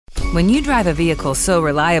When you drive a vehicle so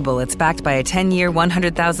reliable it's backed by a 10-year,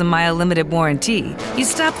 100,000-mile limited warranty, you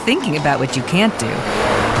stop thinking about what you can't do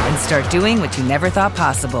and start doing what you never thought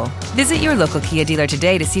possible. Visit your local Kia dealer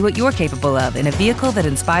today to see what you're capable of in a vehicle that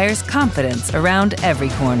inspires confidence around every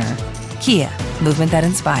corner. Kia, movement that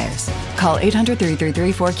inspires. Call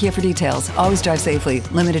 800-333-4KIA for details. Always drive safely.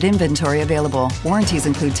 Limited inventory available. Warranties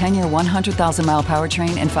include 10-year 100,000-mile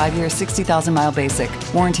powertrain and 5-year 60,000-mile basic.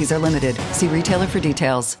 Warranties are limited. See retailer for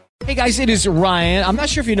details. Hey guys, it is Ryan. I'm not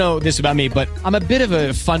sure if you know this about me, but I'm a bit of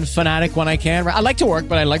a fun fanatic when I can. I like to work,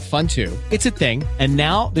 but I like fun too. It's a thing. And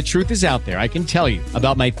now the truth is out there. I can tell you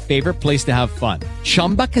about my favorite place to have fun.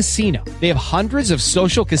 Chumba Casino. They have hundreds of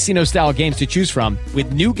social casino style games to choose from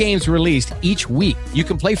with new games released each week. You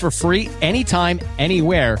can play for free anytime,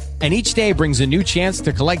 anywhere. And each day brings a new chance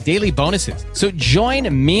to collect daily bonuses. So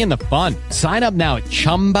join me in the fun. Sign up now at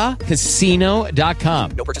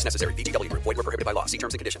ChumbaCasino.com. No purchase necessary. VGW Group. Void where prohibited by law. See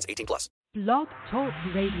terms and conditions. 18+. Blog Talk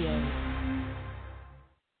Radio.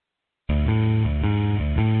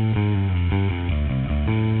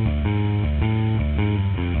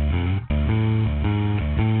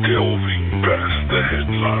 Delving past the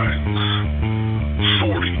headlines,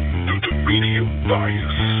 sorting through the media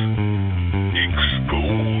bias,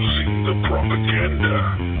 exposing the propaganda,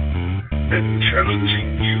 and challenging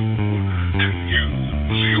you to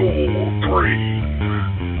use your brain.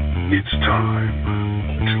 It's time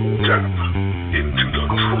to tap into the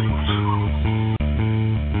truth.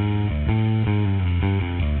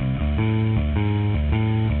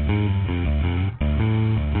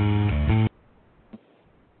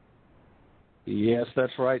 Yes,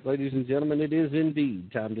 that's right, ladies and gentlemen. It is indeed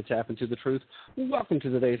time to tap into the truth. Welcome to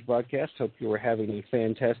today's broadcast. Hope you are having a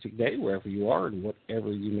fantastic day wherever you are and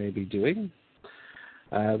whatever you may be doing.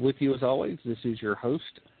 With you, as always, this is your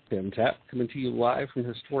host, Tim Tapp, coming to you live from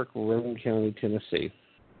historic Roane County, Tennessee.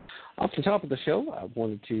 Off the top of the show, I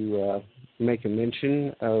wanted to make a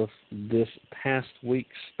mention of this past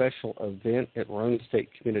week's special event at Roane State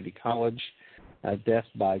Community College, Death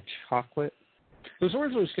by Chocolate. It was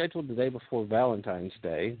originally scheduled the day before Valentine's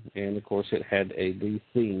Day, and of course it had the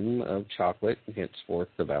theme of chocolate, henceforth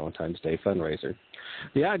the Valentine's Day fundraiser.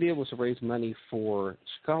 The idea was to raise money for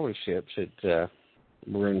scholarships at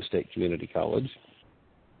Roane State Community College.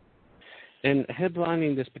 And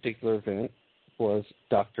headlining this particular event was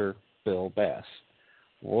Dr. Bill Bass,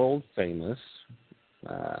 world-famous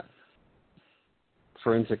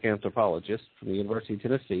forensic anthropologist from the University of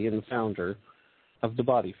Tennessee and the founder of the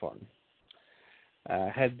Body Farm.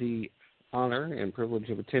 Had the honor and privilege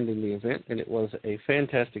of attending the event, and it was a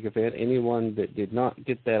fantastic event. Anyone that did not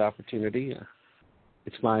get that opportunity,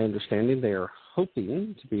 it's my understanding they are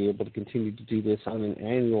hoping to be able to continue to do this on an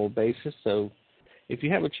annual basis. So if you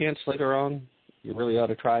have a chance later on, you really ought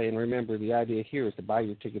to try. And remember, the idea here is to buy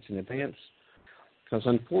your tickets in advance, because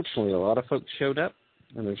unfortunately a lot of folks showed up,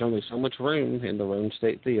 and there's only so much room in the Roane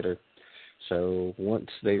State Theater. So once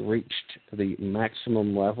they reached the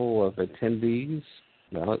maximum level of attendees,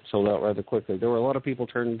 well, it sold out rather quickly. There were a lot of people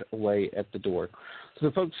turned away at the door. So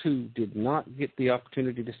the folks who did not get the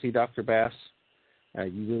opportunity to see Dr. Bass,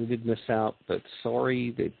 you really did miss out, but sorry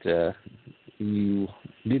that you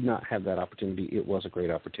did not have that opportunity. It was a great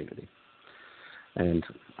opportunity. And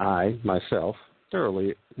I, myself,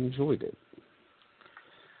 thoroughly enjoyed it.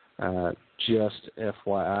 Just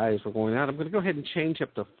FYI, as we're going out, I'm going to go ahead and change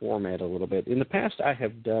up the format a little bit. In the past, I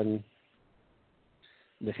have done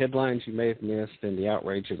the headlines you may have missed and the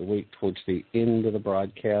outrage of the week towards the end of the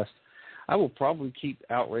broadcast. I will probably keep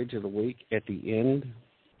outrage of the week at the end,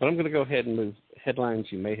 but I'm going to go ahead and move headlines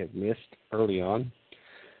you may have missed early on.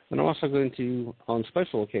 And I'm also going to, on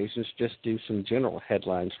special occasions, just do some general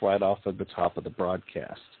headlines right off of the top of the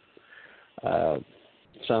broadcast.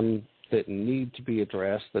 Some that need to be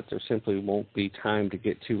addressed that there simply won't be time to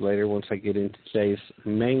get to later once I get into today's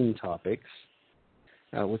main topics,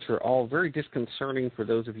 which are all very disconcerting for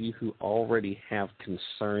those of you who already have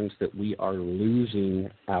concerns that we are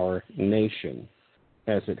losing our nation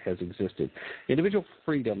as it has existed. Individual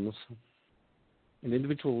freedoms and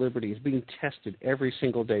individual liberty is being tested every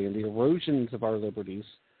single day, and the erosions of our liberties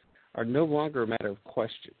are no longer a matter of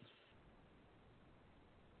question.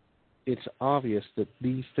 It's obvious that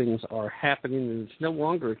these things are happening, and it's no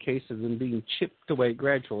longer a case of them being chipped away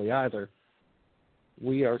gradually either.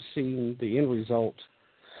 We are seeing the end result,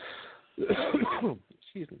 the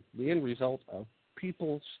end result of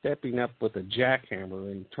people stepping up with a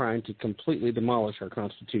jackhammer and trying to completely demolish our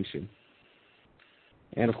Constitution.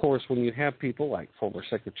 And, of course, when you have people like former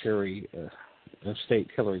Secretary of State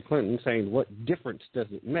Hillary Clinton saying, what difference does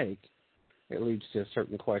it make, it leads to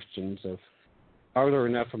certain questions of, are there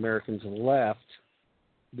enough Americans left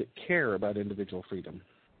that care about individual freedom.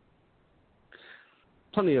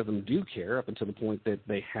 Plenty of them do care up until the point that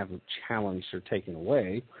they have it challenged or taken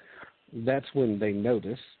away. That's when they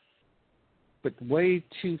notice. But way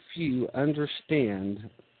too few understand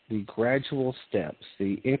the gradual steps,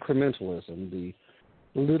 the incrementalism, the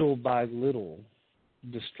little by little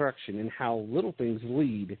destruction, and how little things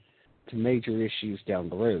lead to major issues down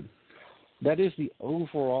the road. That is the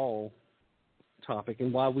overall topic,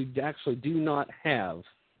 and why we actually do not have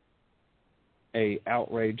a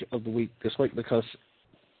outrage of the week this week, because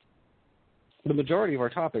the majority of our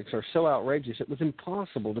topics are so outrageous it was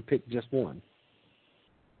impossible to pick just one.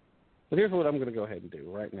 But here's what I'm going to go ahead and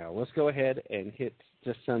do right now. Let's go ahead and hit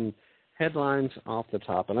just some headlines off the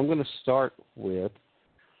top. And I'm going to start with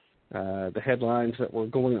the headlines that were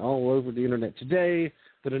going all over the internet today,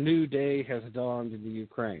 that a new day has dawned in the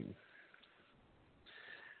Ukraine.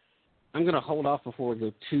 I'm going to hold off before we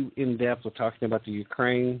go too in-depth with talking about the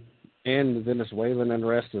Ukraine and the Venezuelan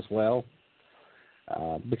unrest as well,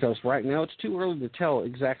 because right now it's too early to tell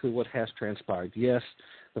exactly what has transpired. Yes,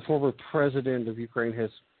 the former president of Ukraine has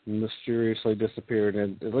mysteriously disappeared,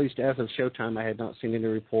 and at least as of showtime, I had not seen any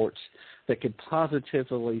reports that could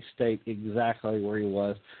positively state exactly where he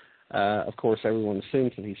was. Of course, everyone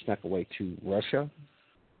assumes that he snuck away to Russia,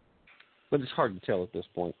 but it's hard to tell at this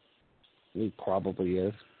point. He probably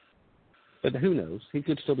is, but who knows? He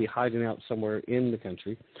could still be hiding out somewhere in the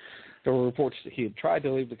country. There were reports that he had tried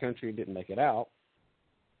to leave the country and didn't make it out,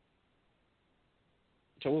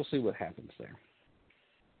 so we'll see what happens there.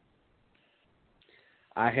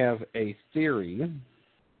 I have a theory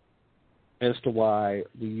as to why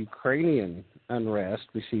the Ukrainian unrest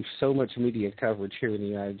received so much media coverage here in the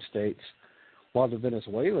United States, while the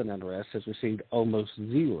Venezuelan unrest has received almost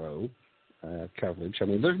zero coverage. I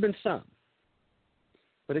mean, there's been some,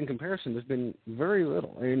 but in comparison, there's been very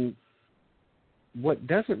little. And what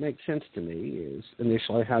doesn't make sense to me is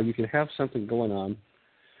initially how you can have something going on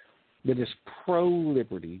that is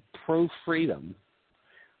pro-liberty, pro-freedom,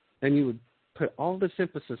 and you would put all this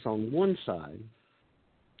emphasis on one side,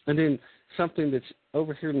 and then something that's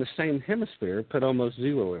over here in the same hemisphere put almost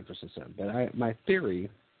zero emphasis on. But my theory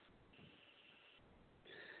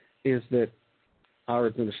is that our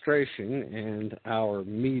administration and our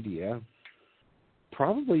media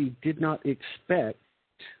probably did not expect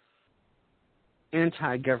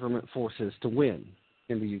anti-government forces to win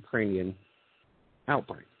in the Ukrainian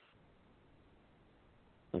outbreak.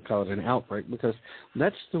 I call it an outbreak because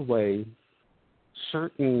that's the way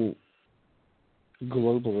certain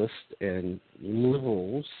globalists and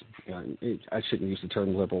liberals, I shouldn't use the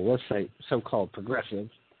term liberal, let's say so-called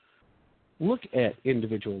progressives, look at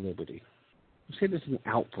individual liberty. You say this is an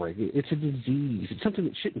outbreak. It's a disease. It's something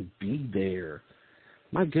that shouldn't be there.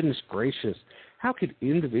 My goodness gracious, how could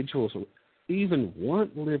individuals even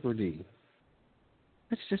want liberty?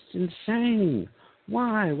 That's just insane.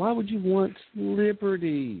 Why? Why would you want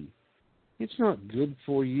liberty? It's not good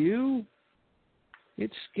for you.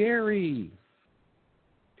 It's scary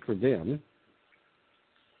for them.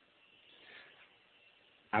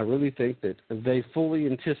 I really think that they fully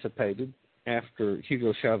anticipated after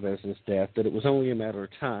Hugo Chavez's death that it was only a matter of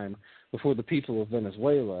time before the people of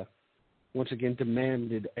Venezuela once again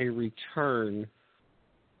demanded a return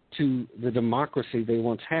to the democracy they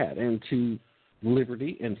once had and to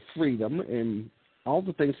liberty and freedom and all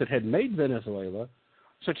the things that had made Venezuela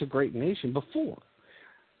such a great nation before.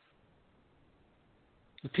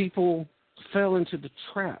 The people fell into the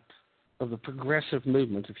trap of the progressive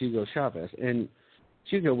movement of Hugo Chavez, and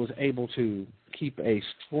Hugo was able to keep a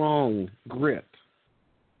strong grip.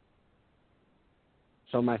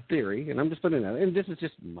 So my theory, and I'm just putting it out, and this is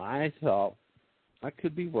just my thought, I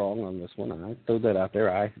could be wrong on this one, I throw that out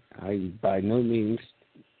there. I by no means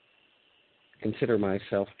consider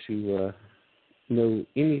myself to know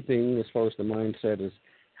anything as far as the mindset as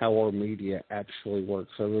how our media actually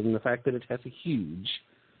works, other than the fact that it has a huge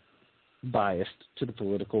bias to the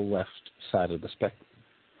political left side of the spectrum.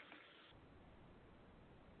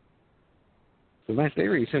 So my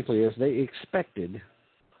theory simply is they expected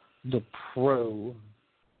the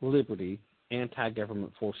pro-liberty,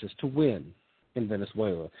 anti-government forces to win in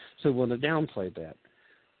Venezuela. So we want to downplay that.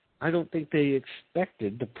 I don't think they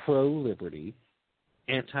expected the pro-liberty,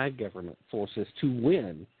 anti-government forces to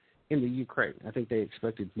win in the Ukraine. I think they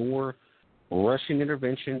expected more Russian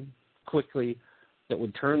intervention quickly that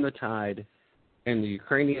would turn the tide, and the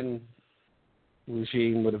Ukrainian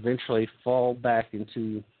regime would eventually fall back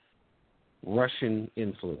into Russian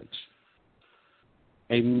influence.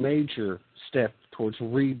 A major step towards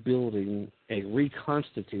rebuilding a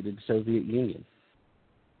reconstituted Soviet Union.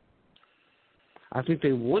 I think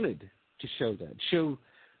they wanted to show that, show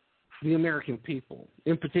the American people,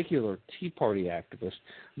 in particular Tea Party activists,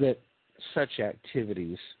 that such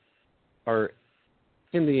activities are,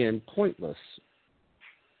 in the end, pointless.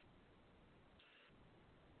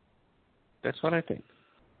 That's what I think.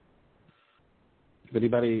 If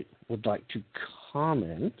anybody would like to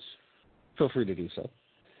comment, feel free to do so.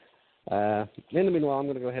 In the meanwhile, I'm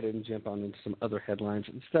going to go ahead and jump on into some other headlines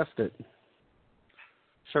and stuff that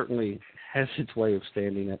certainly has its way of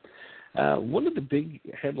standing up. One of the big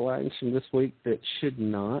headlines from this week that should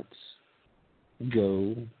not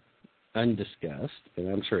go undiscussed, and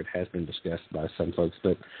I'm sure it has been discussed by some folks,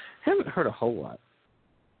 but haven't heard a whole lot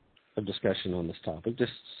of discussion on this topic,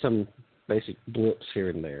 just some basic blips here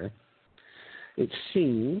and there. It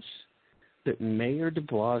seems that Mayor de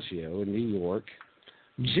Blasio in New York,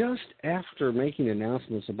 just after making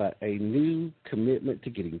announcements about a new commitment to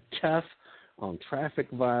getting tough on traffic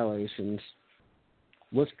violations,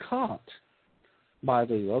 was caught by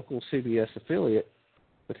the local CBS affiliate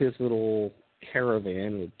with his little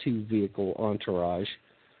caravan with two-vehicle entourage,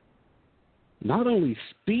 not only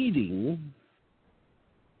speeding,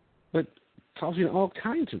 but causing all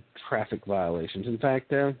kinds of traffic violations. In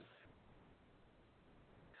fact,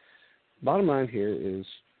 bottom line here is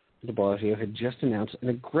de Blasio had just announced an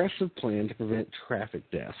aggressive plan to prevent traffic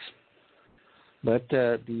deaths. But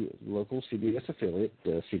the local CBS affiliate,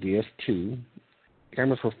 CBS 2,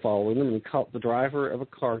 cameras were following them and caught the driver of a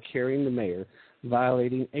car carrying the mayor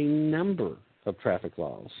violating a number of traffic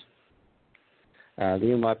laws. The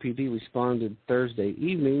NYPD responded Thursday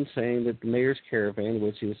evening saying that the mayor's caravan,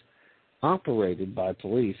 which is operated by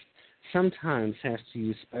police, sometimes has to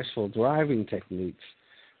use special driving techniques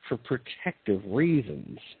for protective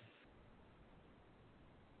reasons.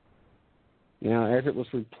 Now, as it was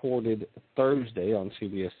reported Thursday on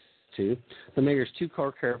CBS 2, the mayor's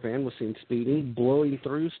two-car caravan was seen speeding, blowing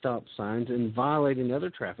through stop signs, and violating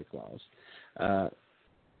other traffic laws.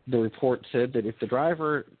 The report said that if the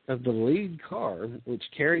driver of the lead car, which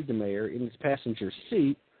carried the mayor in his passenger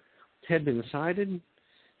seat, had been cited,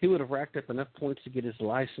 he would have racked up enough points to get his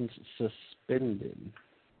license suspended.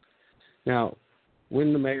 Now,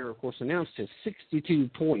 when the mayor, of course, announced his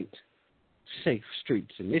 62-point Safe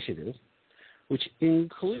Streets initiative, which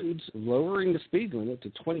includes lowering the speed limit to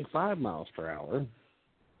 25 miles per hour,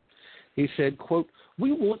 he said, quote,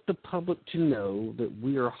 "We want the public to know that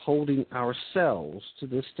we are holding ourselves to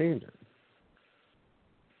this standard."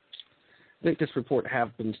 I think this report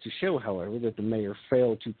happens to show, however, that the mayor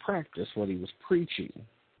failed to practice what he was preaching.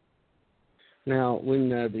 Now, when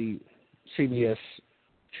the CBS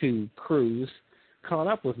 2 crews caught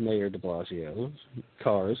up with Mayor de Blasio's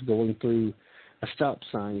cars going through a stop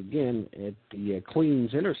sign again at the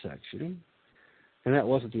Queens intersection, and that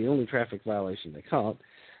wasn't the only traffic violation they caught,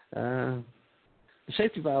 the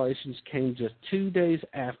safety violations came just 2 days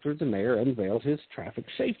after the mayor unveiled his traffic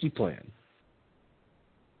safety plan.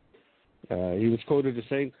 He was quoted as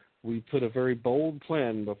saying, "We put a very bold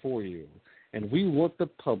plan before you, and we want the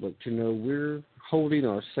public to know we're holding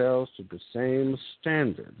ourselves to the same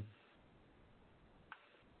standard."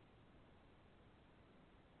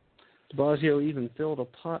 De Blasio even filled a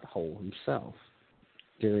pothole himself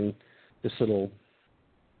during this little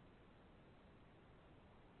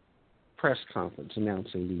press conference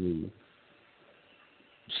announcing the new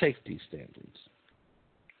safety standards.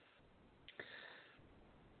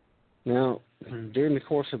 Now, during the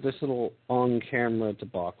course of this little on-camera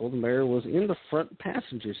debacle, the mayor was in the front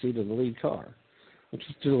passenger seat of the lead car, which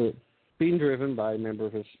was still being driven by a member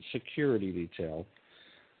of his security detail.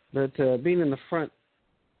 But being in the front,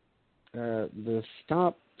 the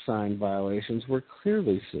stop sign violations were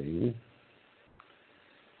clearly seen.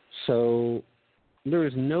 So there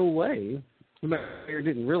is no way the mayor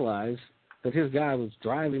didn't realize that his guy was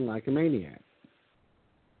driving like a maniac.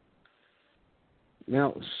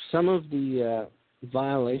 Now, some of the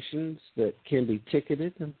violations that can be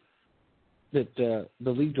ticketed that the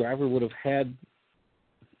lead driver would have had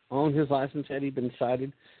on his license had he been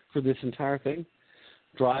cited for this entire thing: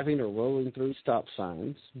 driving or rolling through stop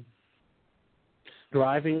signs,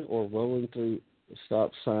 driving or rolling through a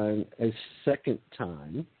stop sign a second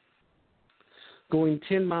time, going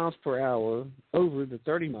 10 miles per hour over the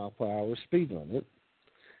 30 mile per hour speed limit,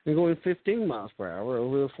 and going 15 miles per hour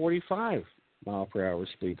over the 45 mile per hour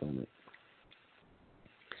speed limit.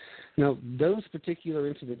 Now, those particular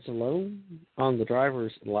incidents alone on the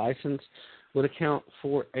driver's license would account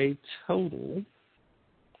for a total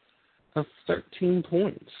of 13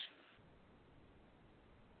 points.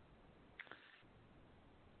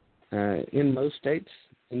 In most states,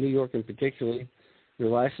 in New York in particular, your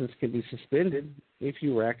license can be suspended if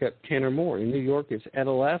you rack up 10 or more. In New York, it's at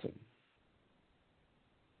 11.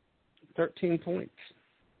 13 points.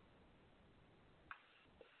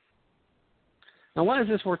 Now, why is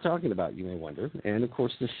this worth talking about, you may wonder? And, of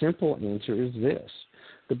course, the simple answer is this.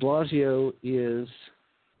 De Blasio is,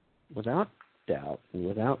 without doubt and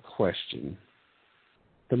without question,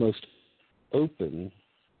 the most open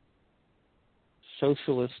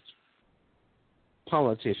socialist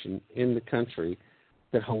politician in the country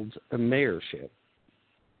that holds a mayorship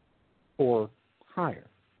or higher.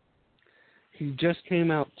 He just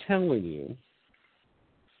came out telling you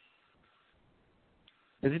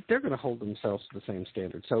that they're going to hold themselves to the same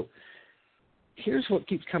standard. So here's what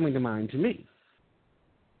keeps coming to mind to me.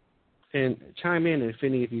 And chime in if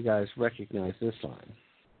any of you guys recognize this line.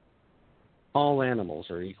 All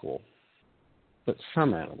animals are equal, but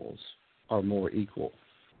some animals are more equal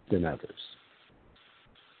than others.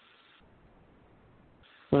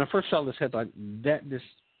 When I first saw this headline, that just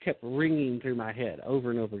kept ringing through my head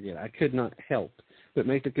over and over again. I could not help but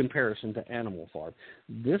make the comparison to Animal Farm.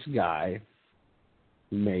 This guy,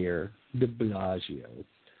 Mayor de Blasio,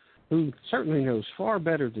 who certainly knows far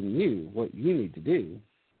better than you what you need to do,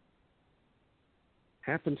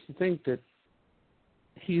 happens to think that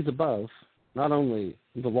he's above not only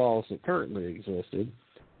the laws that currently existed,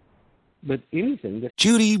 but anything that...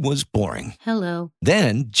 Judy was boring. Hello.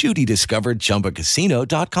 Then Judy discovered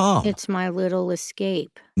ChumbaCasino.com. It's my little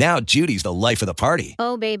escape. Now Judy's the life of the party.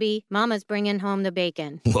 Oh, baby, mama's bringing home the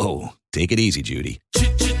bacon. Whoa, take it easy, Judy.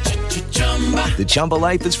 The Chumba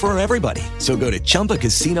life is for everybody. So go to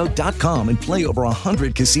ChumbaCasino.com and play over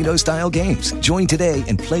 100 casino-style games. Join today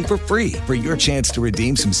and play for free for your chance to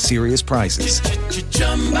redeem some serious prizes.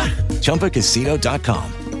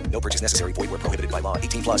 ChumbaCasino.com. No purchase necessary. Void where prohibited by law.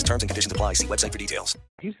 18 plus terms and conditions apply. See website for details.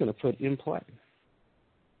 He's going to put in play.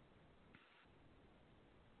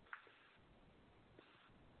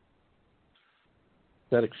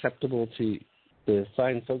 Is that acceptable to the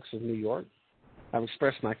fine folks of New York? I've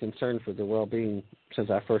expressed my concern for their well-being since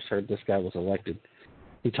I first heard this guy was elected.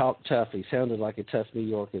 He talked tough. He sounded like a tough New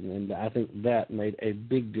Yorker, and I think that made a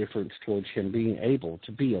big difference towards him being able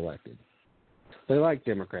to be elected. They like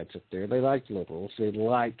Democrats up there. They like liberals. They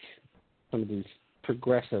like some of these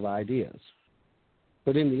progressive ideas.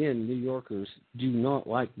 But in the end, New Yorkers do not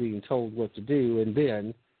like being told what to do and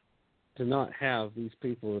then to not have these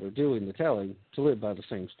people that are doing the telling to live by the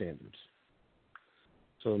same standards.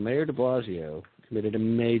 So Mayor de Blasio committed a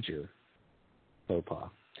major faux pas.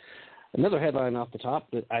 Another headline off the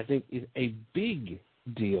top that I think is a big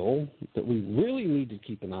deal that we really need to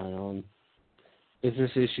keep an eye on is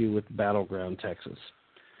this issue with Battleground Texas.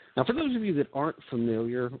 Now, for those of you that aren't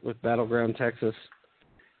familiar with Battleground Texas,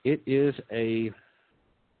 it is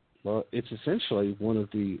it's essentially one of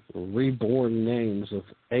the reborn names of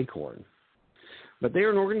Acorn. But they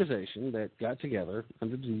are an organization that got together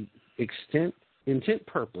under the intent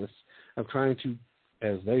purpose of trying to,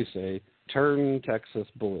 as they say, turn Texas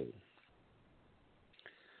blue.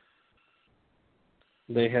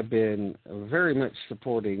 They have been very much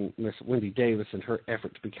supporting Miss Wendy Davis in her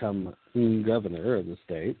effort to become governor of the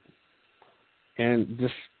state. And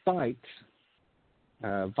despite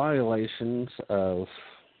violations of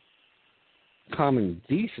common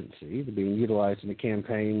decency being utilized in the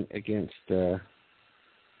campaign against the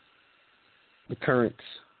current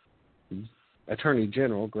Attorney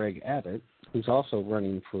General, Greg Abbott, who's also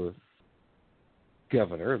running for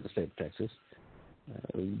governor of the state of Texas,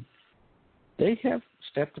 they have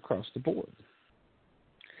stepped across the board.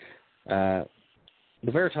 The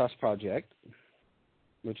Veritas Project,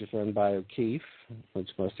 which is run by O'Keefe, which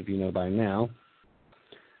most of you know by now,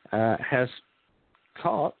 has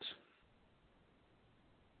caught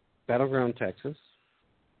Battleground Texas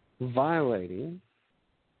violating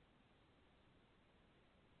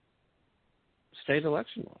state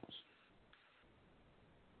election laws.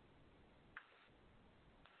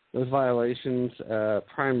 Those violations,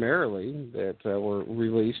 primarily that were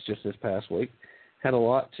released just this past week, had a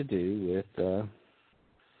lot to do with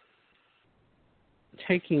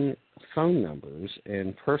taking phone numbers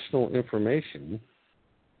and personal information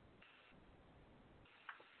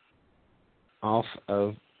off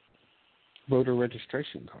of voter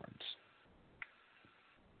registration cards.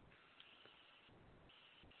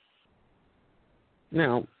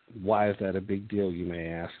 Now, why is that a big deal, you may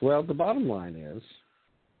ask? Well, the bottom line is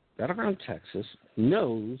Battleground Texas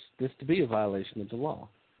knows this to be a violation of the law.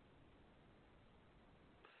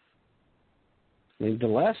 I mean, the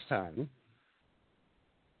last time,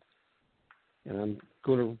 and I'm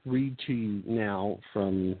going to read to you now from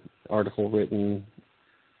an article written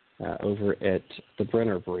over at the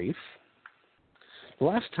Brenner Brief. The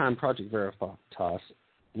last time Project Veritas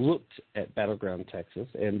looked at Battleground Texas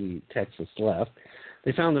and the Texas left,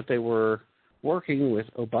 They found that they were working with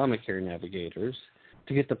Obamacare navigators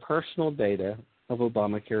to get the personal data of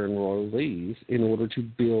Obamacare enrollees in order to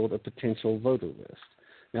build a potential voter list.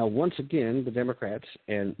 Now, once again, the Democrats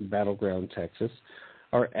and Battleground Texas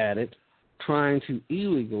are at it, trying to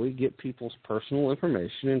illegally get people's personal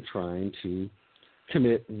information and trying to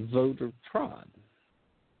commit voter fraud.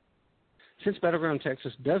 Since Battleground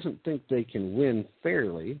Texas doesn't think they can win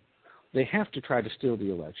fairly, they have to try to steal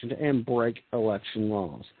the election and break election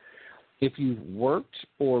laws. If you've worked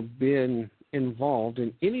or been involved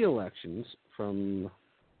in any elections from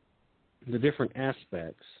the different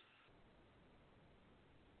aspects,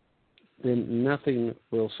 then nothing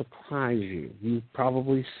will surprise you. You've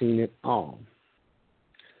probably seen it all.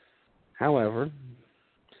 However,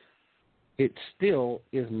 it still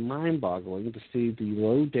is mind-boggling to see the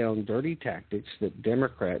low-down, dirty tactics that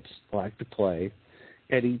Democrats like to play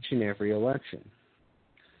at each and every election.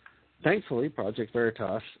 Thankfully, Project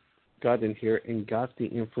Veritas got in here and got the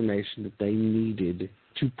information that they needed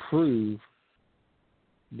to prove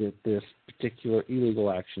that this particular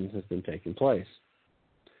illegal action has been taking place.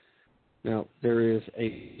 Now, there is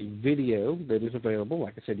a video that is available.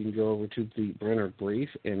 Like I said, you can go over to the Brenner Brief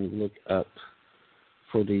and look up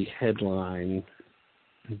for the headline,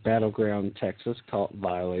 Battleground Texas Caught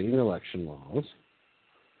Violating Election Laws.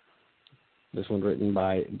 This one written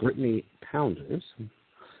by Brittany Pounders.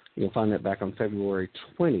 You'll find that back on February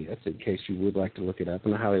 20th, in case you would like to look it up,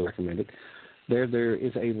 and I highly recommend it. There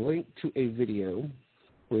is a link to a video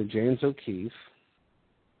where James O'Keefe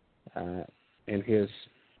and his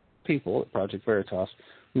people at Project Veritas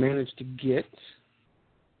managed to get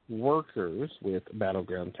workers with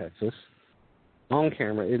Battleground Texas on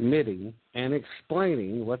camera admitting and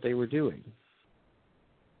explaining what they were doing.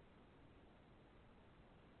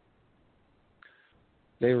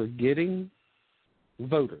 They were getting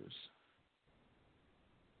voters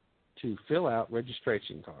to fill out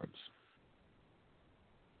registration cards,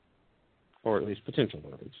 or at least potential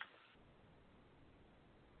voters.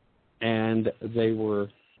 And they were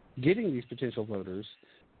getting these potential voters,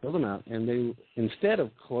 fill them out, and they, instead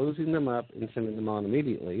of closing them up and sending them on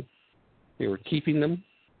immediately, they were keeping them.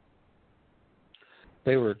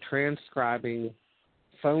 They were transcribing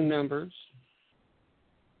phone numbers,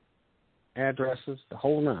 addresses, the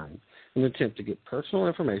whole nine, in an attempt to get personal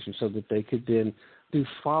information so that they could then do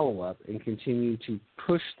follow-up and continue to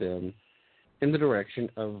push them in the direction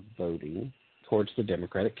of voting towards the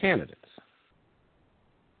Democratic candidates.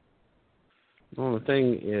 Well, the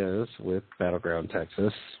thing is, with Battleground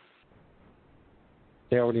Texas,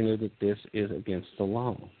 they already knew that this is against the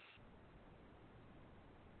law.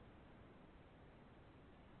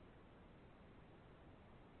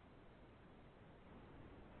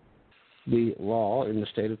 The law in the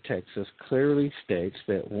state of Texas clearly states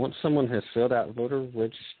that once someone has filled out voter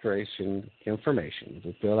registration information,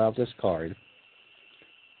 they filled out this card,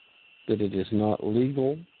 that it is not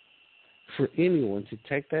legal for anyone to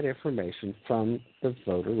take that information from the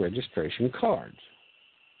voter registration cards.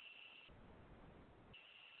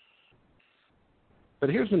 But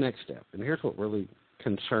here's the next step, and here's what really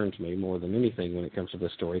concerns me more than anything when it comes to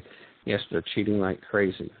this story. Yes, they're cheating like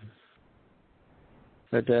crazy.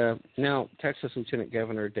 But now Texas Lieutenant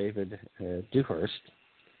Governor David Dewhurst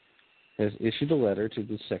has issued a letter to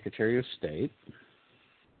the Secretary of State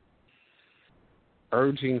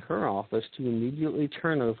urging her office to immediately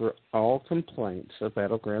turn over all complaints of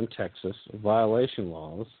Battleground Texas violation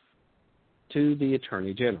laws to the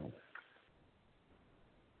Attorney General.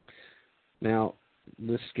 Now,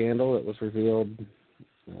 this scandal that was revealed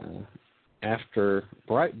after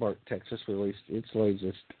Breitbart, Texas released its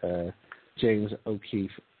latest James O'Keefe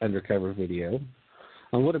undercover video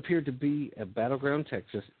on what appeared to be a Battleground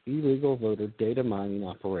Texas illegal voter data mining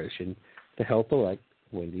operation to help elect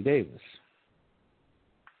Wendy Davis.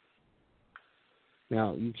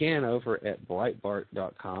 Now, you can, over at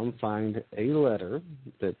Breitbart.com, find a letter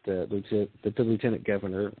that the Lieutenant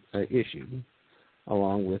Governor issued,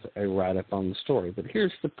 along with a write-up on the story. But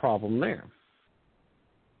here's the problem there.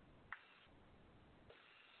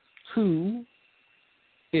 Who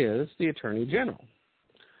is the Attorney General?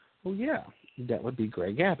 Well, yeah, that would be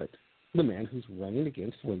Greg Abbott, the man who's running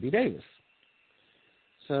against Wendy Davis.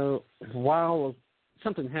 So while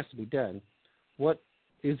something has to be done, what's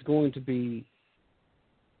going to be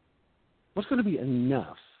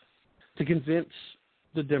enough to convince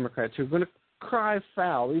the Democrats who are going to cry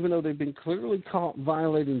foul, even though they've been clearly caught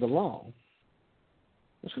violating the law?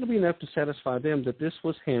 What's going to be enough to satisfy them that this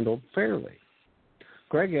was handled fairly?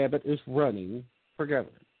 Greg Abbott is running for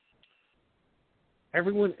governor.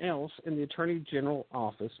 Everyone else in the Attorney General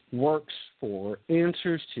office works for,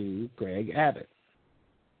 answers to Greg Abbott.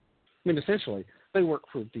 mean, essentially, they work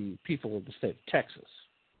for the people of the state of Texas,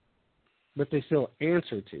 but they still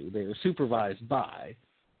answer to, they are supervised by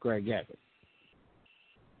Greg Abbott.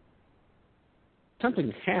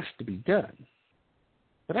 Something has to be done.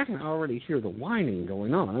 But I can already hear the whining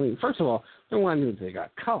going on. I mean, first of all, they're whining that they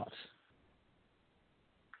got caught.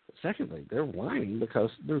 But secondly, they're whining because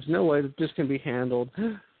there's no way that this can be handled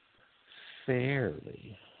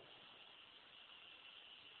fairly.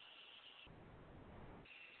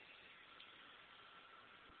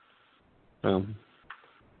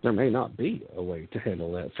 There may not be a way to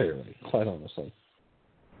handle that fairly, quite honestly.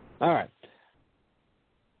 All right.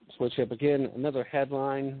 Switch up again. Another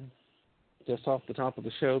headline just off the top of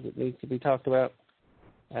the show that needs to be talked about.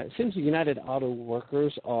 It seems the United Auto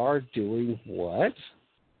Workers are doing what?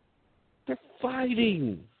 They're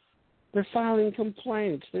fighting. They're filing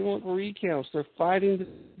complaints. They want recounts. They're fighting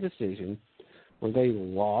the decision where they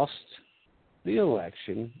lost the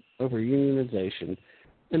election over unionization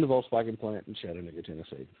in the Volkswagen plant in Chattanooga,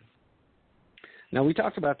 Tennessee. Now, we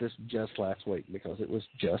talked about this just last week because it was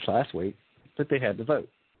just last week that they had to vote.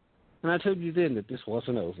 And I told you then that this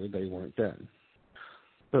wasn't over. They weren't done.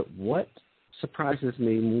 But what surprises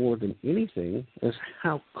me more than anything is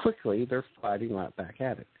how quickly they're fighting right back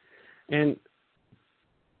at it. And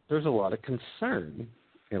there's a lot of concern,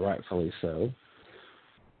 and rightfully so,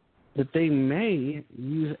 that they may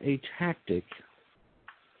use a tactic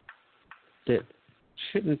that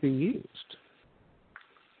shouldn't be used.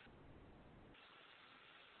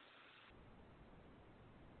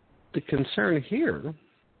 The concern here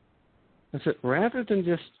is that rather than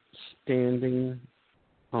just standing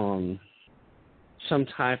on some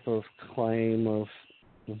type of claim of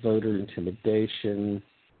voter intimidation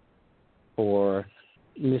or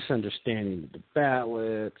misunderstanding the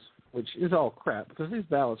ballots, which is all crap because these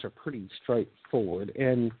ballots are pretty straightforward,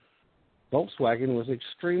 and Volkswagen was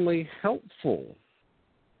extremely helpful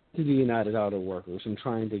to the United Auto Workers in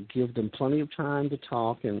trying to give them plenty of time to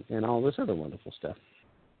talk and all this other wonderful stuff.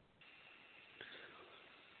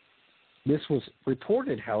 This was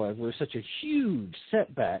reported, however, as such a huge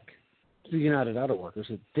setback to the United Auto Workers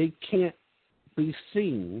that they can't be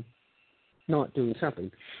seen not doing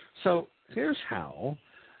something. So here's how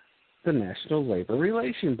the National Labor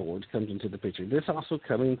Relations Board comes into the picture. This also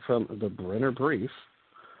coming from the Brenner Brief.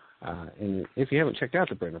 And if you haven't checked out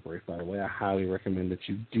the Brenner Brief, by the way, I highly recommend that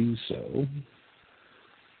you do so.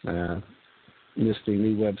 This is the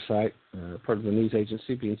new website, part of the news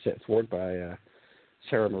agency being set forward by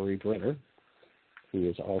Sarah Marie Brenner, who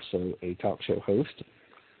is also a talk show host.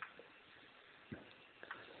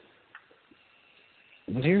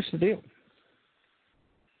 But here's the deal.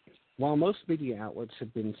 While most media outlets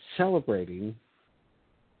have been celebrating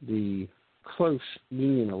the close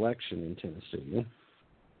union election in Tennessee,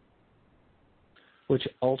 which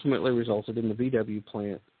ultimately resulted in the VW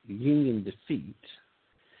plant union defeat,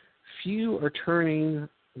 few are turning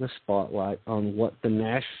the spotlight on what the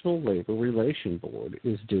National Labor Relations Board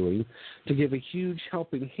is doing to give a huge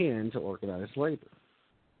helping hand to organized labor.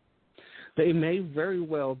 They may very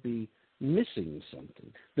well be missing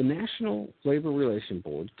something. The National Labor Relations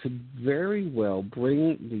Board could very well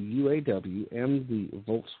bring the UAW and the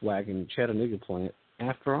Volkswagen Chattanooga plant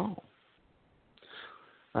after all.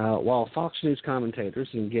 While Fox News commentators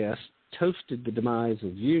and guests toasted the demise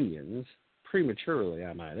of unions, prematurely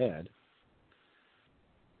I might add,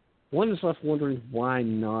 one is left wondering why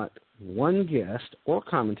not one guest or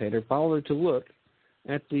commentator bothered to look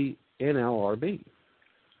at the NLRB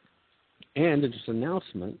and its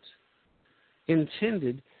announcement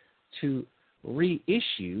intended to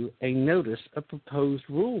reissue a notice of proposed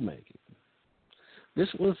rulemaking. This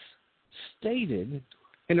was stated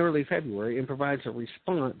in early February and provides a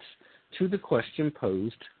response to the question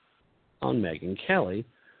posed on Megyn Kelly,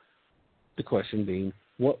 the question being,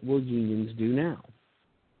 what will unions do now?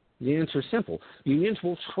 The answer is simple. Unions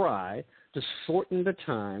will try to shorten the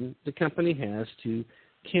time the company has to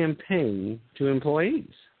campaign to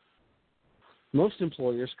employees. Most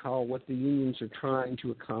employers call what the unions are trying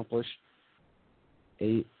to accomplish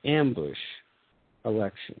an ambush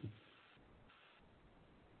election.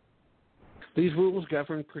 These rules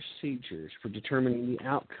govern procedures for determining the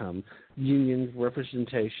outcome of union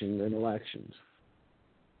representation in elections.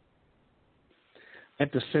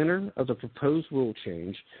 At the center of the proposed rule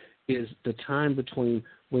change is the time between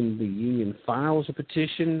when the union files a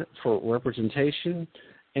petition for representation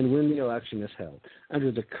and when the election is held.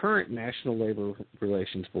 Under the current National Labor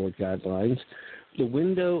Relations Board guidelines, the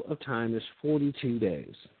window of time is 42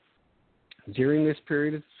 days. During this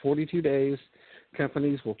period of 42 days,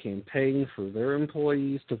 Companies will campaign for their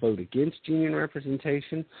employees to vote against union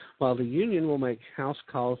representation, while the union will make house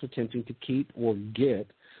calls attempting to keep or get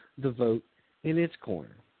the vote in its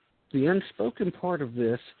corner. The unspoken part of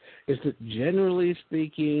this is that, generally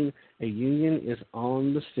speaking, a union is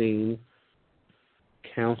on the scene,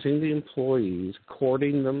 counting the employees,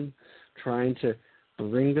 courting them, trying to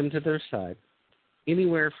bring them to their side,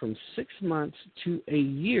 anywhere from 6 months to a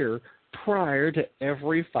year prior to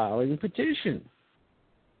every filing petition.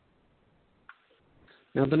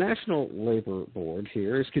 Now, the National Labor Board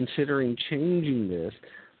here is considering changing this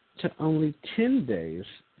to only 10 days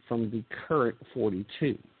from the current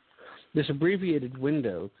 42. This abbreviated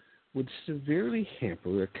window would severely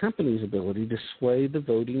hamper a company's ability to sway the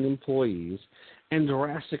voting employees and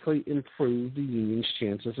drastically improve the union's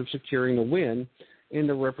chances of securing a win in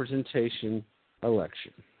the representation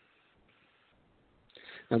election.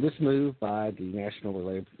 Now, this move by the National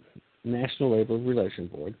Labor Relations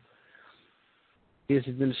Board is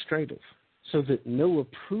administrative, so that no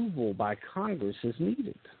approval by Congress is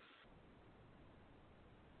needed.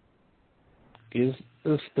 Is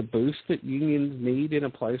this the boost that unions need in a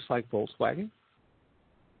place like Volkswagen?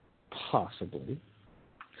 Possibly.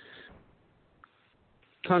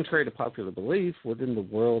 Contrary to popular belief, within the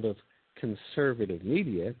world of conservative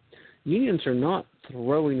media, unions are not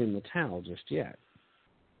throwing in the towel just yet.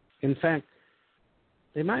 In fact,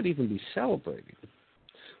 they might even be celebrating.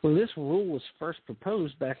 When this rule was first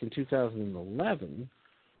proposed back in 2011,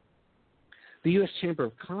 the U.S. Chamber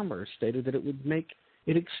of Commerce stated that it would make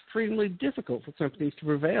it extremely difficult for companies to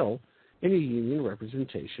prevail in a union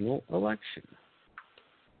representational election.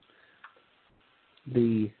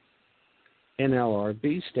 The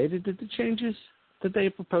NLRB stated that the changes that they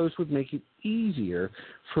proposed would make it easier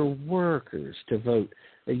for workers to vote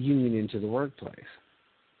a union into the workplace.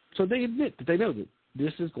 So they admit that they know that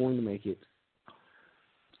this is going to make it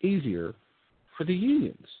easier for the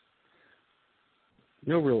unions.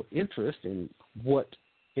 No real interest in what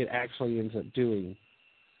it actually ends up doing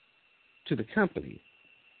to the company.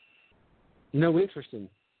 No interest in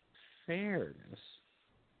fairness.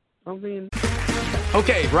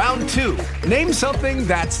 Okay, round two. Name something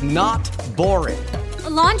that's not boring. A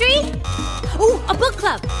laundry? Ooh, a book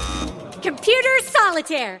club. Computer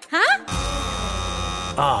solitaire, huh?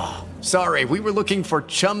 Ah, sorry, we were looking for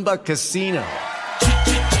Chumba Casino.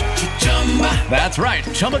 That's right.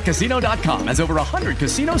 ChumbaCasino.com has over 100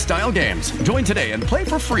 casino-style games. Join today and play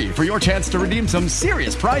for free for your chance to redeem some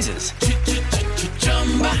serious prizes.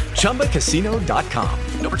 ChumbaCasino.com.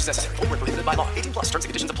 No purchase necessary. Void where prohibited by law. 18 plus. Terms and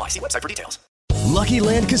conditions apply. See website for details. Lucky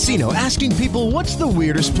Land Casino, asking people, what's the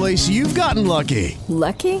weirdest place you've gotten lucky?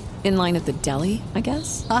 Lucky? In line at the deli, I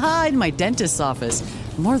guess? Aha, in my dentist's office.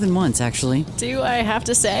 More than once, actually. Do I have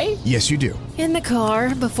to say? Yes, you do. In the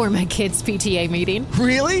car before my kids' PTA meeting.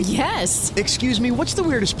 Really? Yes. Excuse me, what's the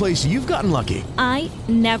weirdest place you've gotten lucky? I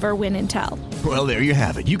never win and tell. Well, there you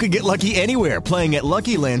have it. You can get lucky anywhere, playing at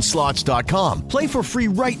LuckyLandSlots.com. Play for free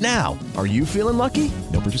right now. Are you feeling lucky?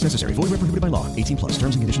 No purchase necessary. Void where prohibited by law. 18 plus.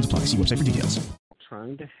 Terms and conditions apply. See website for details.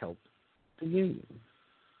 Trying to help the union.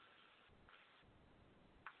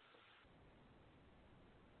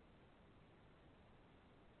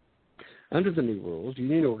 Under the new rules,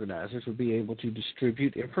 union organizers would be able to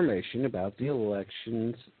distribute information about the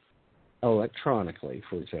elections electronically,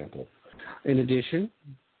 for example. In addition,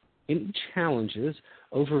 any challenges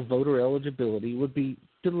over voter eligibility would be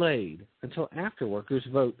delayed until after workers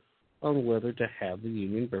vote on whether to have the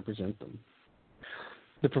union represent them.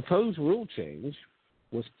 The proposed rule change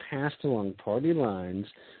was passed along party lines,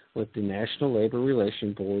 with the National Labor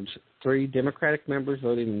Relations Board's 3 Democratic members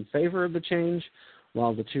voting in favor of the change,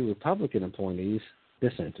 while the 2 Republican appointees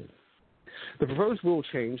dissented. The proposed rule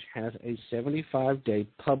change has a 75-day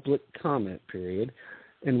public comment period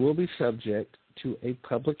and will be subject to a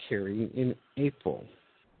public hearing in April.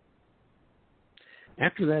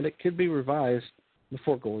 After that, it could be revised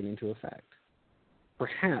before going into effect.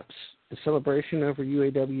 Perhaps the celebration over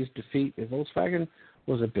UAW's defeat at Volkswagen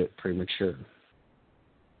was a bit premature.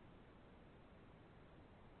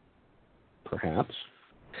 Perhaps.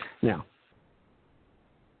 Now,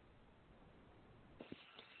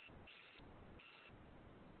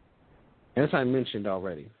 as I mentioned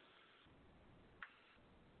already,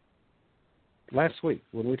 last week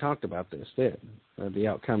when we talked about this, the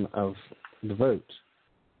outcome of the vote,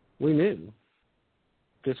 we knew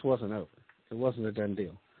this wasn't over. It wasn't a done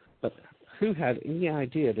deal. But who had any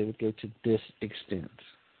idea they would go to this extent?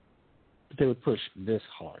 That they would push this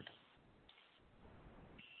hard?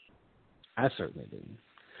 I certainly didn't.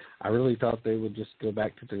 I really thought they would just go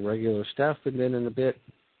back to the regular stuff, and then in a bit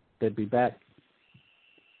they'd be back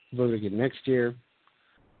vote again next year.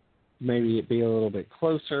 Maybe it be a little bit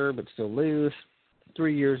closer, but still lose.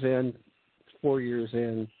 3 years in, 4 years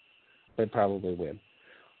in, they'd probably win.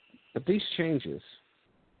 But these changes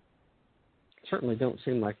certainly don't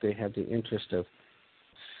seem like they have the interest of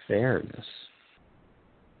fairness.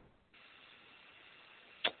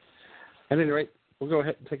 At any rate, we'll go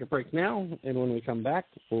ahead and take a break now, and when we come back,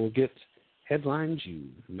 we'll get headlines you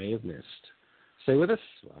may have missed. Stay with us.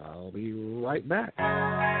 I'll be right back.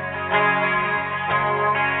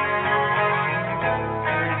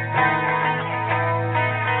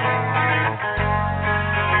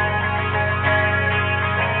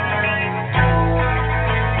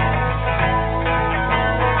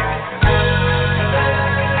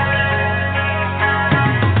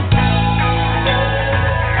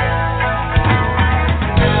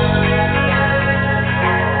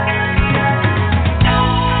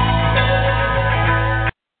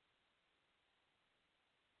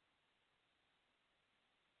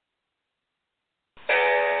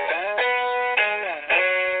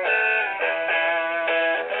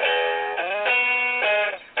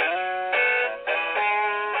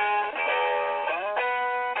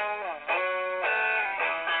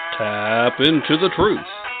 Tap into the truth.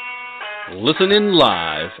 Listen in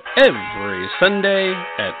live every Sunday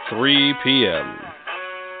at 3 p.m.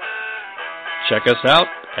 Check us out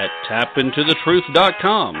at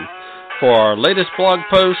tapintothetruth.com for our latest blog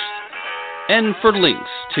posts and for links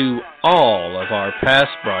to all of our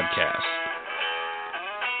past broadcasts.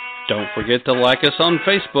 Don't forget to like us on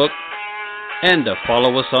Facebook and to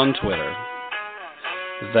follow us on Twitter.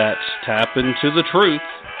 That's Tap Into the Truth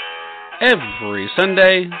every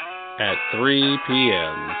Sunday at 3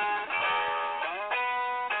 p.m.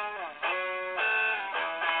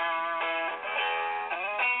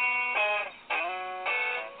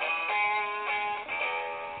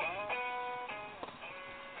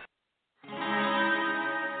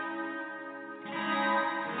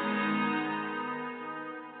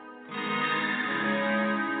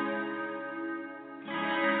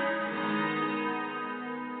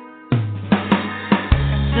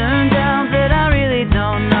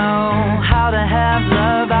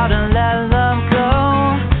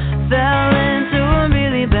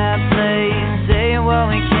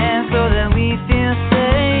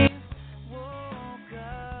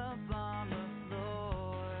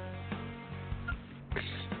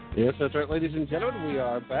 Yes, that's right, ladies and gentlemen. We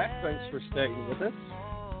are back. Thanks for staying with us.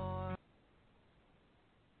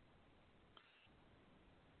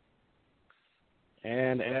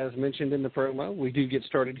 And as mentioned in the promo, we do get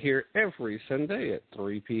started here every Sunday at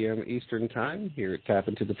 3 p.m. Eastern Time here at Tap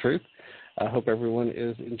Into the Truth. I hope everyone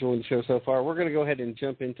is enjoying the show so far. We're going to go ahead and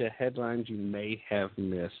jump into headlines you may have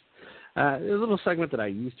missed. A little segment that I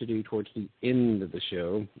used to do towards the end of the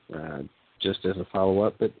show, just as a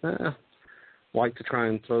follow-up, but like to try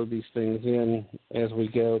and throw these things in as we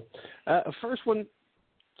go. First one,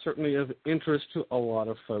 certainly of interest to a lot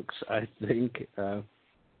of folks, I think.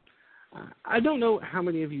 I don't know how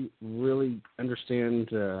many of you really understand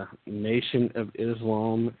Nation of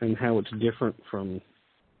Islam and how it's different from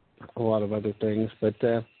a lot of other things, but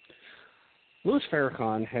Louis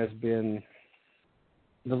Farrakhan has been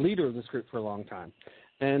the leader of this group for a long time.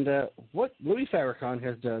 And what Louis Farrakhan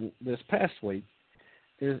has done this past week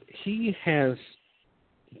is he has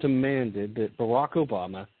demanded that Barack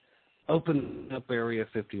Obama open up Area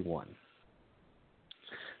 51.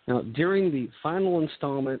 Now, during the final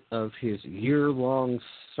installment of his year-long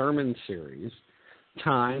sermon series,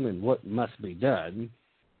 Time and What Must Be Done,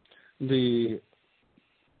 the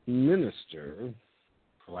minister,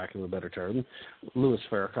 for lack of a better term, Louis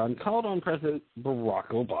Farrakhan, called on President Barack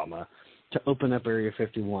Obama to open up Area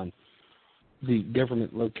 51, the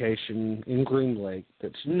government location in Green Lake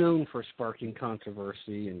that's known for sparking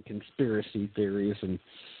controversy and conspiracy theories and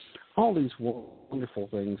all these wonderful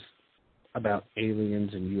things about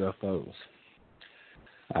aliens and UFOs.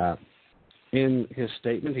 In his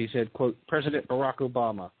statement, he said, quote, President Barack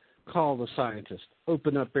Obama, call the scientists,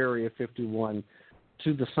 open up Area 51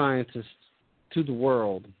 to the scientists, to the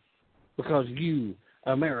world, because you,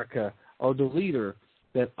 America, are the leader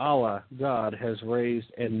that Allah, God, has raised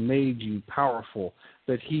and made you powerful,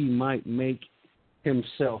 that he might make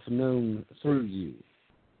himself known through you.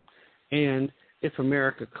 And if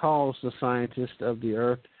America calls the scientists of the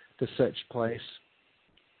earth to such place,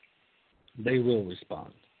 they will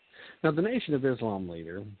respond. Now, the Nation of Islam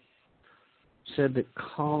leader said that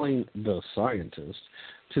calling the scientists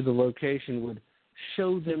to the location would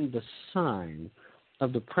show them the sign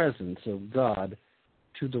of the presence of God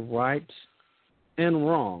to the rights and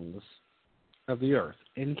wrongs of the earth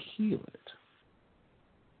and heal it.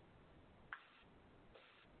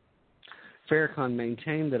 Farrakhan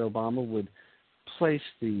maintained that Obama would place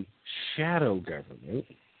the shadow government,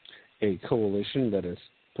 a coalition that is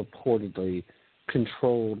purportedly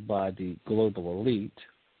controlled by the global elite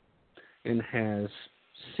and has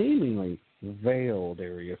seemingly veiled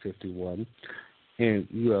Area 51 and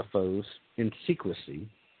UFOs in secrecy,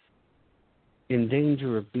 in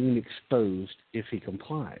danger of being exposed if he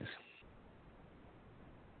complies.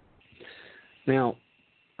 Now,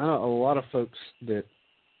 I know a lot of folks that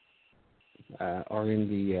are in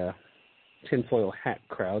the tinfoil hat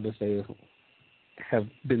crowd, as they have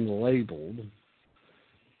been labeled,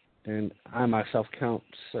 and I myself count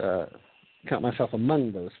myself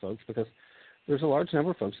among those folks, because there's a large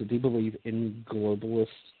number of folks that do believe in globalist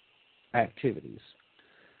activities.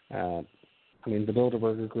 The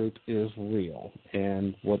Bilderberger Group is real,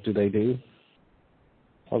 and what do?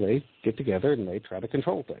 Well, they get together and they try to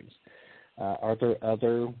control things. Are there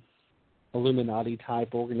other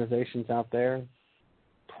Illuminati-type organizations out there?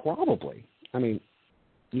 Probably.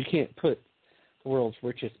 You can't put the world's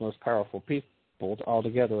richest, most powerful people all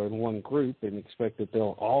together in one group and expect that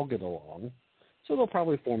they'll all get along, so they'll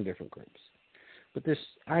probably form different groups. But this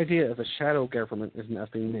idea of a shadow government is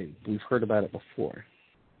nothing new. We've heard about it before.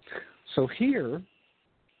 So here,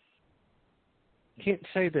 can't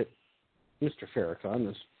say that Mr. Farrakhan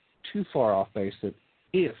is too far off base that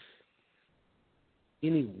if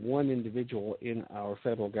any one individual in our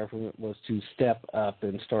federal government was to step up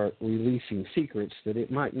and start releasing secrets, that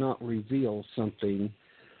it might not reveal something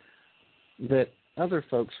that other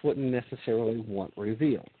folks wouldn't necessarily want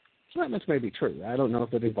revealed. So that much may be true. I don't know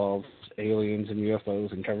if it involves aliens and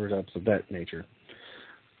UFOs and cover-ups of that nature.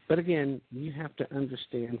 But again, you have to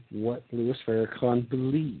understand what Louis Farrakhan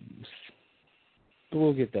believes. But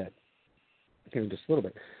we'll get that here in just a little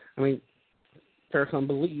bit. Farrakhan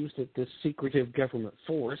believes that this secretive government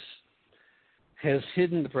force has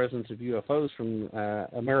hidden the presence of UFOs from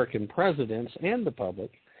American presidents and the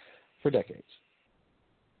public for decades.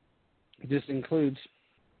 This includes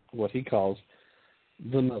what he calls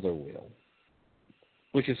the Mother Wheel,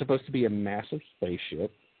 which is supposed to be a massive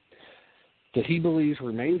spaceship that he believes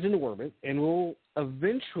remains in orbit and will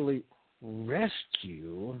eventually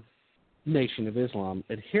rescue Nation of Islam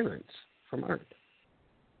adherents from Earth.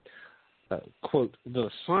 Quote, the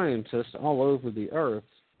scientists all over the earth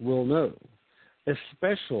will know,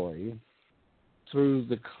 especially through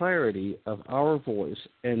the clarity of our voice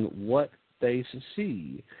and what they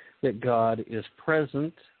see, that God is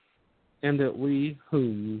present and that we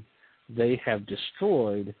whom they have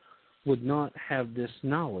destroyed would not have this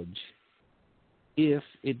knowledge if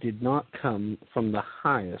it did not come from the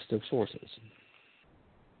highest of sources.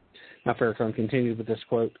 Now, Farrakhan continued with this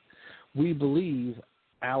quote, we believe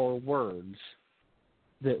our words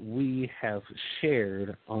that we have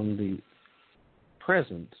shared on the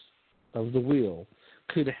presence of the wheel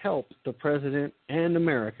could help the president and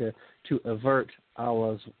America to avert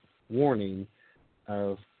Allah's warning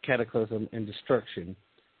of cataclysm and destruction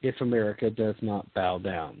if America does not bow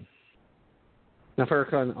down. Now,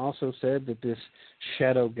 Farrakhan also said that this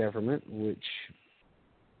shadow government, which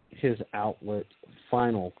his outlet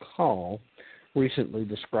Final Call recently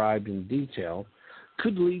described in detail,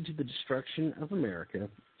 could lead to the destruction of America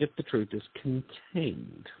if the truth is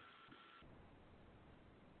contained.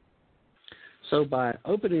 So by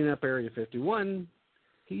opening up Area 51,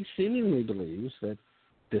 he seemingly believes that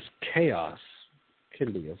this chaos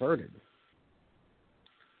can be averted.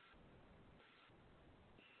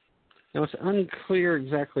 Now, it's unclear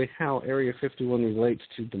exactly how Area 51 relates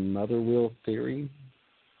to the Mother Wheel theory,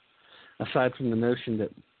 aside from the notion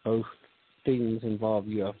that both things involve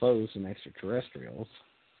UFOs and extraterrestrials.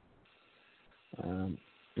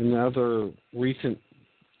 In other recent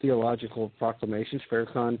theological proclamations,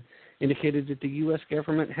 Farrakhan indicated that the U.S.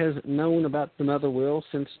 government has known about the Mother Wheel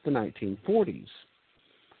since the 1940s,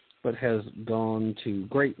 but has gone to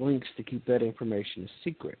great lengths to keep that information a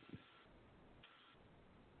secret.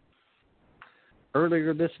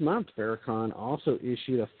 Earlier this month, Farrakhan also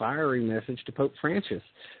issued a fiery message to Pope Francis,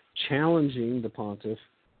 challenging the pontiff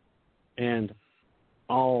and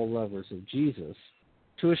all lovers of Jesus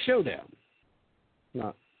to a showdown.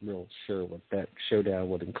 Not real sure what that showdown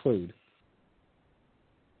would include.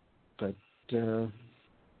 But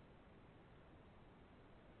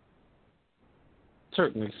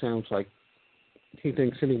certainly sounds like he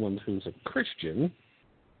thinks anyone who's a Christian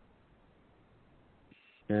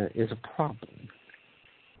is a problem.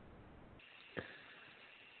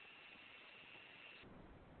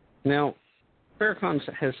 Now, Farrakhan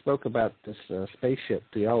has spoke about this spaceship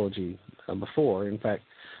theology before. In fact,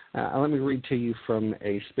 let me read to you from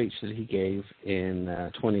a speech that he gave in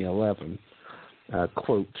 2011.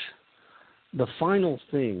 Quote, the final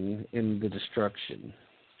thing in the destruction,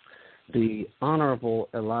 the Honorable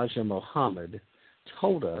Elijah Muhammad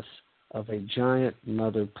told us of a giant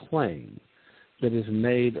mother plane that is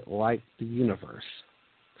made like the universe,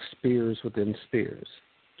 spears within spears.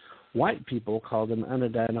 White people call them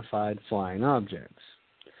unidentified flying objects.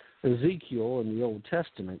 Ezekiel in the Old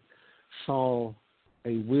Testament saw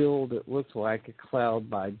a wheel that looked like a cloud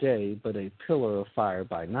by day, but a pillar of fire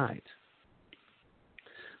by night.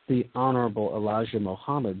 The Honorable Elijah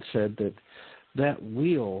Muhammad said that that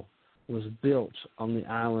wheel was built on the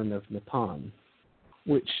island of Nippon,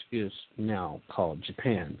 which is now called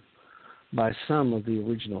Japan, by some of the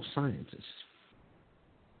original scientists.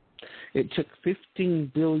 It took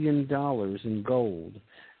 $15 billion in gold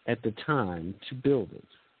at the time to build it.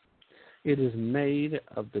 It is made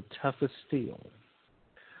of the toughest steel.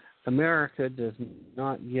 America does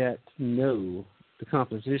not yet know the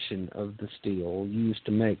composition of the steel used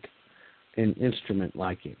to make an instrument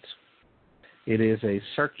like it. It is a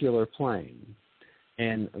circular plane,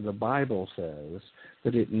 and the Bible says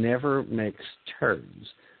that it never makes turns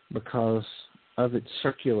because of its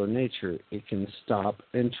circular nature. It can stop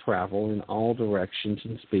and travel in all directions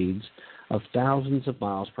and speeds of thousands of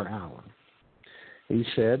miles per hour. He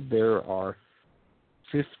said there are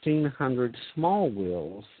 1,500 small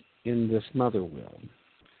wheels in this mother wheel,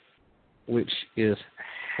 which is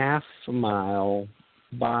half a mile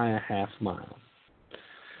by a half mile.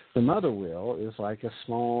 The mother wheel is like a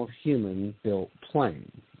small human-built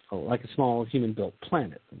plane, or like a small human-built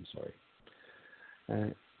planet,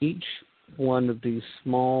 each one of these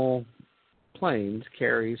small planes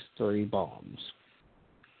carries 3 bombs.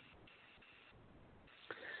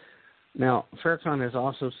 Now, Farrakhan has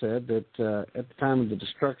also said that at the time of the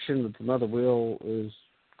destruction, that the mother wheel is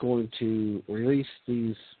going to release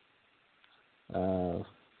these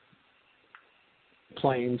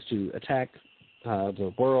planes to attack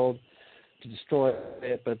the world, to destroy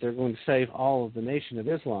it, but they're going to save all of the Nation of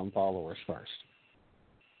Islam followers first.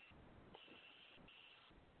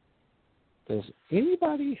 Does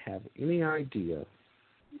anybody have any idea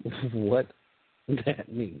what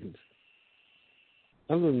that means?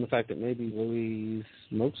 Other than the fact that maybe Louis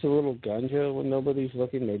smokes a little ganja when nobody's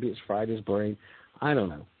looking, maybe it's fried his brain. I don't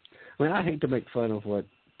know. I mean, I hate to make fun of what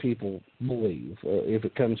people believe if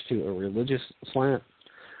it comes to a religious slant,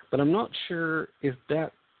 but I'm not sure if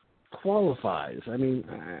that qualifies. I mean,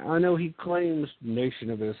 I know he claims Nation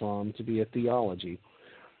of Islam to be a theology,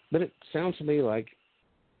 but it sounds to me like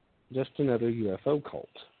just another UFO cult.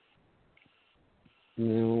 You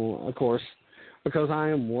know, of course, because I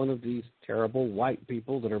am one of these terrible white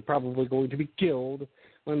people that are probably going to be killed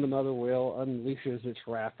when the mother wheel unleashes its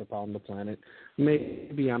wrath upon the planet.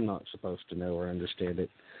 Maybe I'm not supposed to know or understand it.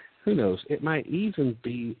 Who knows? It might even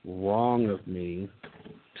be wrong of me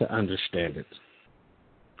to understand it.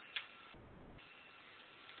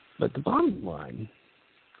 But the bottom line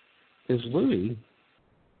is Louis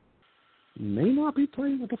may not be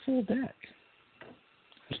playing with a full deck.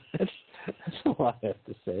 That's all I have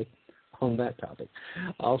to say on that topic.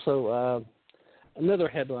 Also, another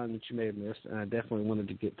headline that you may have missed, and I definitely wanted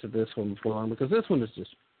to get to this one before long because this one is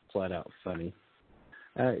just flat out funny.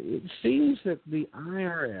 It seems that the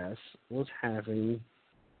IRS was having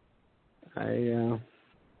a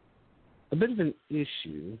bit of an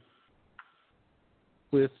issue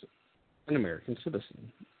with an American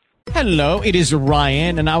citizen. Hello, it is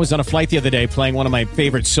Ryan, and I was on a flight the other day playing one of my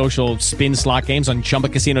favorite social spin slot games on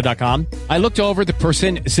ChumbaCasino.com. I looked over at the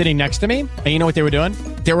person sitting next to me, and you know what they were doing?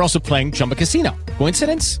 They were also playing Chumba Casino.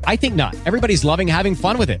 Coincidence? I think not. Everybody's loving having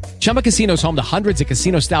fun with it. Chumba Casino is home to hundreds of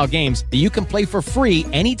casino-style games that you can play for free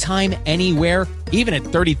anytime, anywhere, even at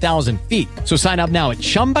 30,000 feet. So sign up now at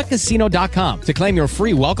ChumbaCasino.com to claim your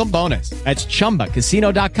free welcome bonus. That's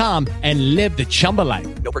ChumbaCasino.com and live the Chumba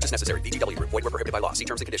life. No purchase necessary. VGW. Void where prohibited by law. See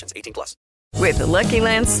terms and conditions. 18+. With the Lucky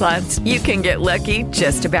Land Slots, you can get lucky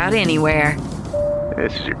just about anywhere.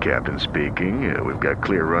 This is your captain speaking. We've got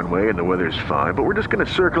clear runway and the weather's fine, but we're just going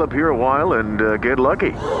to circle up here a while and get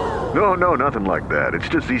lucky. No, nothing like that. It's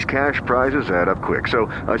just these cash prizes add up quick. So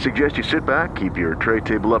I suggest you sit back, keep your tray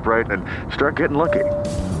table upright, and start getting lucky.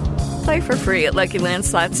 Play for free at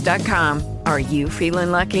LuckyLandSlots.com. Are you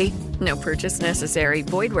feeling lucky? No purchase necessary.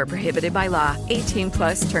 Void where prohibited by law.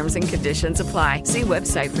 18+ terms and conditions apply. See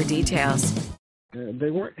website for details. They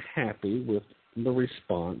weren't happy with the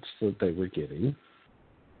response that they were getting.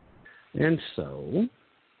 And so,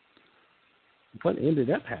 what ended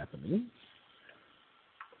up happening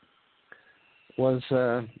was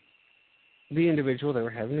the individual they were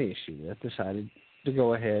having the issue with decided to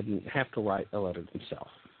go ahead and have to write a letter himself.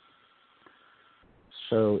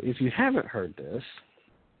 So, if you haven't heard this,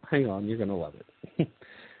 hang on, you're going to love it.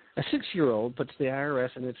 A 6-year-old puts the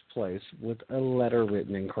IRS in its place with a letter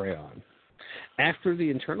written in crayon. After the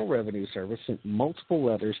Internal Revenue Service sent multiple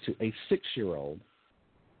letters to a 6-year-old,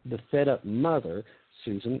 the fed-up mother,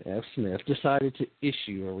 Susan F. Smith, decided to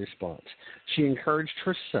issue a response. She encouraged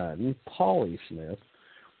her son, Paulie Smith,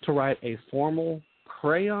 to write a formal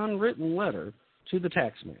crayon-written letter to the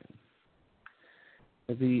taxman.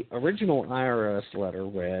 The original IRS letter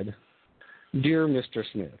read, "Dear Mr.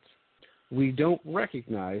 Smith, we don't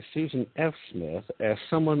recognize Susan F. Smith as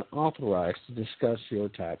someone authorized to discuss your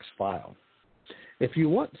tax file. If you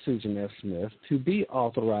want Susan F. Smith to be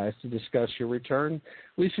authorized to discuss your return,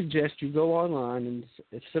 we suggest you go online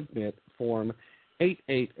and submit Form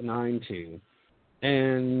 8892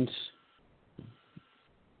 and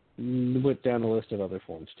went down a list of other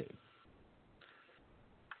forms too."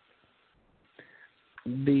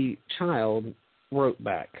 The child wrote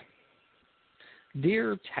back,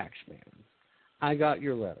 "Dear Taxman, I got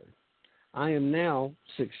your letter. I am now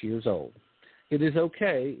 6 years old. It is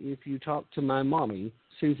okay if you talk to my mommy,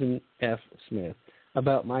 Susan F. Smith,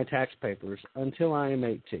 about my tax papers until I am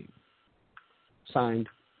 18. Signed,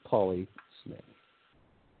 Paulie Smith."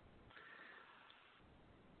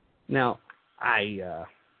 Now, I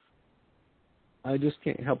just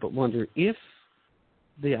can't help but wonder if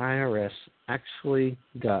the IRS actually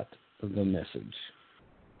got the message.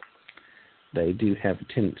 They do have a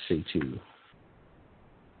tendency to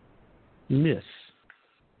miss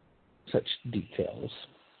such details.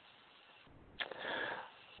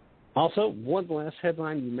 Also, one last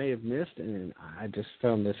headline you may have missed, and I just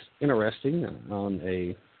found this interesting on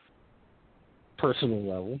a personal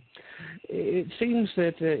level. It seems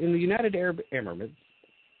that in the United Arab Emirates,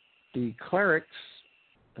 the clerics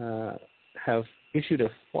have issued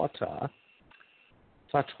a fatwa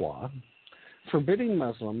forbidding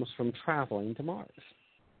Muslims from traveling to Mars.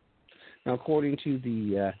 Now, according to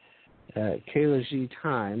the Khaleji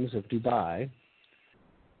Times of Dubai,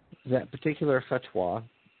 that particular fatwa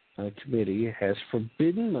committee has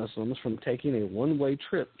forbidden Muslims from taking a one-way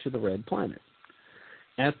trip to the Red Planet.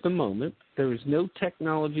 At the moment, there is no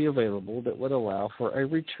technology available that would allow for a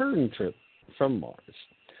return trip from Mars.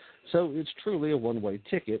 So it's truly a one-way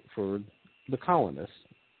ticket for the colonists,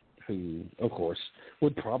 who, of course,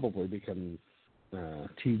 would probably become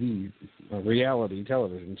reality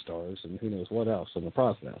television stars and who knows what else in the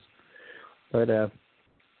process. But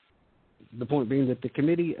the point being that the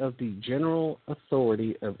Committee of the General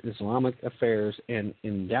Authority of Islamic Affairs and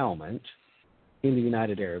Endowment in the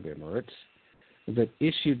United Arab Emirates that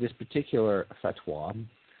issued this particular fatwa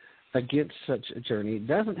against such a journey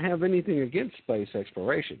doesn't have anything against space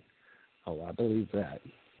exploration. Oh, I believe that.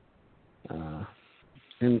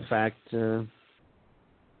 In fact, they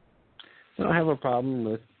don't have a problem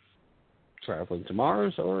with traveling to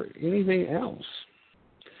Mars or anything else.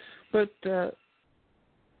 But the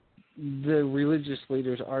religious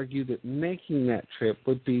leaders argue that making that trip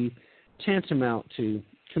would be tantamount to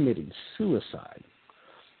committing suicide,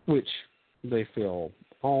 which they feel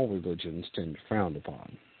all religions tend to frown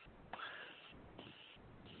upon.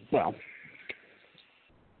 Well,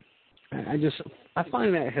 I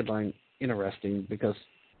find that headline interesting because,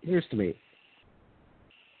 here's to me,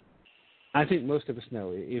 I think most of us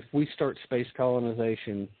know if we start space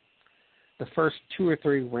colonization, the first 2 or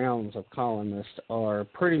 3 rounds of colonists are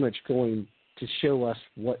pretty much going to show us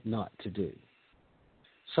what not to do.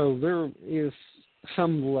 So there is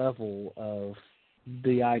some level of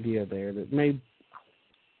the idea there that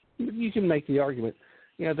you can make the argument,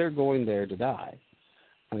 they're going there to die.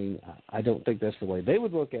 I mean, I don't think that's the way they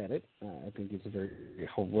would look at it. I think it's a very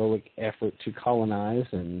heroic effort to colonize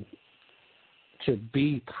and to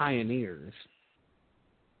be pioneers.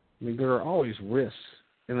 I mean, there are always risks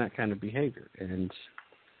in that kind of behavior. And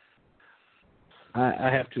I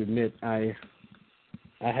have to admit, I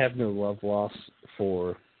have no love lost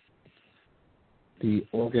for the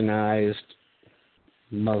organized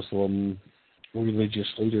Muslim religious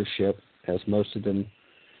leadership, as most of them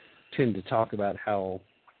tend to talk about how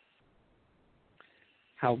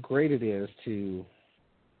great it is to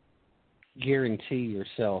guarantee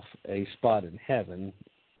yourself a spot in heaven,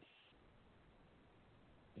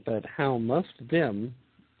 but how most of them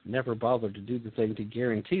never bothered to do the thing to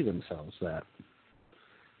guarantee themselves that.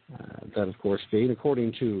 That, of course, being,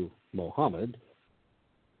 according to Muhammad,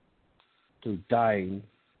 through dying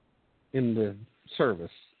in the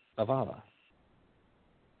service of Allah.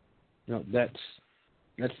 That's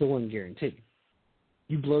the one guarantee.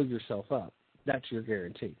 You blow yourself up, that's your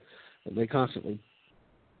guarantee. And they constantly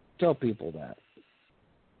tell people that.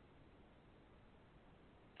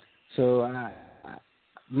 So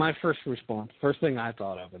my first thing I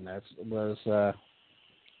thought of, and that was,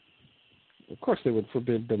 of course, they would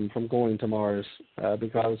forbid them from going to Mars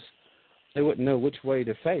because they wouldn't know which way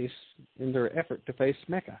to face in their effort to face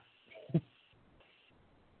Mecca.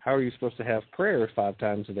 How are you supposed to have prayer 5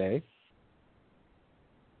 times a day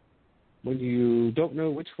when you don't know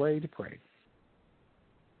which way to pray?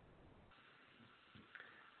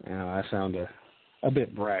 Now, I sound a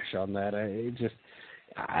bit brash on that.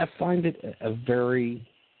 I find it a very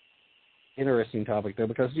interesting topic, though,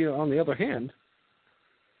 because, on the other hand,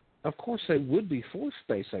 of course they would be for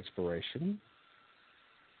space exploration.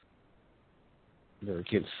 They're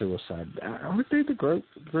against suicide. Aren't they the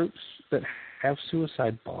groups that have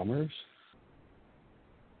suicide bombers?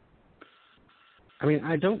 I mean,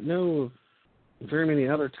 I don't know very many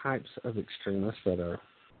other types of extremists that are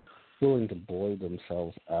willing to blow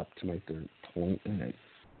themselves up to make their point.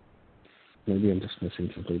 Maybe I'm just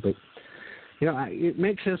missing something, but it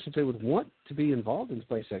makes sense that they would want to be involved in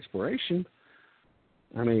space exploration.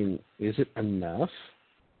 I mean, is it enough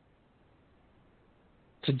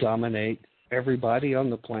to dominate everybody on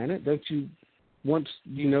the planet? Don't you, once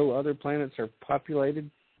you know other planets are populated,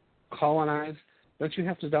 colonized, don't you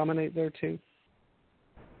have to dominate there too?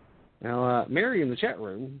 Now, Mary in the chat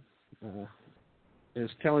room is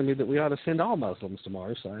telling me that we ought to send all Muslims to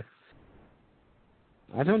Mars.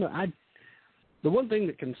 I don't know. The one thing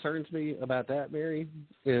that concerns me about that, Mary,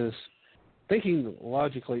 is thinking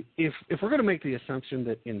logically, if we're going to make the assumption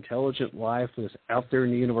that intelligent life is out there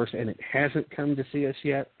in the universe and it hasn't come to see us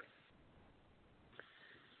yet,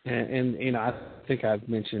 and I think I've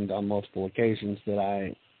mentioned on multiple occasions that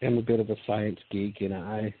I am a bit of a science geek, and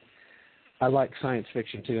I like science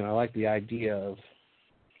fiction too, and I like the idea of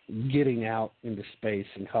getting out into space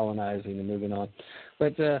and colonizing and moving on.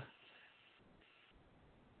 But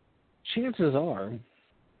chances are,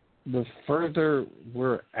 the further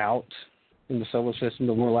we're out in the solar system,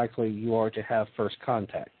 the more likely you are to have first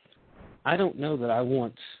contact. I don't know that I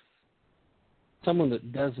want someone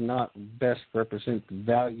that does not best represent the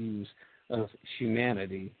values of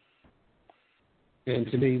humanity. And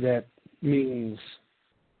to me, that means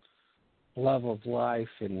love of life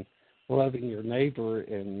and loving your neighbor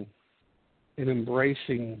and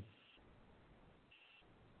embracing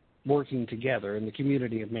working together in the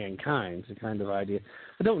community of mankind, is the kind of idea.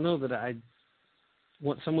 I don't know that I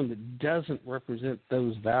want someone that doesn't represent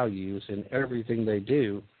those values in everything they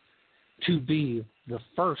do to be the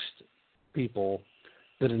first people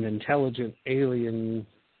that an intelligent alien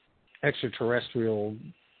extraterrestrial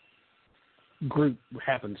group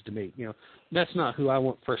happens to meet. That's not who I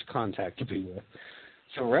want first contact to be with.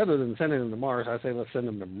 So rather than sending them to Mars, I say let's send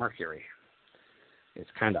them to Mercury. It's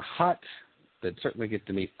kind of hot. They'd certainly get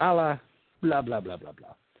to meet Allah, blah, blah, blah, blah,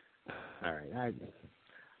 blah. All right,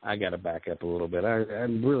 I got to back up a little bit. I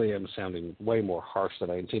really am sounding way more harsh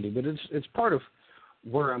than I intended, but it's part of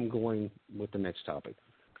where I'm going with the next topic.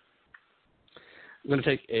 I'm going to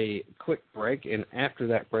take a quick break, and after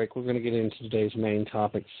that break, we're going to get into today's main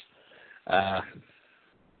topics. I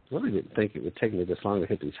really didn't think it would take me this long to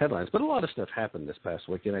hit these headlines, but a lot of stuff happened this past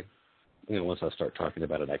week, and once I start talking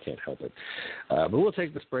about it, I can't help it. But we'll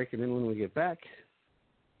take this break, and then when we get back,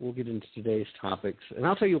 we'll get into today's topics. And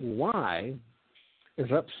I'll tell you why,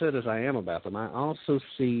 as upset as I am about them, I also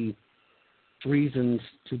see reasons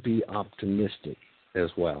to be optimistic as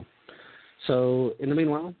well. So in the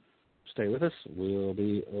meanwhile, stay with us. We'll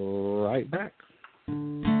be right back.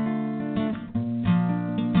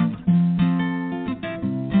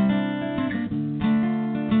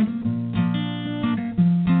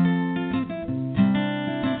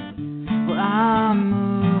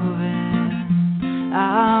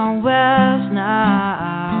 West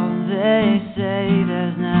now, they say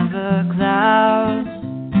there's never clouds,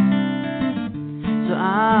 so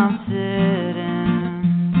I'm sitting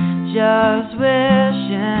just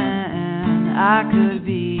wishing I could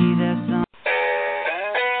be there some.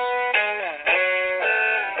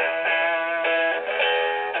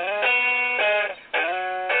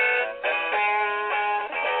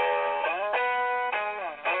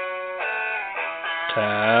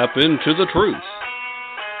 Tap into the truth.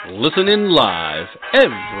 Listen in live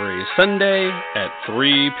every Sunday at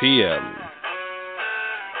 3 p.m.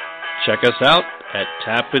 Check us out at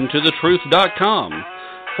tapintothetruth.com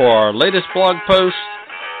for our latest blog posts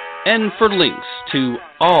and for links to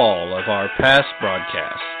all of our past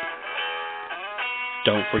broadcasts.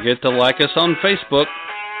 Don't forget to like us on Facebook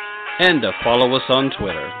and to follow us on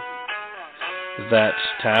Twitter. That's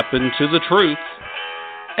Tap Into the Truth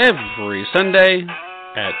every Sunday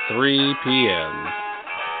at 3 p.m.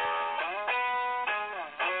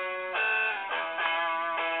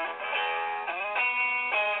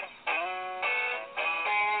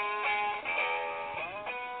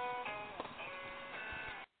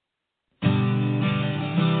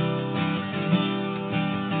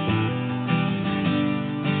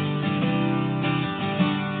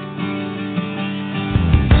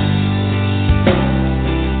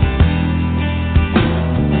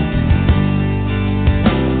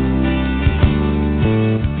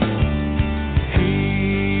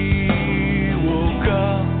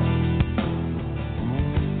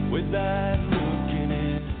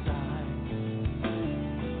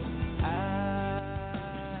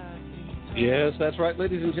 Yes, that's right,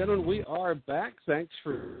 ladies and gentlemen. We are back. Thanks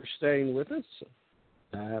for staying with us.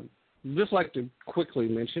 Just like to quickly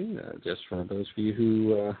mention, just for those of you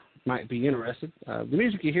who might be interested, the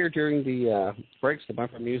music you hear during the breaks, the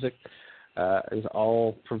bumper music, is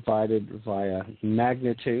all provided via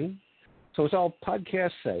Magnatune. So it's all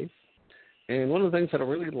podcast safe. And one of the things that I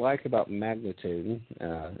really like about Magnatune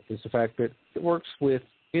is the fact that it works with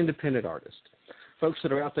independent artists, folks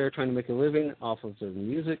that are out there trying to make a living off of their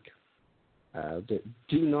music that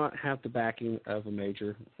do not have the backing of a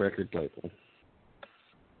major record label.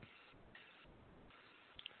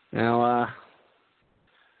 Now, I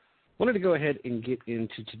wanted to go ahead and get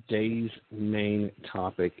into today's main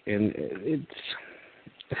topic, and it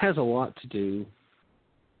has a lot to do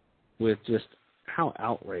with just how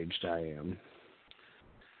outraged I am.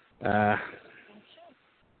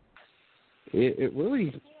 It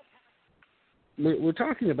really, we're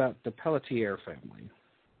talking about the Pelletier family,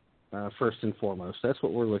 first and foremost. That's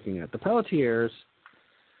what we're looking at. The Pelletiers,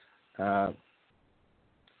 I'm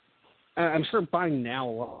sure by now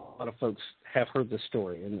a lot of folks have heard this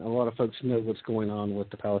story, and a lot of folks know what's going on with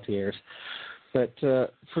the Pelletiers. But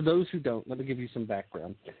for those who don't, let me give you some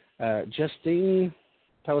background. Justina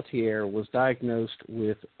Pelletier was diagnosed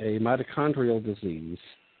with a mitochondrial disease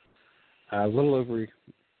a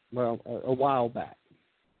while back.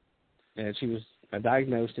 And she was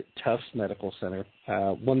diagnosed at Tufts Medical Center,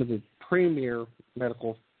 one of the premier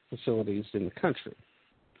medical facilities in the country.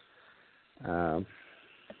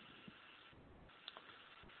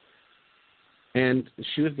 And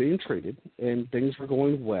she was being treated, and things were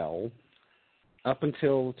going well up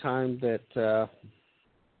until the time that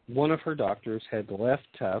one of her doctors had left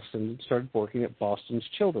Tufts and started working at Boston's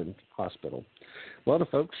Children's Hospital. A lot of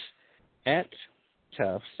folks at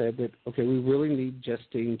Tufts said that, okay, we really need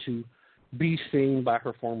Justine to be seen by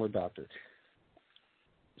her former doctor.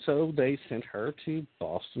 So they sent her to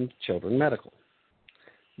Boston Children's Medical.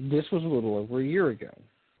 This was a little over a year ago.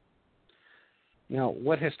 Now,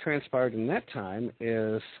 what has transpired in that time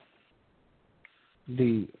is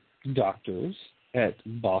the doctors at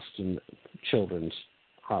Boston Children's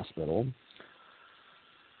Hospital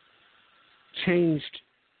changed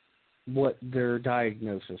what their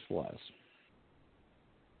diagnosis was.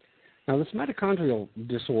 Now, this mitochondrial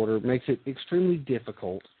disorder makes it extremely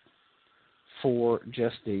difficult for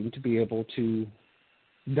Justine to be able to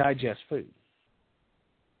digest food.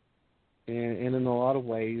 And in a lot of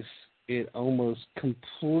ways, it almost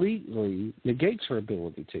completely negates her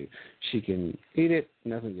ability to. She can eat it,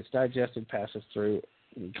 nothing gets digested, passes through,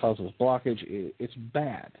 it causes blockage. It's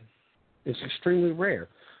bad. It's extremely rare.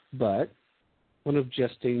 But one of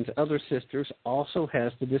Justine's other sisters also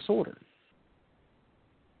has the disorder.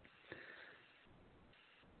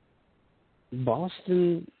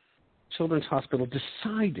 Boston Children's Hospital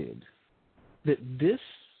decided that this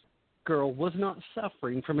girl was not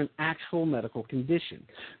suffering from an actual medical condition.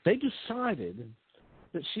 They decided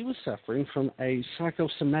that she was suffering from a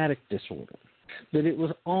psychosomatic disorder, that it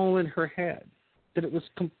was all in her head, that it was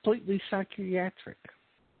completely psychiatric.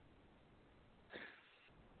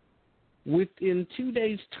 Within 2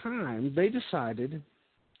 days' time, they decided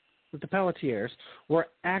that the Pelletiers were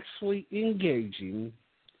actually engaging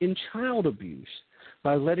in child abuse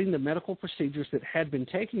by letting the medical procedures that had been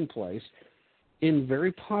taking place in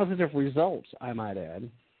very positive results, I might add,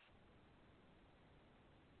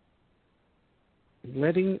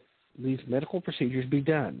 letting these medical procedures be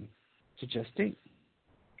done to Justine.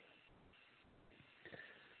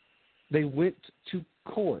 They went to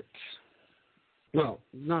court. Well,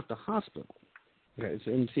 not the hospital. Okay,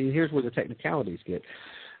 and see, here's where the technicalities get.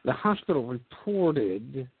 The hospital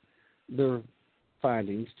reported their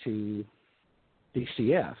findings to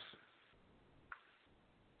DCF.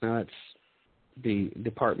 Now, that's the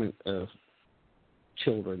Department of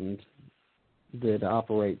Children that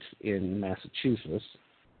operates in Massachusetts.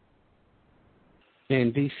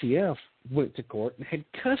 And DCF went to court and had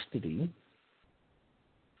custody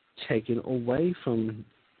taken away from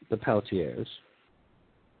the Pelletiers,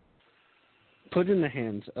 put in the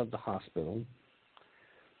hands of the hospital.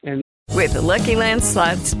 And with the Lucky Land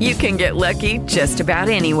Slots, you can get lucky just about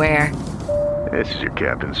anywhere. This is your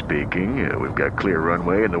captain speaking. We've got clear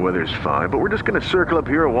runway and the weather's fine, but we're just going to circle up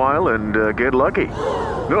here a while and get lucky.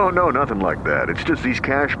 No, nothing like that. It's just these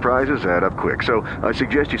cash prizes add up quick. So I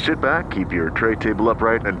suggest you sit back, keep your tray table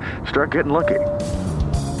upright, and start getting lucky.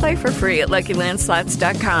 Play for free at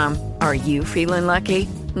LuckyLandSlots.com. Are you feeling lucky?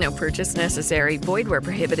 No purchase necessary. Void where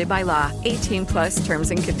prohibited by law. 18+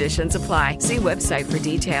 terms and conditions apply. See website for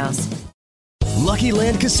details. Lucky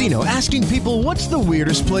Land Casino, asking people, what's the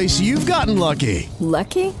weirdest place you've gotten lucky?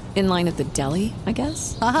 Lucky? In line at the deli, I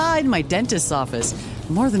guess? Aha, in my dentist's office.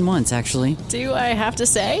 More than once, actually. Do I have to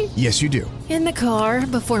say? Yes, you do. In the car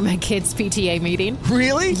before my kids' PTA meeting.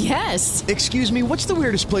 Really? Yes. Excuse me, what's the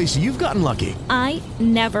weirdest place you've gotten lucky? I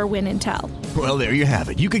never win and tell. Well, there you have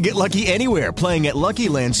it. You can get lucky anywhere, playing at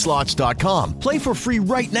LuckyLandSlots.com. Play for free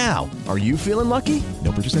right now. Are you feeling lucky?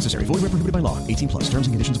 No purchase necessary. Void where prohibited by law. 18+. Terms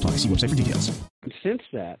and conditions apply. See website for details. Since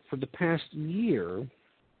that, for the past year,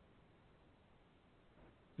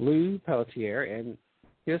 Lou Pelletier and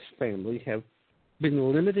his family have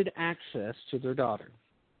been limited access to their daughter.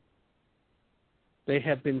 They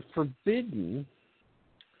have been forbidden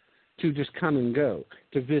to just come and go,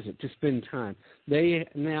 to visit, to spend time. They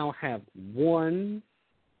now have one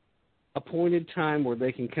appointed time where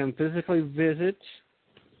they can come physically visit,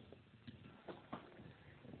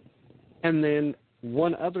 and then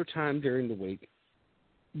one other time during the week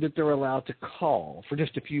that they're allowed to call for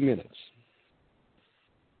just a few minutes.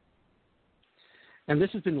 And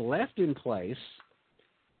this has been left in place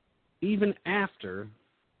even after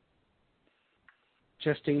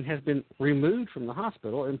Justine has been removed from the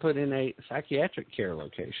hospital and put in a psychiatric care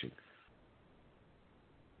location.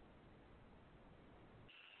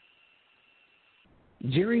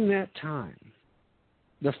 During that time,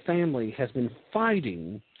 the family has been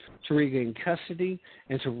fighting to regain custody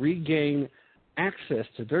and to regain access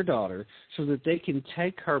to their daughter so that they can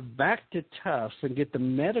take her back to Tufts and get the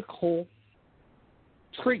medical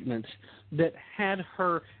treatments that had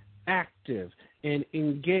her active and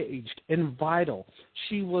engaged and vital.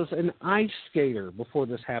 She was an ice skater before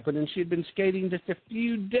this happened, and she had been skating just a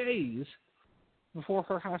few days before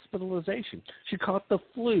her hospitalization. She caught the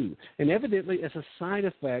flu, and evidently as a side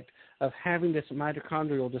effect of having this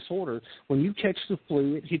mitochondrial disorder, when you catch the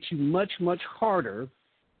flu, it hits you much, much harder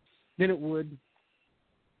than it would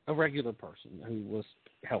a regular person who was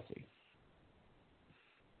healthy.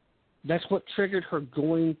 That's what triggered her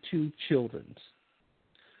going to Children's.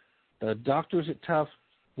 The doctors at Tufts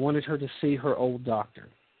wanted her to see her old doctor.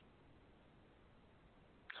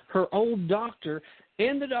 Her old doctor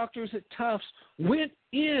and the doctors at Tufts went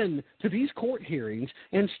in to these court hearings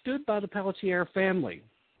and stood by the Pelletier family.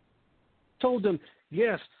 Told them,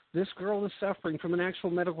 yes, this girl is suffering from an actual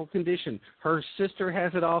medical condition. Her sister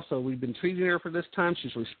has it also. We've been treating her for this time.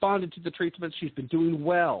 She's responded to the treatment. She's been doing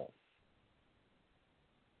well.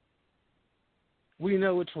 We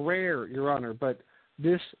know it's rare, Your Honor, but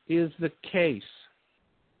this is the case.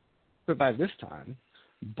 But by this time,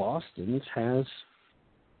 Boston's has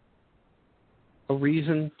a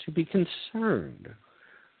reason to be concerned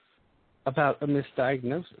about a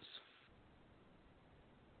misdiagnosis.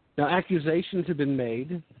 Now, accusations have been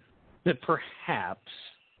made that perhaps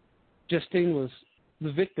Justine was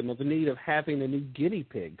the victim of the need of having a new guinea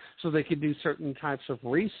pig so they could do certain types of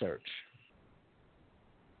research.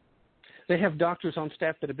 They have doctors on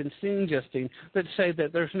staff that have been seeing Justine that say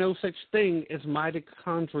that there's no such thing as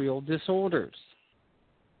mitochondrial disorders,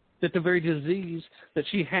 that the very disease that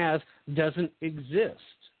she has doesn't exist,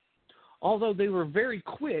 although they were very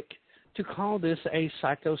quick to call this a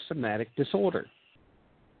psychosomatic disorder.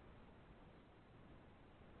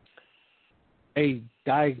 A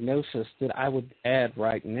diagnosis that I would add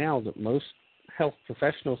right now that most health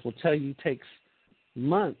professionals will tell you takes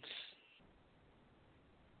months,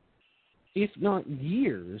 if not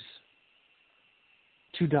years,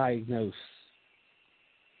 to diagnose.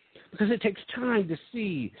 Because it takes time to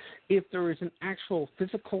see if there is an actual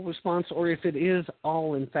physical response or if it is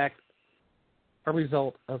all, in fact, a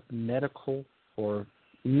result of medical or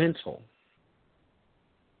mental.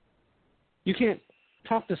 You can't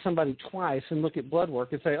talk to somebody twice and look at blood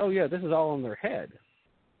work and say, oh, yeah, this is all in their head.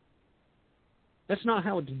 That's not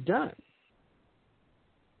how it's done.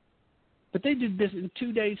 But they did this in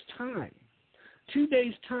 2 days' time. 2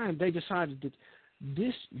 days' time, they decided that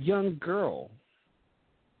this young girl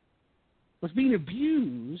was being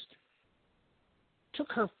abused,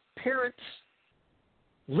 took her parents'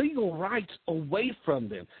 legal rights away from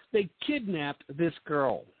them. They kidnapped this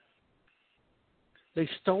girl. They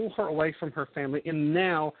stole her away from her family, and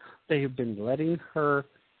now they have been letting her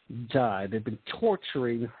die. They've been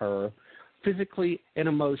torturing her physically and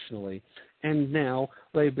emotionally. And now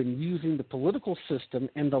they've been using the political system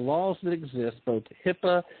and the laws that exist, both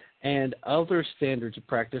HIPAA and other standards of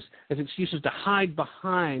practice, as excuses to hide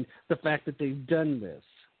behind the fact that they've done this.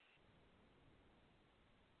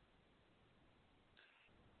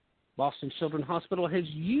 Boston Children's Hospital has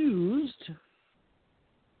used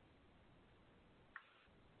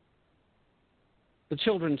the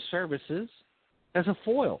Children's Services as a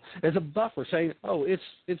foil, as a buffer, saying, oh,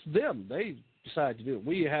 it's them. They decide to do it.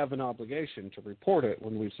 We have an obligation to report it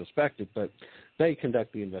when we suspect it, but they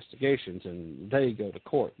conduct the investigations and they go to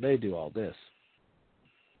court. They do all this.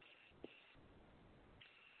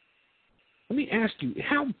 Let me ask you,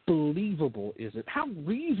 how believable is it, how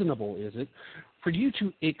reasonable is it for you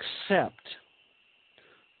to accept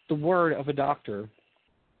the word of a doctor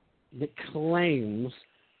that claims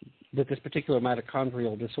that this particular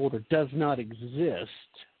mitochondrial disorder does not exist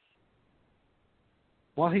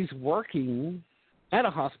while he's working at a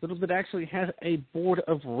hospital that actually has a board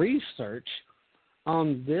of research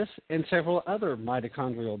on this and several other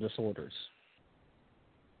mitochondrial disorders?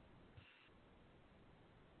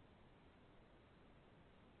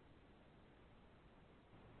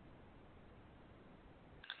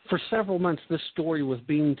 For several months, this story was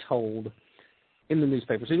being told in the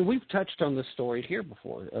newspapers. And we've touched on this story here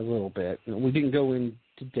before a little bit. We didn't go into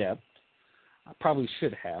depth. I probably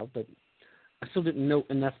should have, but I still didn't know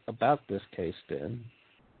enough about this case then.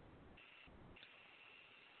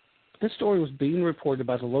 This story was being reported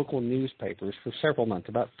by the local newspapers for several months,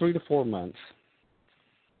 about 3 to 4 months.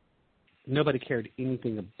 Nobody cared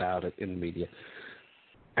anything about it in the media.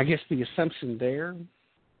 I guess the assumption there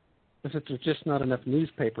is that there's just not enough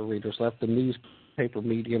newspaper readers left. The newspaper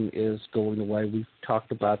medium is going away. We've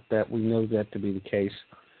talked about that. We know that to be the case.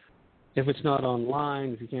 If it's not online,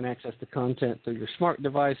 if you can't access the content through your smart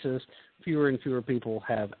devices, fewer and fewer people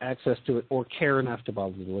have access to it or care enough to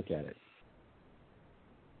bother to look at it.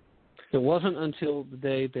 It wasn't until the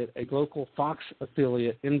day that a local Fox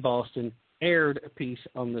affiliate in Boston aired a piece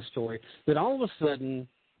on this story that all of a sudden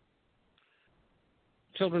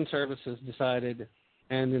Children's Services decided,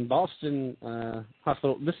 and in Boston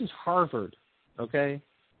Hospital, this is Harvard, okay?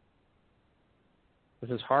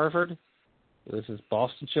 This is Harvard. This is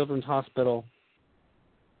Boston Children's Hospital.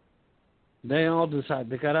 They all decided,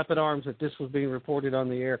 they got up in arms that this was being reported on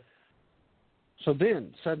the air. So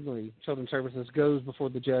then, suddenly, Children's Services goes before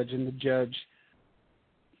the judge, and the judge,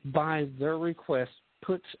 by their request,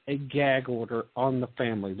 puts a gag order on the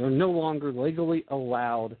family. They're no longer legally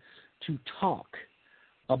allowed to talk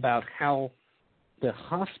about how the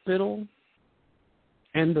hospital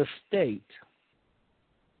and the state,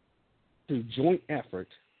 through joint effort,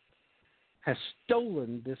 has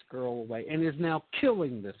stolen this girl away and is now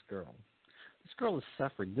killing this girl. This girl has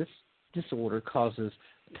suffered. This disorder causes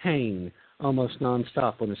pain almost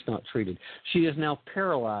nonstop when it's not treated. She is now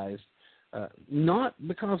paralyzed, not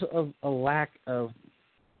because of a lack of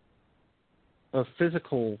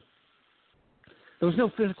physical. There was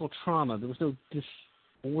no physical trauma. There was no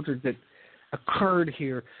disorder that occurred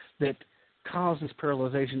here that causes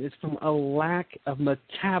paralyzation. It's from a lack of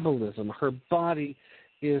metabolism. Her body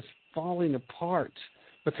is falling apart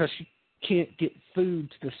because she can't get food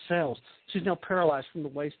to the cells. She's now paralyzed from the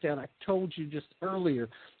waist down. I told you just earlier,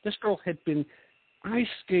 this girl had been ice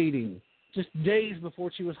skating just days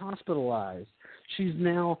before she was hospitalized. She's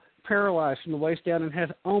now paralyzed from the waist down and has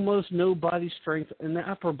almost no body strength in the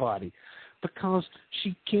upper body because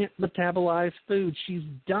she can't metabolize food. She's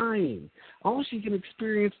dying. All she can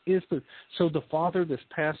experience is food. So the father this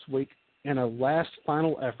past week, in a last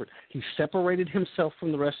final effort, he separated himself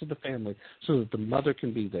from the rest of the family so that the mother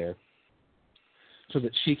can be there, so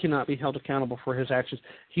that she cannot be held accountable for his actions.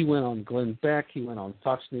 He went on Glenn Beck. He went on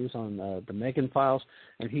Fox News on the Megan Files,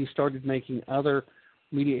 and he started making other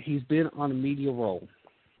media. He's been on a media roll.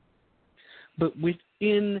 But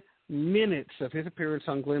within minutes of his appearance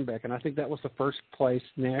on Glenn Beck, and I think that was the first place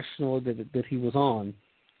nationally that he was on,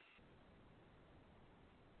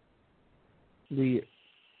 the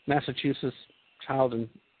Massachusetts Child and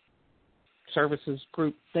Services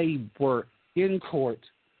Group, they were in court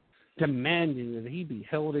demanding that he be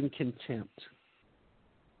held in contempt,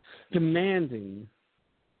 demanding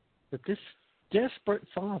that this desperate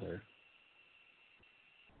father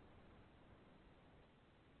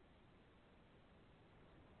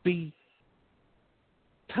be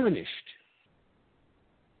punished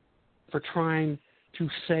for trying to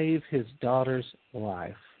save his daughter's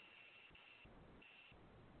life.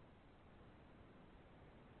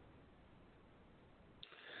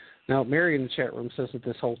 Now, Mary in the chat room says that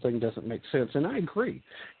this whole thing doesn't make sense, and I agree.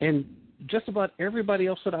 And just about everybody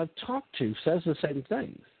else that I've talked to says the same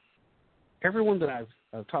thing. Everyone that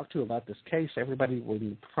I've talked to about this case, everybody in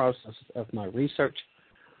the process of my research,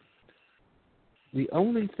 the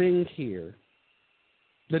only thing here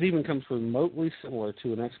that even comes remotely similar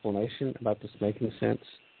to an explanation about this making sense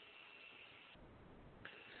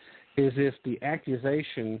is if the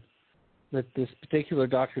accusation that this particular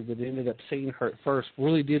doctor that ended up seeing her at first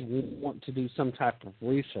really did want to do some type of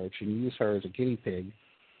research and use her as a guinea pig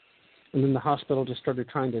And then the hospital just started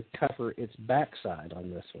trying to cover its backside on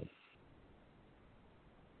this one.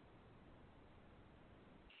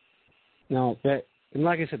 Now, and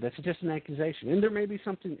like I said, that's just an accusation. And there may be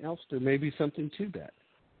something else. There may be something to that.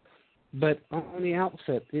 But on the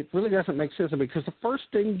outset, it really doesn't make sense because the first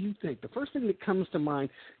thing you think, the first thing that comes to mind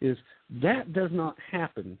is that does not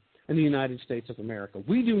happen in the United States of America.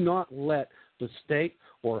 We do not let the state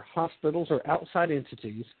or hospitals or outside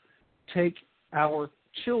entities take our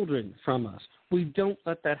children from us. We don't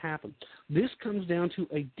let that happen. This comes down to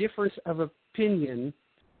a difference of opinion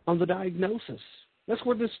on the diagnosis. That's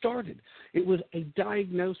where this started. It was a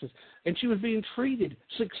diagnosis, and she was being treated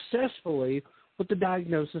successfully with the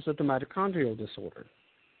diagnosis of the mitochondrial disorder.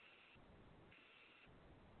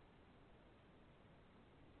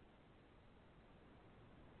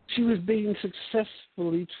 She was being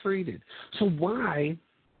successfully treated. So why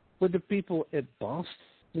would the people at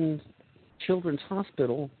Boston Children's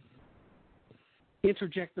Hospital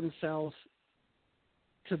interject themselves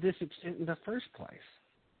to this extent in the first place?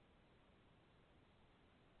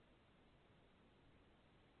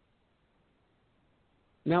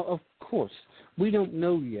 Now, of course, we don't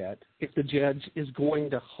know yet if the judge is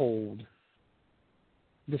going to hold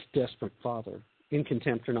this desperate father in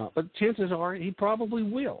contempt or not, but chances are he probably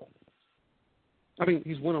will. I mean,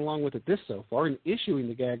 he's went along with it so far in issuing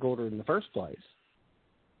the gag order in the first place.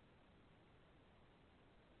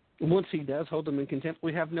 Once he does hold them in contempt,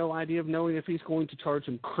 we have no idea of knowing if he's going to charge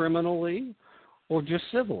them criminally or just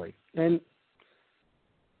civilly. And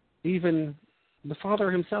even the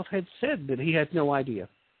father himself had said that he had no idea.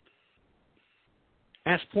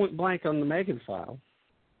 Asked point blank on the Meghan file,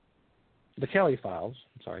 the Kelly files,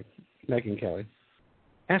 Meghan Kelly,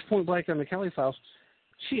 asked point blank on the Kelly files,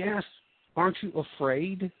 she asked, aren't you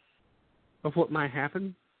afraid of what might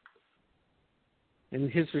happen? And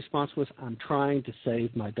his response was, I'm trying to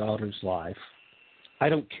save my daughter's life. I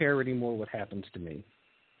don't care anymore what happens to me.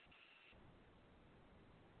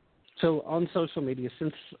 So on social media,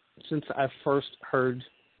 since I first heard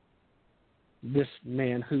this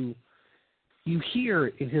man who you hear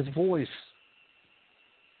in his voice,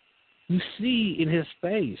 you see in his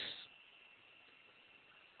face,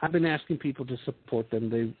 I've been asking people to support them.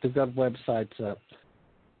 They've got websites up,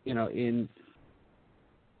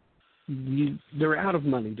 they're out of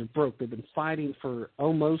money. They're broke. They've been fighting for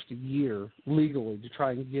almost a year legally to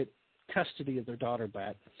try and get custody of their daughter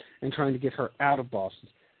back and trying to get her out of Boston.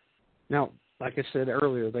 Now, like I said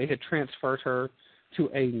earlier, they had transferred her to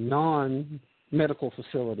a non-medical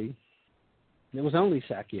facility. It was only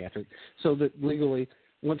psychiatric, so that legally,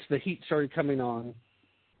 once the heat started coming on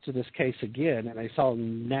to this case again, and I saw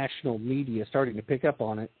national media starting to pick up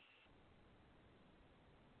on it,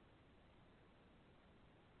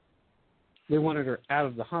 they wanted her out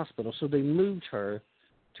of the hospital, so they moved her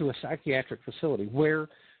to a psychiatric facility where,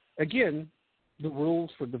 again, the rules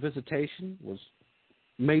for the visitation was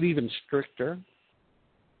made even stricter.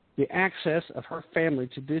 The access of her family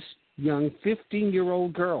to this young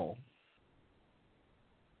 15-year-old girl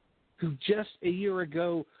who just a year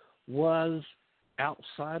ago was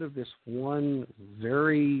outside of this one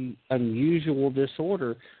very unusual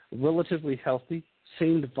disorder, relatively healthy,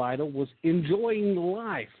 seemed vital, was enjoying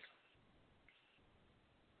life.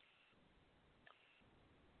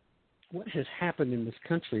 What has happened in this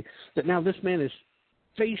country that now this man is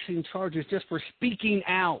facing charges just for speaking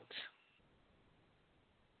out?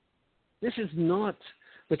 This is not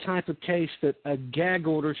the type of case that a gag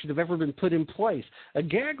order should have ever been put in place. A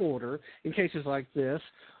gag order in cases like this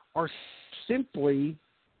are simply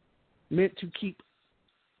meant to keep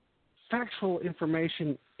factual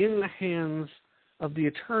information in the hands of the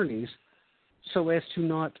attorneys so as to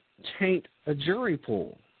not taint a jury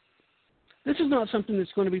pool. This is not something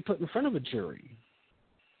that's going to be put in front of a jury,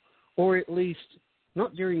 or at least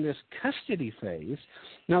not during this custody phase.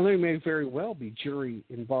 Now, there may very well be jury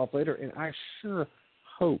involved later, and I sure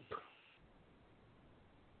hope,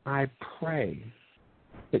 I pray,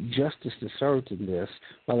 that justice is served in this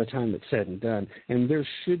by the time it's said and done. And there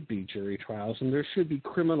should be jury trials, and there should be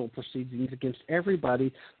criminal proceedings against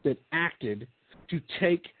everybody that acted to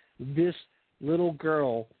take this little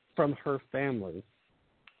girl from her family.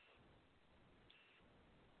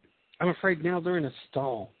 I'm afraid now they're in a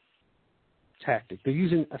stall tactic. They're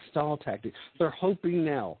using a stall tactic. They're hoping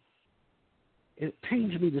now. It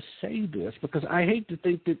pains me to say this because I hate to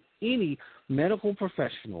think that any medical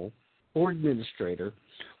professional or administrator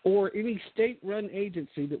or any state-run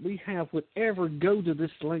agency that we have would ever go to this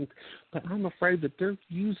length. But I'm afraid that they're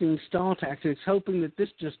using stall tactics, hoping that this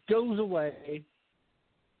just goes away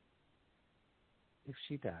if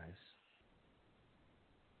she dies.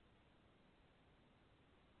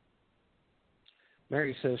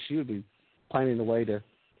 Mary says she would be planning a way to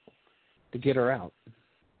get her out.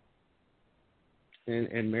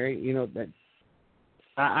 And Mary, you know, that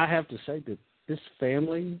I have to say that this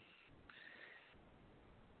family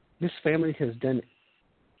has done,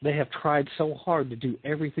 they have tried so hard to do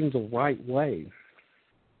everything the right way,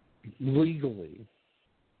 legally.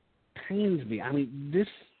 Pains me. I mean,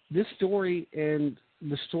 this story and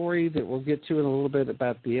the story that we'll get to in a little bit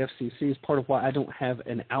about the FCC is part of why I don't have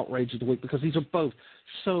an outrage of the week, because these are both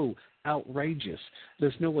so outrageous.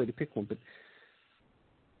 There's no way to pick one, but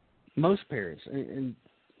most parents, and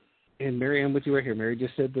Mary, I'm with you right here. Mary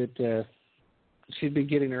just said that she'd be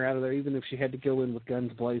getting her out of there even if she had to go in with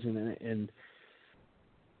guns blazing, and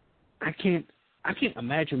I can't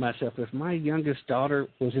imagine myself, if my youngest daughter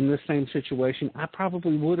was in this same situation, I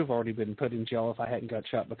probably would have already been put in jail if I hadn't got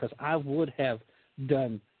shot, because I would have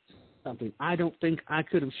done something. I don't think I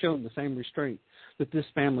could have shown the same restraint that this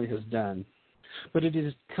family has done. But it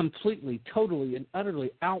is completely, totally, and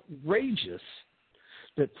utterly outrageous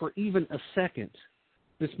that for even a second,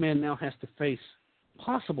 this man now has to face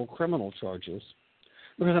possible criminal charges.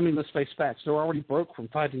 Because, I mean, let's face facts. They're already broke from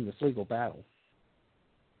fighting this legal battle.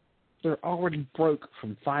 They're already broke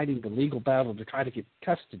from fighting the legal battle to try to get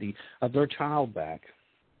custody of their child back.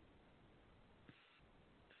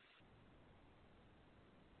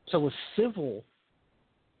 So a civil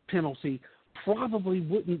penalty probably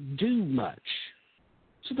wouldn't do much.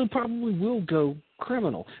 So they probably will go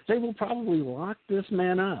criminal. They will probably lock this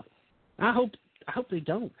man up. I hope they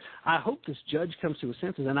don't. I hope this judge comes to his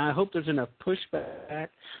senses, and I hope there's enough pushback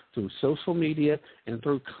through social media and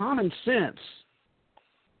through common sense,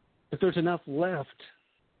 if there's enough left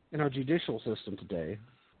in our judicial system today,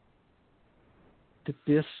 that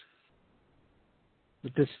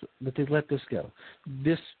they let this go.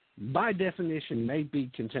 This, by definition, may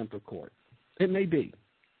be contempt of court. It may be.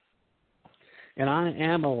 And I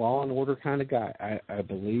am a law and order kind of guy. I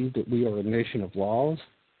believe that we are a nation of laws,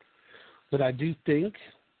 but I do think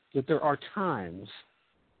that there are times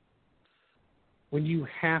when you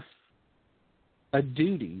have a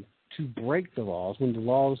duty to break the laws, when the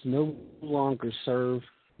laws no longer serve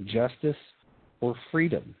justice or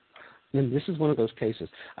freedom. And this is one of those cases.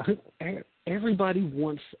 I think everybody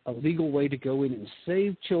wants a legal way to go in and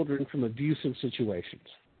save children from abusive situations.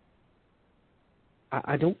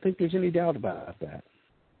 I don't think there's any doubt about that.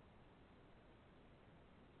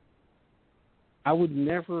 I would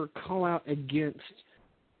never call out against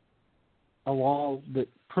a law that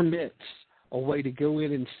permits a way to go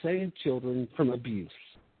in and save children from abuse.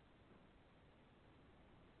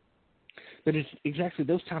 But it's exactly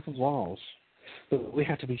those type of laws that we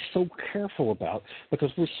have to be so careful about, because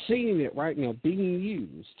we're seeing it right now being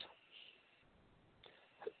used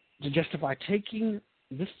to justify taking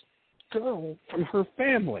this girl from her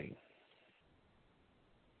family.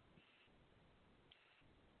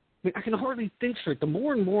 I mean, I can hardly think straight. The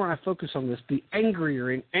more and more I focus on this, the angrier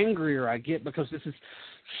and angrier I get, because this is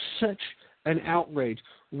such an outrage.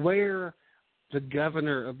 Where the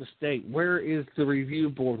governor of the state? Where is the review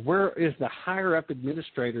board? Where is the higher-up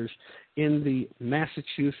administrators in the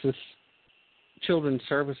Massachusetts Children's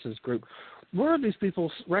Services Group? Where are these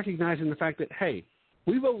people recognizing the fact that, hey,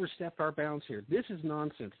 we've overstepped our bounds here. This is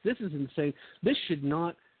nonsense. This is insane. This should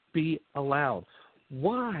not be allowed.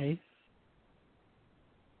 Why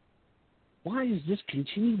is this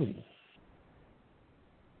continuing?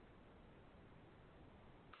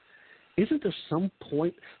 Isn't there some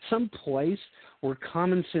point, some place where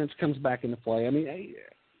common sense comes back into play? I mean,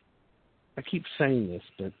 I keep saying this,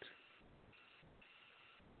 but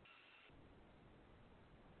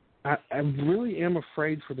I really am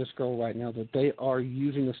afraid for this girl right now, that they are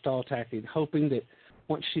using a stall tactic, hoping that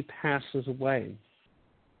once she passes away,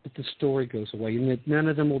 that the story goes away and that none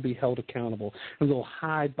of them will be held accountable, and they'll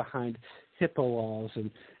hide behind HIPAA laws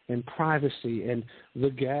and privacy and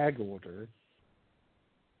the gag order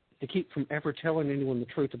to keep from ever telling anyone the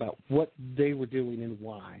truth about what they were doing and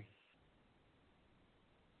why.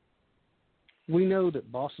 We know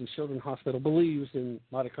that Boston Children's Hospital believes in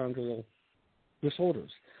mitochondrial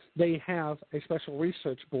disorders. They have a special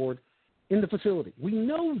research board in the facility. We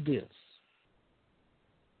know this.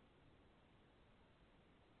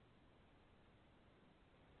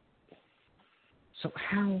 So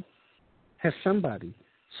how has somebody,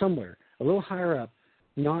 somewhere, a little higher up,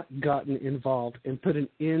 not gotten involved and put an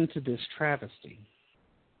end to this travesty?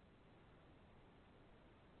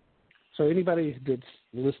 So anybody that's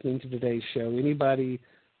listening to today's show, anybody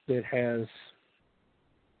that has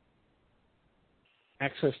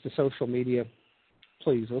access to social media,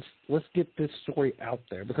 please, let's get this story out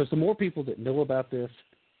there, because the more people that know about this,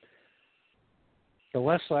 the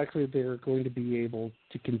less likely they're going to be able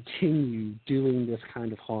to continue doing this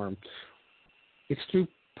kind of harm. It's through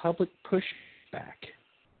public pushback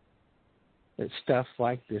that stuff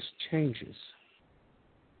like this changes.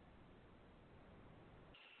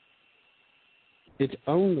 It's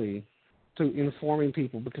only through informing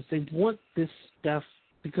people because they want this stuff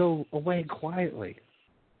to go away quietly.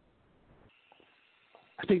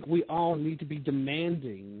 I think we all need to be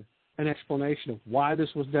demanding an explanation of why this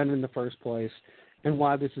was done in the first place and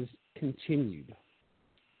why this is continued.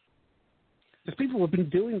 Because people have been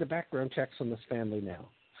doing the background checks on this family now.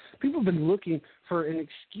 People have been looking for an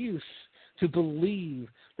excuse to believe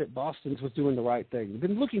that Boston's was doing the right thing. They've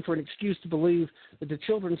been looking for an excuse to believe that the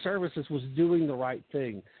Children's Services was doing the right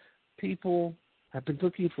thing. People have been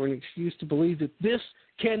looking for an excuse to believe that this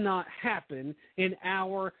cannot happen in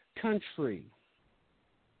our country.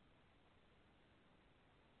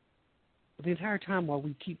 But the entire time while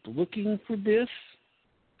we keep looking for this,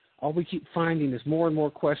 all we keep finding is more and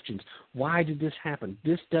more questions. Why did this happen?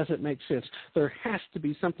 This doesn't make sense. There has to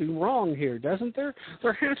be something wrong here, doesn't there?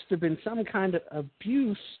 There has to have been some kind of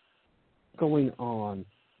abuse going on,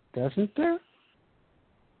 doesn't there?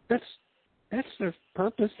 That's their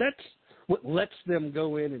purpose. That's what lets them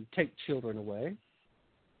go in and take children away.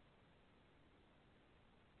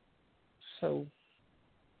 So,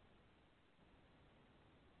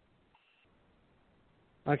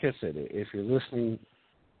 like I said, if you're listening,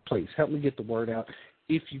 please help me get the word out.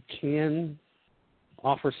 If you can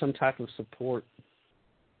offer some type of support,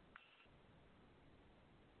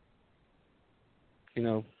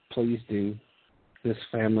 please do. This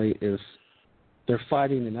family they're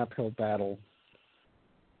fighting an uphill battle,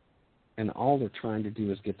 and all they're trying to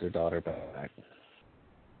do is get their daughter back.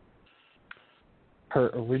 Her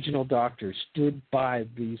original doctor stood by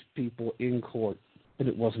these people in court, and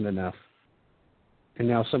it wasn't enough. And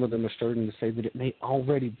now some of them are starting to say that it may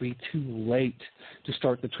already be too late to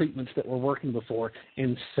start the treatments that were working before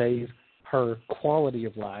and save her quality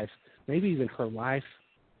of life, maybe even her life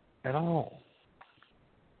at all.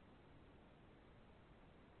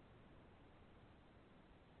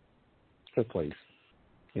 So please,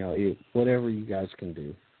 whatever you guys can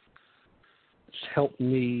do, just help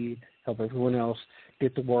me, help everyone else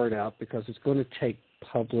get the word out, because it's going to take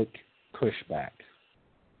public pushback.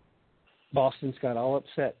 Boston's got all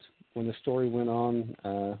upset when the story went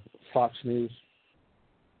on Fox News,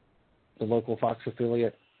 the local Fox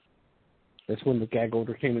affiliate. That's when the gag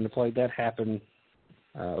order came into play. That happened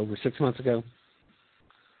over 6 months ago.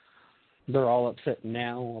 They're all upset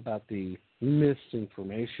now about the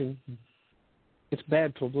misinformation. It's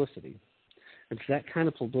bad publicity. It's that kind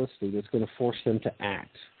of publicity that's going to force them to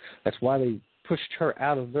act. That's why they pushed her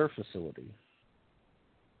out of their facility.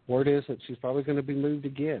 Word is that she's probably going to be moved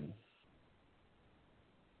again.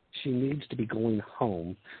 She needs to be going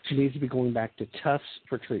home. She needs to be going back to Tufts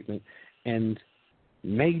for treatment, and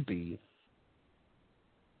maybe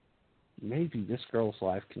this girl's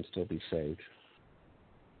life can still be saved.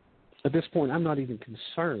 At this point, I'm not even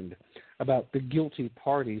concerned about the guilty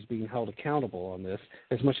parties being held accountable on this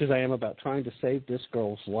as much as I am about trying to save this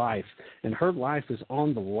girl's life. And her life is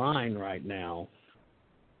on the line right now.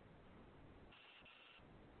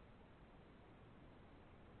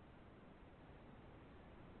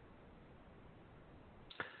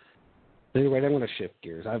 Anyway, I'm going to shift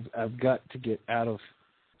gears. I've got to get out of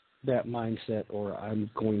that mindset, or I'm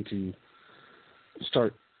going to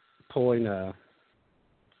start pulling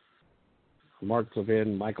Mark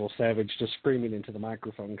Levin, Michael Savage, just screaming into the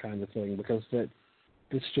microphone kind of thing, because this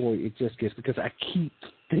story, it just gets, because I keep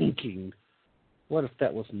thinking, what if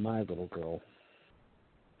that was my little girl?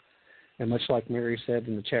 And much like Mary said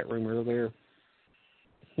in the chat room earlier,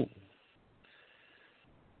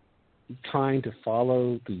 trying to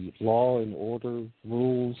follow the law and order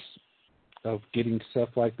rules of getting stuff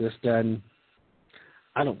like this done,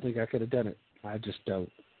 I don't think I could have done it. I just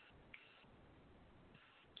don't.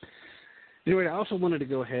 Anyway, I also wanted to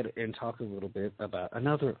go ahead and talk a little bit about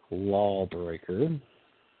another lawbreaker,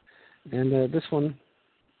 and this one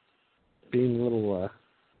being a little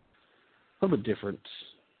bit different.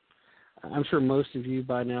 I'm sure most of you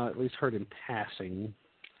by now at least heard in passing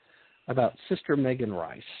about Sister Megan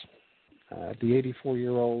Rice, the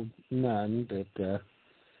 84-year-old nun that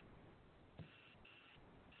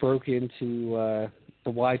broke into the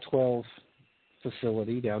Y-12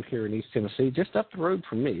 facility down here in East Tennessee, just up the road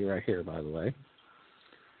from me right here, by the way.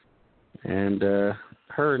 And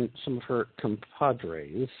her and some of her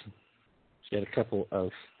compadres, she had a couple of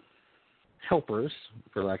helpers,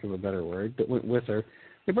 for lack of a better word, that went with her.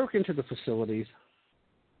 They broke into the facilities.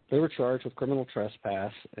 They were charged with criminal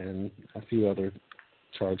trespass and a few other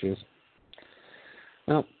charges.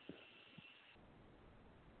 Well,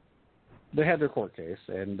 they had their court case,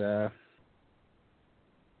 and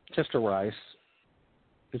Chester Rice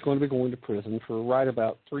is going to be going to prison for right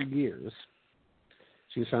about 3 years.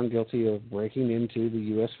 She was found guilty of breaking into the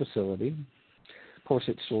U.S. facility. Of course,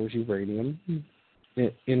 it stores uranium,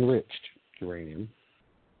 enriched uranium,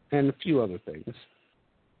 and a few other things.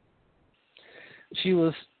 She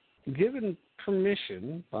was given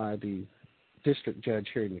permission by the district judge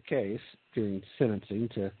hearing the case during sentencing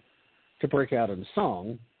to break out in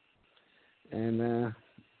song, and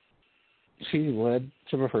she led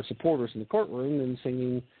some of her supporters in the courtroom in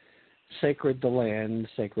singing "Sacred the land,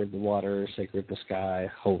 sacred the water, sacred the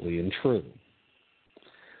sky, holy and true."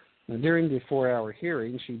 Now, during the 4-hour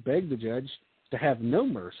hearing, she begged the judge to have no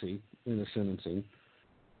mercy in the sentencing.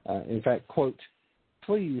 In fact, quote,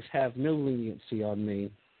 "Please have no leniency on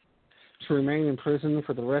me. To remain in prison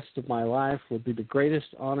for the rest of my life would be the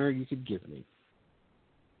greatest honor you could give me."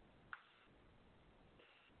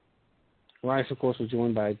 Rice, of course, was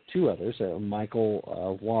joined by 2 others,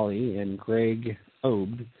 Michael Wally and Greg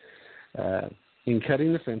Obe, in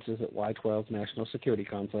cutting the fences at Y-12 National Security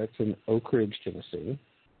Complex in Oak Ridge, Tennessee.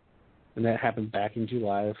 And that happened back in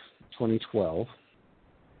July of 2012.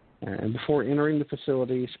 And before entering the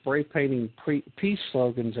facility, spray painting peace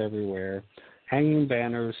slogans everywhere, hanging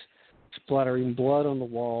banners, splattering blood on the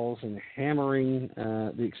walls, and hammering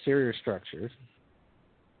the exterior structures.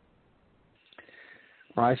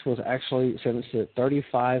 Rice was actually sentenced to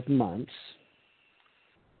 35 months,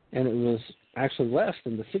 and it was actually less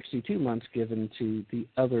than the 62 months given to the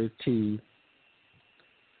other 2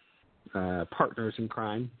 partners in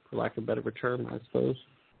crime, for lack of a better term, I suppose.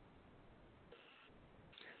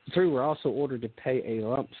 The 3 were also ordered to pay a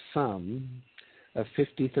lump sum of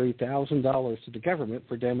 $53,000 to the government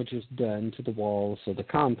for damages done to the walls of the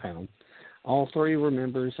compound. All 3 were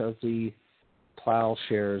members of the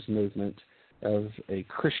Plowshares movement, of a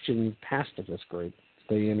Christian pacifist group.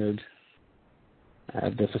 They entered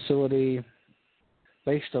the facility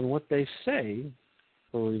based on what they say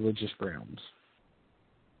for religious grounds.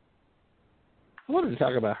 I wanted to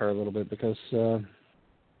talk about her a little bit because, here's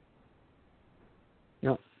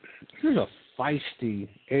a feisty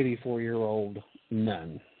 84-year-old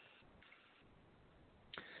nun.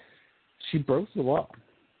 She broke the law.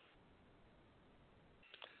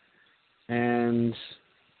 And,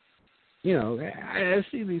 I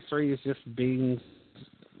see these 3 as just being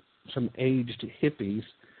some aged hippies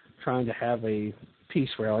trying to have a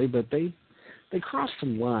peace rally, but they crossed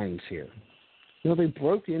some lines here. They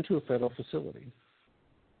broke into a federal facility.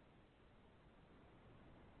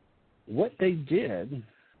 What they did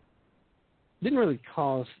didn't really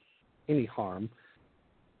cause any harm,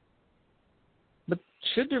 but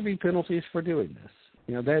should there be penalties for doing this?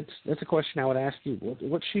 That's a question I would ask you.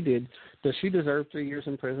 What she did, does she deserve 3 years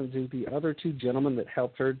in prison? Do the other 2 gentlemen that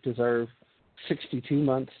helped her deserve 62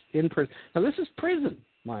 months in prison? Now, this is prison,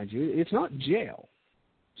 mind you. It's not jail.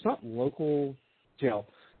 It's not local jail.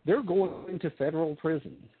 They're going to federal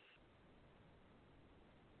prison.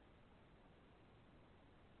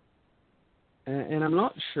 And I'm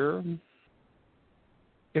not sure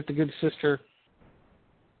if the good sister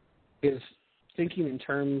is thinking in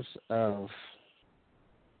terms of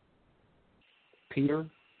Peter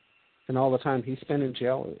and all the time he spent in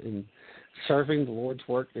jail in serving the Lord's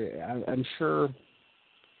work. I'm sure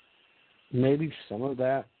maybe some of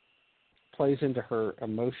that plays into her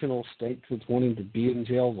emotional state with wanting to be in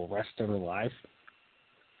jail the rest of her life.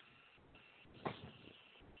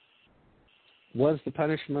 Was the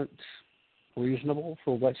punishment reasonable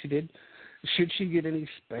for what she did? Should she get any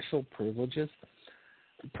special privileges?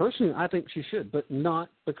 Personally, I think she should, but not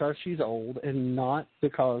because she's old and not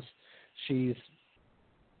because she's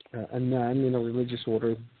a nun in a religious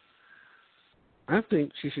order. I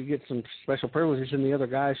think she should get some special privileges, and the other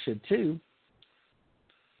guys should too,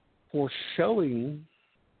 for showing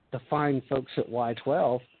the fine folks at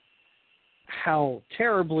Y-12 how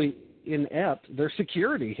terribly inept their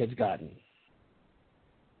security has gotten.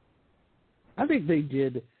 I think they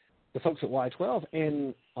did, the folks at Y-12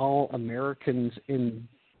 and all Americans in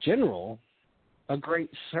general, a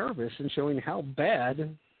great service in showing how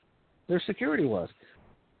bad their security was.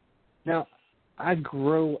 Now, I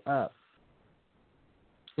grew up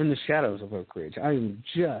in the shadows of Oak Ridge. I am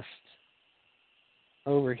just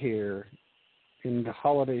over here in the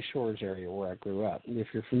Holiday Shores area where I grew up, if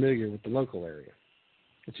you're familiar with the local area.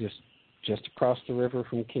 It's just across the river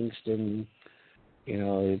from Kingston.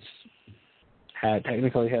 It's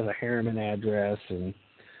technically has a Harriman address, and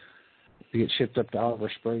you get shipped up to Oliver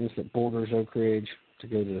Springs that borders Oak Ridge to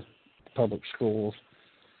go to public schools.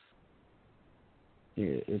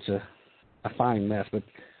 It's a a fine mess, but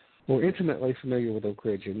we're intimately familiar with Oak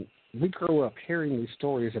Ridge, and we grew up hearing these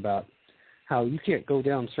stories about how you can't go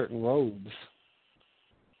down certain roads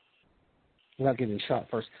without getting shot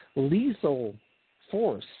first. Lethal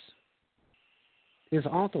force is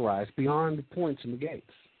authorized beyond points in the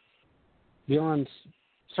gates, beyond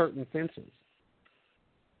certain fences.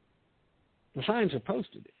 The signs are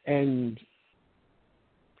posted, and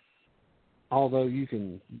although you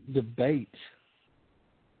can debate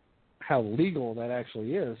how legal that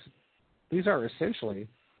actually is, these are essentially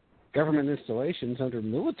government installations under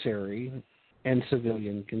military and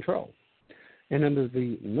civilian control. And under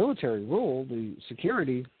the military rule, the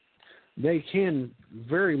security, they can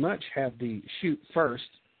very much have the shoot first,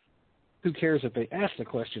 who cares if they ask the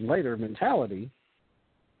question later mentality.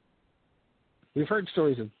 We've heard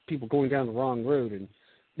stories of people going down the wrong road and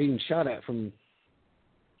being shot at from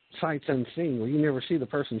sights unseen, where you never see the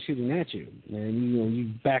person shooting at you, and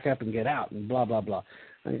you back up and get out, and blah, blah, blah.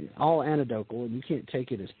 I mean, all anecdotal, and you can't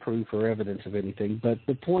take it as proof or evidence of anything. But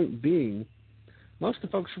the point being, most of the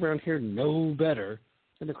folks around here know better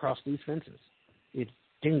than to cross these fences. It's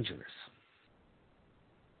dangerous.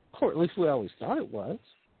 Or at least we always thought it was.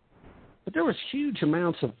 But there was huge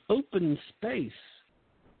amounts of open space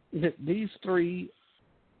that these three,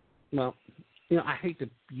 well, I hate to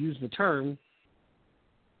use the term,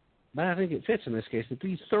 but I think it fits in this case, that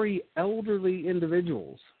these three elderly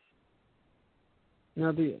individuals,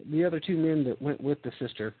 now the other two men that went with the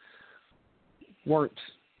sister weren't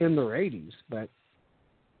in their 80s, but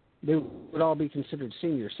they would all be considered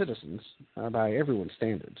senior citizens by everyone's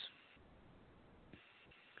standards.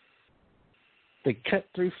 They cut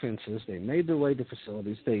through fences. They made their way to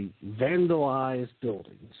facilities. They vandalized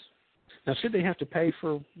buildings. Now, should they have to pay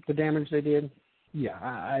for the damage they did? Yeah,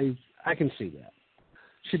 I can see that.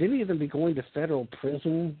 Should any of them be going to federal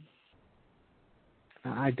prison?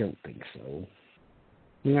 I don't think so.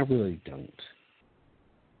 I really don't.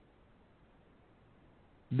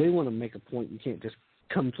 They want to make a point. You can't just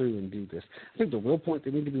come through and do this. I think the real point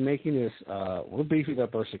they need to be making is we're beefing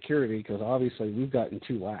up our security because obviously we've gotten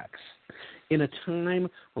too lax. In a time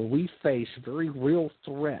where we face very real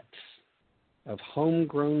threats of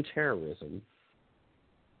homegrown terrorism,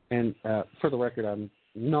 and for the record, I'm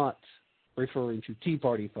not referring to Tea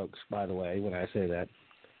Party folks, by the way, when I say that,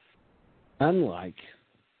 unlike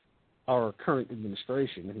our current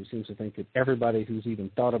administration, who seems to think that everybody who's even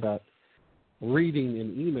thought about reading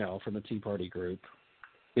an email from a Tea Party group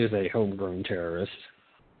is a homegrown terrorist.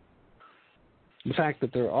 The fact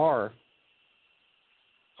that there are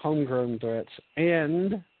homegrown threats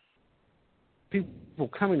and people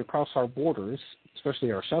coming across our borders,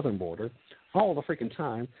 especially our southern border, all the freaking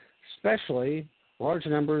time, especially large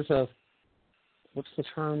numbers of, what's the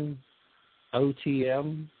term,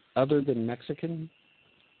 OTM, other than Mexican.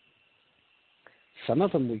 Some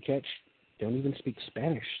of them we catch don't even speak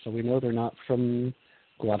Spanish, so we know they're not from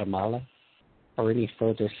Guatemala or any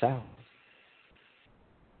further south.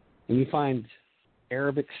 When you find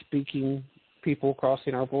Arabic-speaking people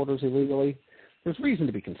crossing our borders illegally, there's reason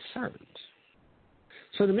to be concerned.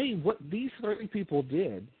 So to me, what these three people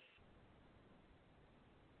did,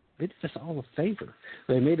 they did us all a favor.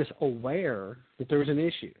 They made us aware that there was an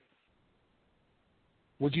issue.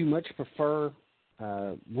 Would you much prefer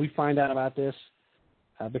we find out about this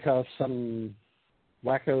because some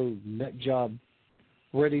wacko nut job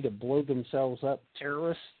ready to blow themselves up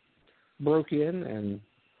terrorists broke in and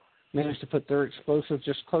managed to put their explosives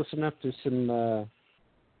just close enough to some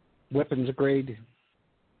weapons-grade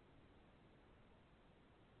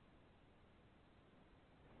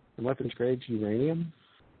uranium?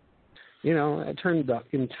 It turned the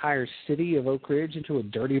entire city of Oak Ridge into a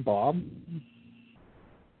dirty bomb.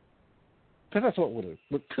 But that's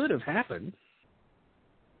what could have happened.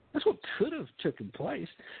 That's what could have taken place.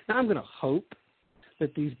 Now, I'm going to hope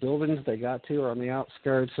that these buildings they got to are on the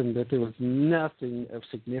outskirts and that there was nothing of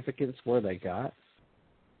significance where they got.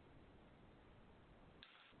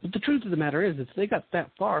 But the truth of the matter is, if they got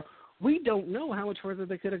that far, we don't know how much further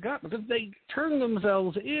they could have got because they turned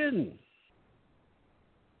themselves in.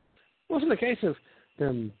 It wasn't a case of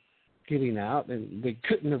them getting out and they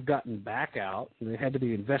couldn't have gotten back out and they had to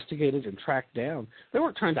be investigated and tracked down. They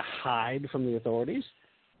weren't trying to hide from the authorities.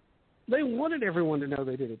 They wanted everyone to know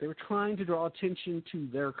they did it. They were trying to draw attention to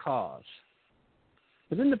their cause.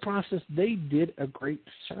 But in the process, they did a great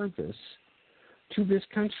service to this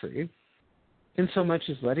country in so much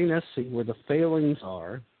as letting us see where the failings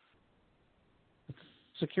are,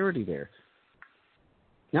 security there.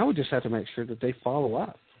 Now we just have to make sure that they follow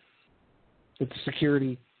up, that the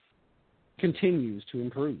security continues to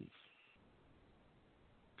improve.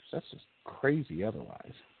 That's just crazy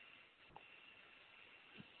otherwise.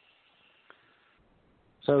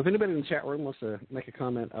 So if anybody in the chat room wants to make a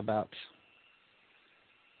comment about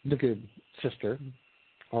the good sister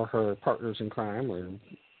or her partners in crime or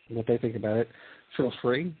what they think about it, feel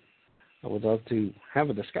free. I would love to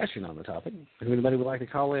have a discussion on the topic. If anybody would like to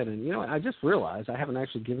call in, and I just realized I haven't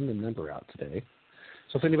actually given the number out today.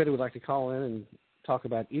 So if anybody would like to call in and talk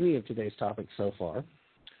about any of today's topics so far,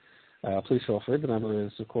 please feel free. The number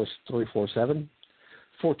is, of course,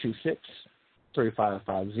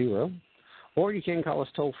 347-426-3550. Or you can call us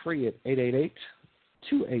toll-free at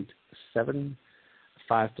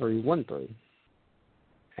 888-287-5313.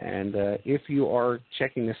 And if you are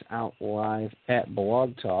checking this out live at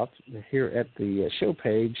Blog Talk, here at the show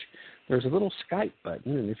page, there's a little Skype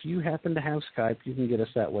button. And if you happen to have Skype, you can get us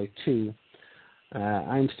that way, too.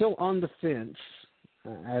 I'm still on the fence.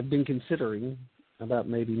 I've been considering about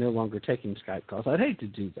maybe no longer taking Skype calls. I'd hate to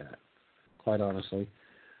do that, quite honestly,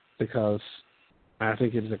 because I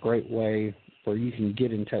think it's a great way where you can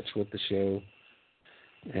get in touch with the show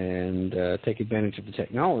and take advantage of the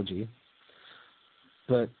technology.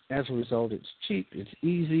 But as a result, it's cheap, it's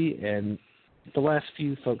easy, and the last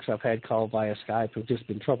few folks I've had call via Skype have just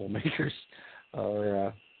been troublemakers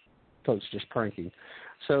or folks just pranking.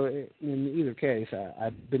 So in either case,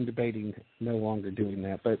 I've been debating no longer doing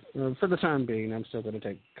that. But for the time being, I'm still going to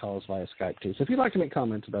take calls via Skype, too. So if you'd like to make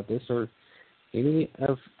comments about this or any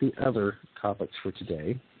of the other topics for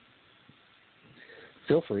today,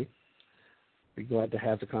 feel free. Be glad to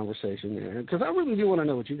have the conversation, because I really do want to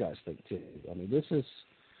know what you guys think, too. I mean, this is,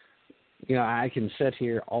 I can sit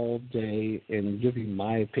here all day and give you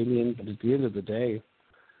my opinion, but at the end of the day,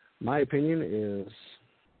 my opinion is,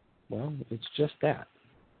 well, it's just that.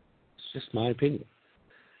 It's just my opinion.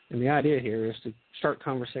 And the idea here is to start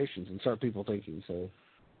conversations and start people thinking. So,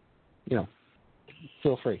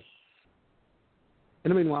 feel free. In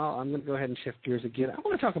the meanwhile, I'm going to go ahead and shift gears again. I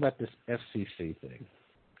want to talk about this FCC thing.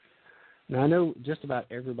 Now, I know just about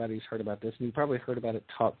everybody's heard about this, and you probably heard about it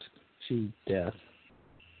talked to death.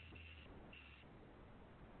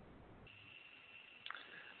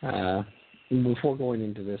 Before going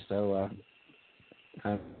into this, though,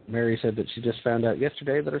 Mary said that she just found out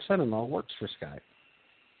yesterday that her son-in-law works for Skype.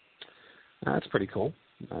 That's pretty cool.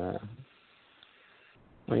 I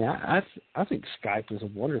think Skype is a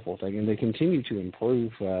wonderful thing, and they continue to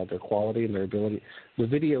improve their quality and their ability. The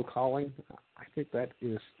video calling, I think that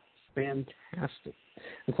is fantastic.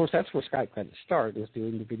 Of course, that's where Skype had to start, is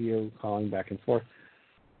doing the video calling back and forth.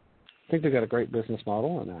 I think they've got a great business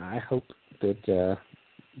model, and I hope that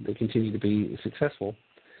they continue to be successful.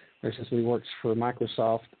 Since he works for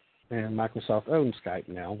Microsoft, and Microsoft owns Skype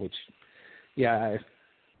now, which,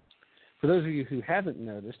 for those of you who haven't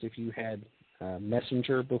noticed, if you had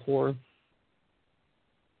Messenger before,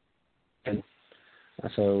 and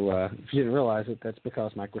so if you didn't realize it, that's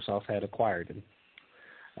because Microsoft had acquired him.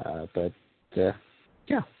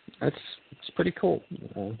 It's pretty cool.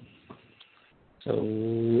 So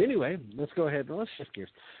anyway, let's go ahead and let's shift gears.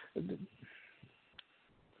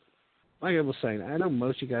 Like I was saying, I know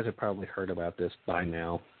most of you guys have probably heard about this by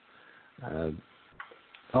now.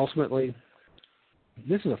 Ultimately,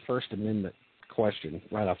 this is a First Amendment question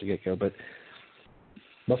right off the get-go, but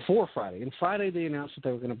before Friday, and Friday they announced that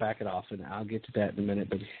they were going to back it off, and I'll get to that in a minute,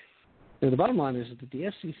 but the bottom line is that the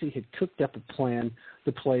FCC had cooked up a plan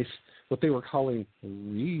to place what they were calling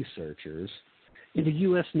researchers into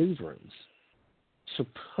U.S. newsrooms,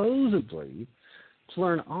 supposedly to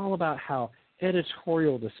learn all about how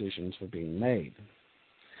editorial decisions were being made.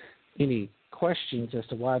 Any questions as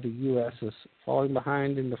to why the U.S. is falling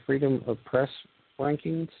behind in the freedom of press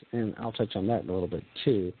rankings? And I'll touch on that in a little bit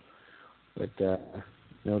too. But,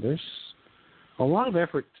 there's a lot of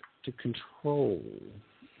effort to control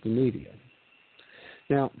the media.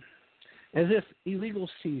 Now, as if illegal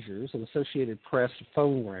seizures of Associated Press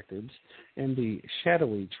phone records and the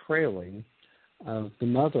shadowy trailing of the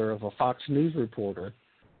mother of a Fox News reporter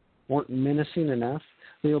weren't menacing enough,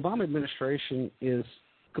 the Obama administration is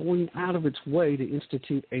going out of its way to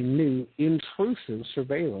institute a new intrusive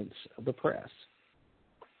surveillance of the press.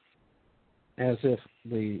 As if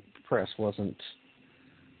the press wasn't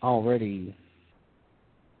already,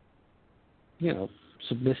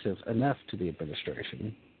 submissive enough to the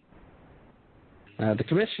administration. The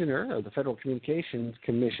commissioner of the Federal Communications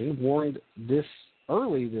Commission warned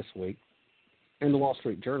early this week in the Wall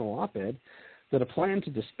Street Journal op-ed that a plan to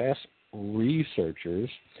dispatch researchers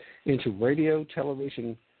into radio,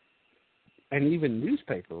 television, and even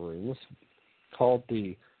newspaper rooms called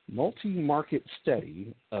the Multi-Market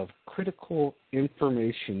Study of Critical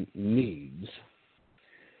Information Needs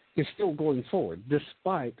is still going forward,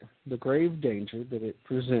 despite the grave danger that it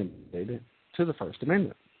presented to the First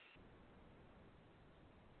Amendment.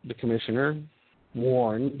 the commissioner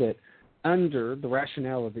warned that under the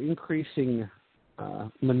rationale of increasing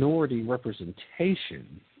minority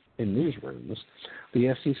representation in newsrooms,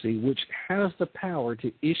 the FCC, which has the power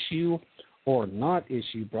to issue or not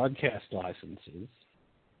issue broadcast licenses,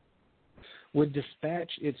 would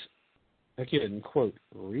dispatch its, again, quote,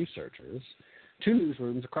 researchers to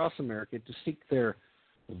newsrooms across America to seek their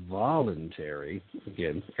voluntary,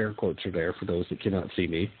 again, air quotes are there for those that cannot see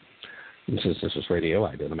me, and since this is radio,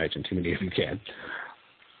 I don't imagine too many of you can,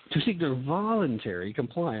 to seek their voluntary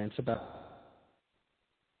compliance about,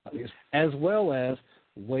 as well as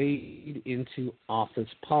wade into office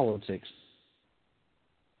politics,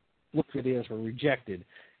 which videos were rejected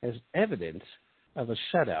as evidence of a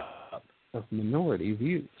shutout of minority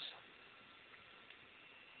views.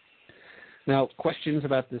 Now, questions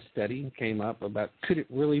about this study came up about could it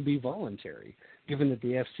really be voluntary, given that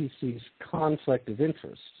the FCC's conflict of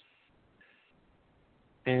interest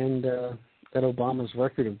and that Obama's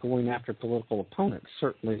record of going after political opponents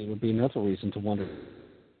certainly would be another reason to wonder.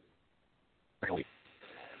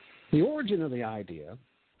 The origin of the idea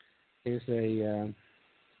is a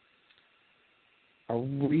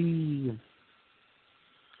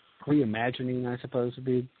reimagining, I suppose would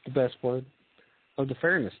be the best word, of the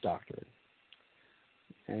fairness doctrine.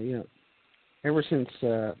 Ever since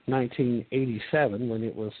 1987, when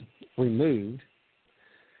it was removed,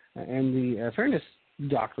 and the fairness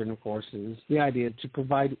doctrine, of course, is the idea to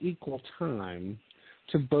provide equal time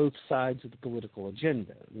to both sides of the political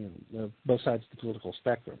agenda, both sides of the political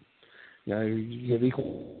spectrum. You have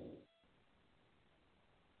equal.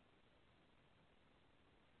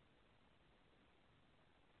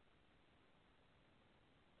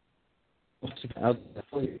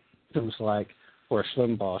 Things like Rush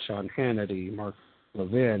Limbaugh, Sean Hannity, Mark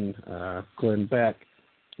Levin, Glenn Beck,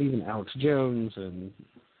 even Alex Jones, and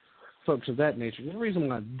folks of that nature. The reason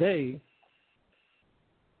why they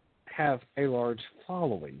have a large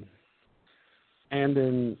following, and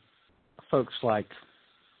then folks like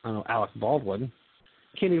Alec Baldwin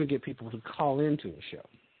can't even get people to call into a show.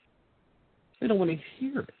 They don't want to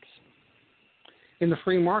hear it. In the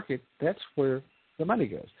free market, that's where the money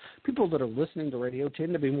goes. People that are listening to radio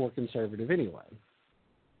tend to be more conservative anyway.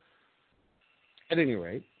 At any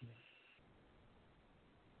rate,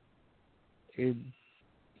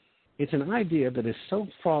 it's an idea that is so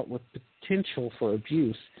fraught with potential for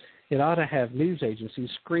abuse, it ought to have news agencies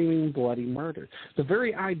screaming bloody murder. The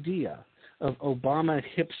very idea of Obama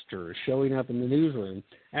hipsters showing up in the newsroom,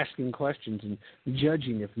 asking questions and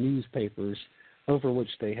judging if newspapers, over which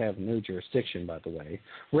they have no jurisdiction, by the way,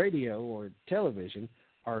 radio or television,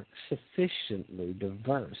 are sufficiently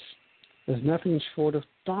diverse. There's nothing short of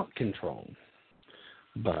thought control.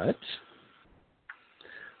 But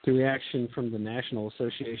the reaction from the National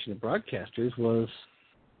Association of Broadcasters was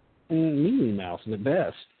mealy-mouthed at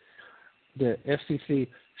best. The FCC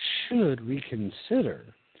should reconsider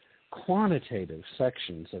quantitative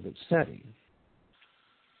sections of its study.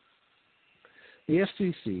 The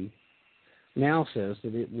FCC now says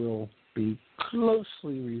that it will be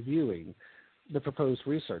closely reviewing the proposed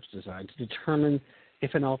research design to determine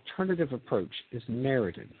if an alternative approach is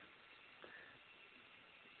merited.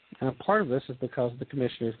 Now, part of this is because of the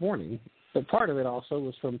commissioner's warning, but part of it also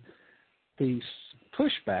was from the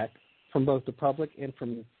pushback from both the public and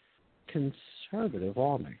from conservative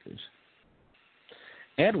lawmakers.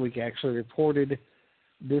 Adweek actually reported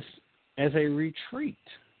this as a retreat.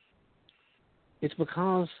 It's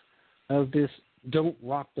because of this don't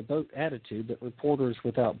rock the boat attitude that Reporters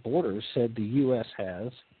Without Borders said the U.S.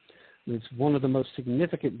 has. It's one of the most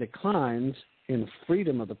significant declines in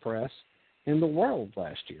freedom of the press in the world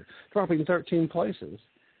last year, dropping 13 places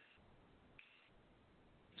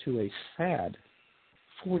to a sad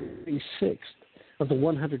 46th of the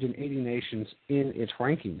 180 nations in its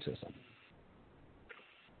ranking system.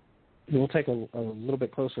 We'll take a little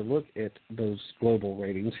bit closer look at those global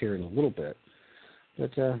ratings here in a little bit.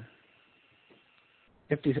 But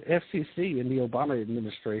if the FCC and the Obama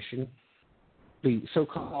administration, the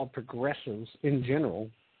so-called progressives in general,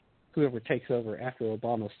 whoever takes over after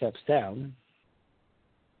Obama steps down,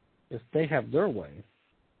 if they have their way,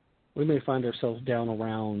 we may find ourselves down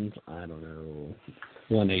around,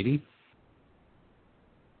 180.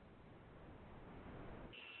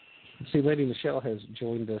 See, Lady Michelle has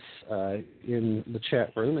joined us in the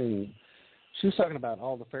chat room, and she was talking about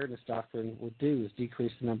all the fairness doctrine would do is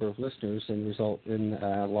decrease the number of listeners and result in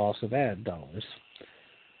loss of ad dollars.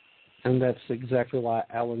 And that's exactly why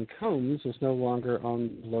Alan Combs is no longer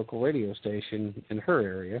on the local radio station in her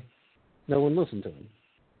area. No one listened to him.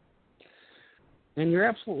 And you're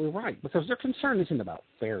absolutely right, because their concern isn't about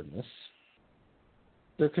fairness.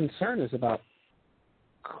 Their concern is about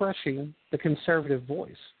crushing the conservative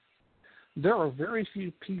voice. There are very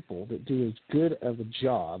few people that do as good of a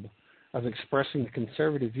job of expressing the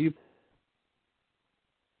conservative view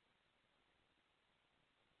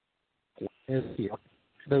as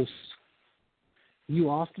those you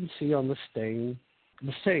often see on the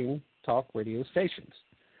same talk radio stations.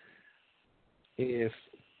 If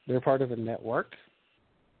they're part of a network,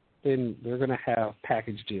 then they're going to have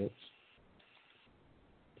package deals.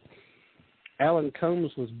 Alan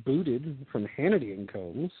Combs was booted from Hannity and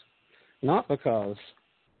Combs, not because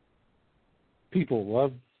people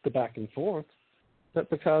loved the back and forth, but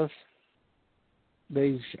because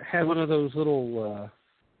they had one of those little,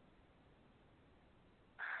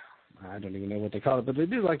 I don't even know what they call it, but they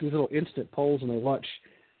do like these little instant polls, and they watch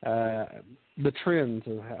the trends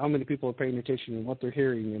of how many people are paying attention and what they're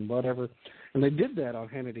hearing and whatever. And they did that on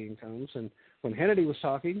Hannity and Combs, and when Hannity was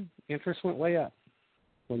talking, interest went way up.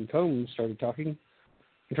 When Combs started talking,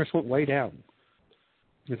 interest went way down.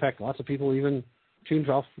 In fact, lots of people even tuned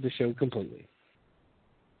off the show completely.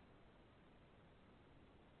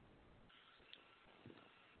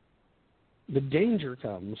 The danger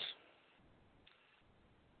comes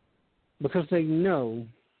because they know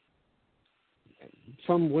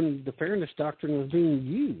from when the fairness doctrine was being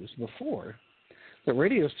used before that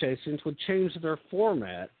radio stations would change their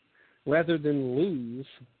format rather than lose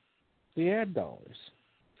the ad dollars.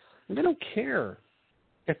 And they don't care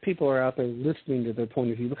if people are out there listening to their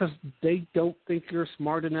point of view because they don't think you're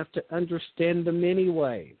smart enough to understand them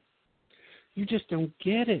anyway. You just don't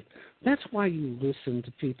get it. That's why you listen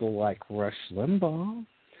to people like Rush Limbaugh,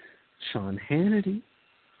 Sean Hannity.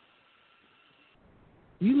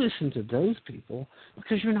 You listen to those people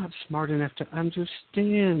because you're not smart enough to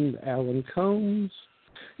understand Alan Combs.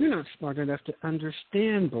 You're not smart enough to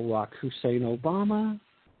understand Barack Hussein Obama.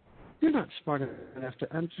 You're not smart enough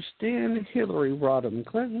to understand Hillary Rodham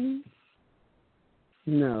Clinton.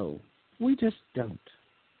 No, we just don't.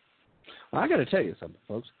 Well, I got to tell you something,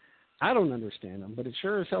 folks. I don't understand them, but it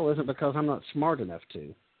sure as hell isn't because I'm not smart enough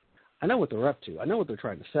to. I know what they're up to. I know what they're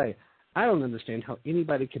trying to say. I don't understand how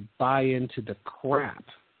anybody could buy into the crap.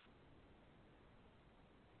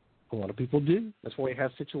 A lot of people do. That's why we have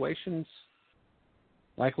situations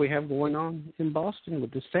like we have going on in Boston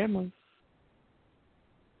with this family.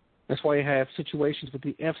 That's why you have situations with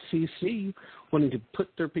the FCC wanting to put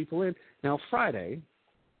their people in. Now, Friday,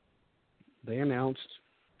 they announced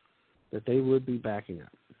that they would be backing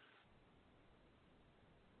up.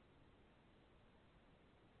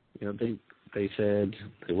 You know, they said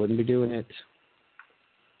they wouldn't be doing it.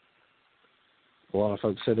 A lot of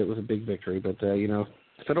folks said it was a big victory, but, the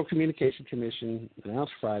Federal Communications Commission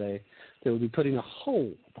announced Friday they would be putting a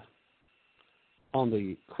hold on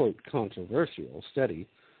the, quote, controversial study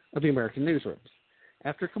of the American newsrooms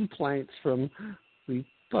after complaints from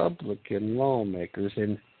Republican lawmakers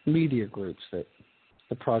and media groups that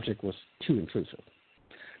the project was too intrusive.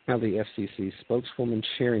 Now, the FCC spokeswoman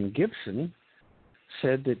Sharon Gibson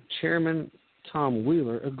said that Chairman Tom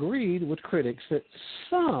Wheeler agreed with critics that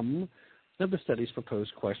some of the study's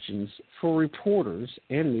proposed questions for reporters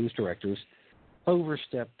and news directors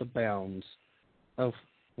overstep the bounds of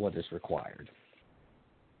what is required.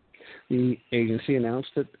 The agency announced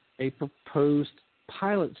that a proposed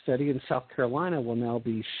pilot study in South Carolina will now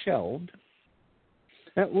be shelved,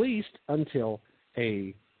 at least until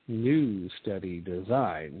a new study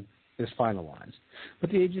design is finalized.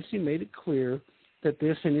 But the agency made it clear that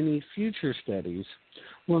this and any future studies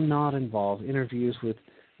will not involve interviews with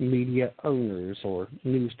media owners or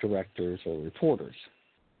news directors or reporters.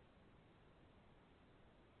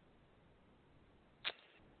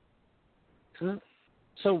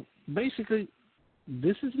 So basically,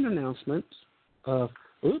 this is an announcement of,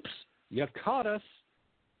 oops, you caught us.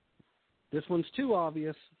 This one's too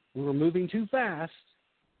obvious. We were moving too fast.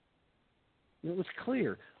 It was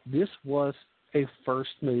clear. This was a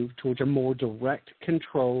first move towards a more direct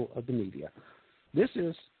control of the media. This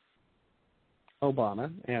is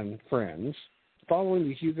Obama and friends following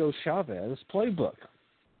the Hugo Chavez playbook.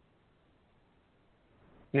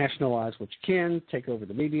 Nationalize what you can, take over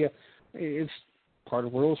the media. It's part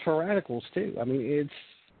of rules for radicals, too. I mean,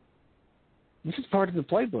 this is part of the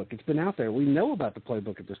playbook. It's been out there. We know about the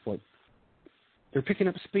playbook at this point. They're picking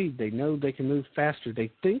up speed. They know they can move faster.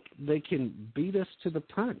 They think they can beat us to the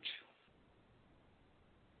punch.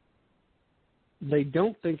 They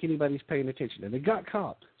don't think anybody's paying attention, and they got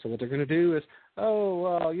caught. So what they're going to do is,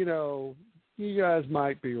 you guys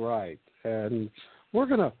might be right, and we're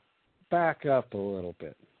going to back up a little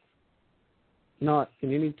bit. Not at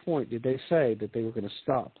any point did they say that they were going to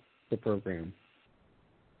stop the program.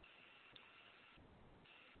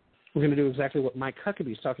 We're going to do exactly what Mike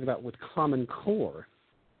Huckabee is talking about with Common Core.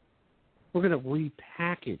 We're going to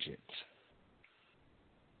repackage it.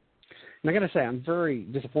 And I got to say, I'm very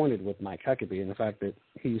disappointed with Mike Huckabee in the fact that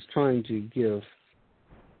he's trying to give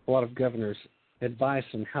a lot of governors advice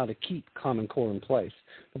on how to keep Common Core in place.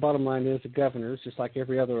 The bottom line is the governors, just like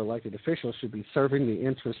every other elected official, should be serving the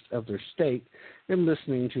interests of their state and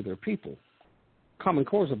listening to their people. Common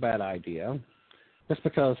Core is a bad idea. That's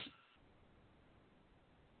because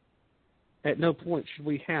at no point should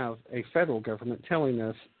we have a federal government telling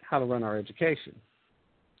us how to run our education.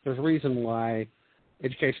 There's a reason why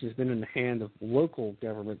education has been in the hand of local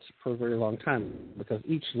governments for a very long time, because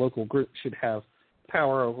each local group should have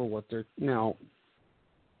power over what their now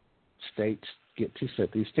states get to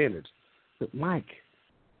set these standards. But Mike,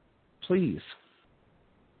 please,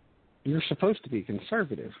 you're supposed to be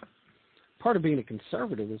conservative. Part of being a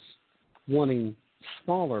conservative is wanting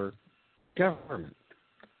smaller government.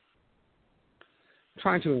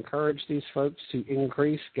 Trying to encourage these folks to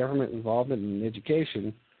increase government involvement in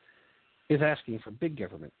education is asking for big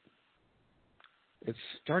government. It's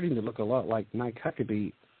starting to look a lot like Mike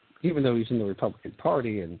Huckabee, even though he's in the Republican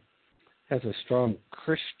Party and has a strong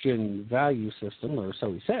Christian value system, or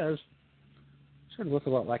so he says. It's starting to look a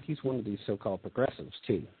lot like he's one of these so-called progressives,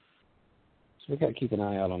 too. So we've got to keep an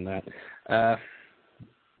eye out on that.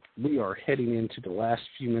 We are heading into the last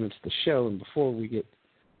few minutes of the show, and before we get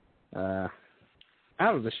out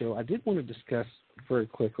of the show, I did want to discuss very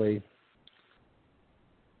quickly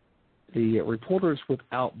the Reporters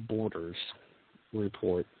Without Borders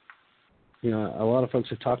report. You know, a lot of folks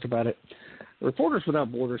have talked about it. Reporters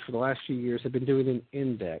Without Borders for the last few years have been doing an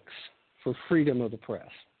index for freedom of the press.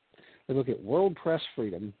 They look at world press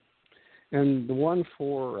freedom, and the one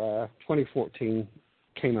for 2014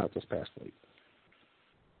 came out this past week.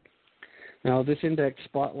 Now, this index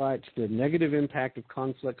spotlights the negative impact of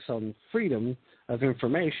conflicts on freedom of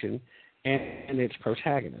information and its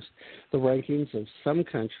protagonists. The rankings of some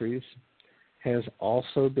countries has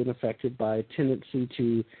also been affected by a tendency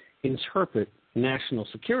to interpret national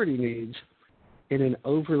security needs in an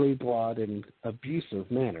overly broad and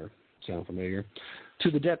abusive manner, sound familiar,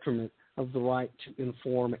 to the detriment of the right to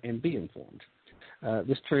inform and be informed.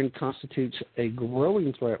 This trend constitutes a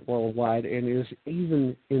growing threat worldwide and is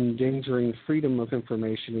even endangering freedom of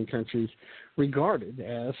information in countries regarded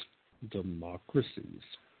as democracies.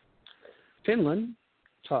 Finland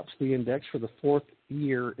tops the index for the fourth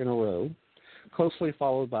year in a row, closely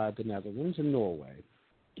followed by the Netherlands and Norway,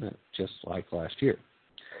 just like last year.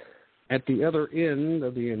 At the other end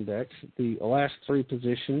of the index, the last three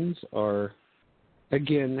positions are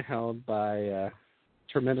again held by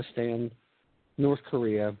Turkmenistan, North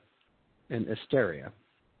Korea, and Estonia,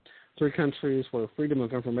 three countries where freedom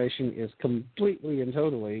of information is completely and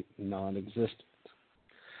totally non-existent.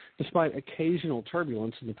 Despite occasional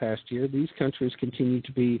turbulence in the past year, these countries continue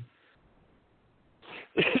to be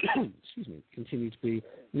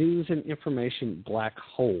news and information black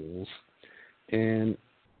holes and,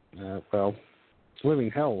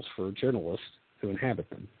 living hells for journalists who inhabit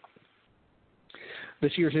them.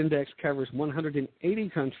 This year's index covers 180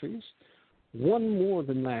 countries, one more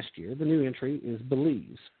than last year. The new entry is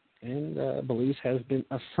Belize, and Belize has been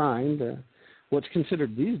assigned what's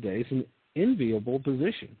considered these days an enviable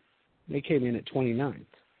position. They came in at 29th.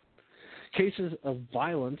 Cases of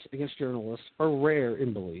violence against journalists are rare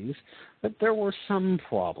in Belize, but there were some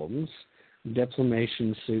problems,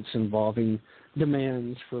 defamation suits involving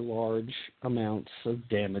demands for large amounts of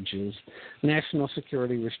damages, national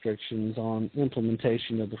security restrictions on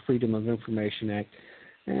implementation of the Freedom of Information Act,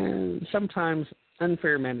 and sometimes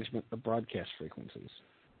unfair management of broadcast frequencies.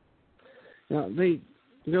 Now, they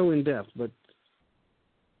go in depth, but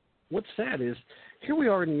what's sad is here we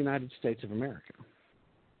are in the United States of America.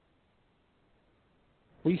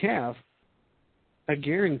 We have a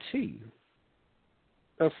guarantee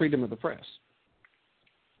of freedom of the press.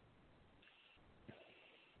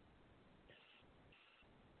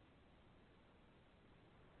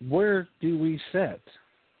 Where do we set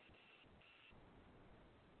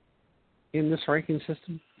in this ranking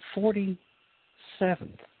system? 47th.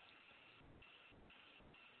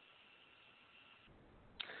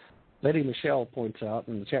 Lady Michelle points out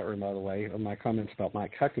in the chat room, by the way, on my comments about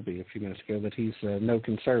Mike Huckabee a few minutes ago, that he's no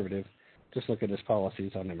conservative. Just look at his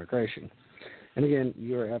policies on immigration. And again,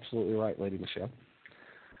 you're absolutely right, Lady Michelle.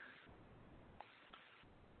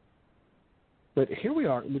 But here we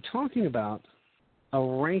are. We're talking about a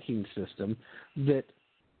ranking system that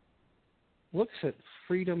looks at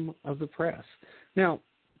freedom of the press. Now,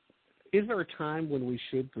 is there a time when we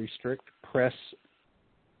should restrict press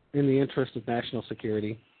in the interest of national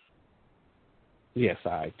security? Yes,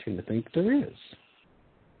 I tend to think there is.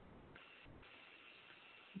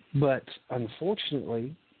 But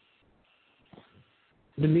unfortunately,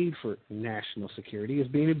 the need for national security is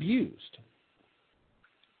being abused.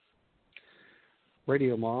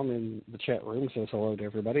 Radio Mom in the chat room says hello to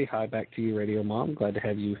everybody. Hi back to you, Radio Mom. Glad to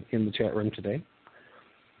have you in the chat room today.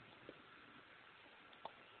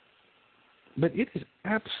 But it is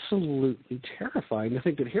absolutely terrifying to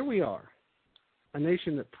think that here we are, a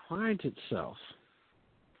nation that prides itself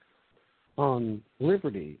on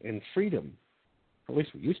liberty and freedom, at least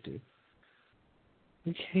we used to.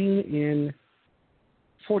 We came in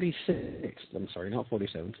 46th, I'm sorry, not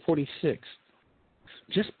 47th, 46th,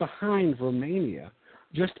 just behind Romania,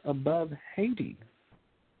 just above Haiti.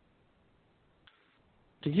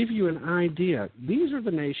 To give you an idea, these are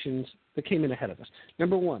the nations that came in ahead of us.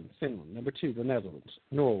 Number 1, Finland. Number 2, the Netherlands,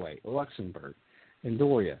 Norway, Luxembourg,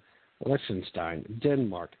 Andorra, Liechtenstein,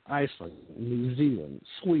 Denmark, Iceland, New Zealand,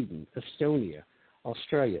 Sweden, Estonia,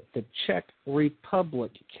 Australia. The Czech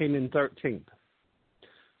Republic came in 13th.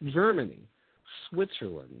 Germany,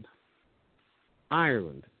 Switzerland,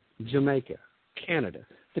 Ireland, Jamaica, Canada.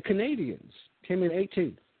 The Canadians came in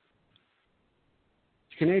 18th.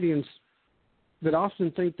 Canadians that often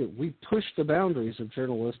think that we push the boundaries of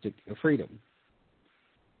journalistic freedom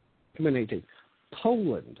come in 18th.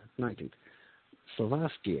 Poland, 19th.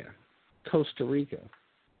 Slovakia, Costa Rica,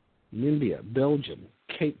 Namibia, Belgium,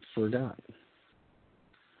 Cape Verde,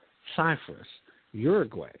 Cyprus,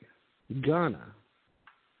 Uruguay, Ghana,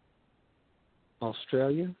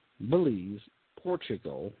 Australia, Belize,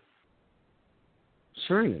 Portugal,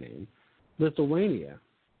 Suriname, Lithuania,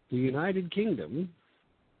 the United Kingdom,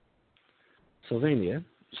 Slovenia,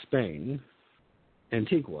 Spain,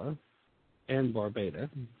 Antigua, and Barbuda,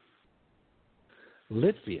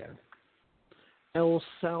 Latvia, El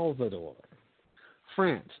Salvador,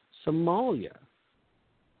 France, Somalia,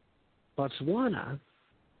 Botswana,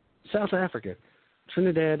 South Africa,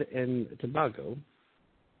 Trinidad and Tobago,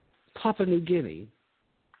 Papua New Guinea,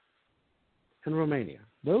 and Romania.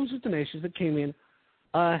 Those are the nations that came in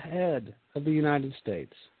ahead of the United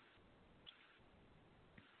States.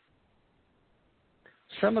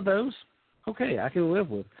 Some of those, okay, I can live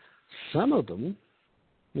with. Some of them,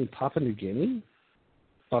 I mean, Papua New Guinea,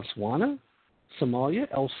 Botswana, Somalia,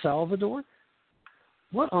 El Salvador.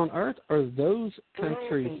 What on earth are those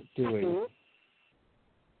countries doing?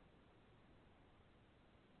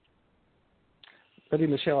 Betty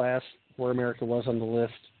Michelle asked where America was on the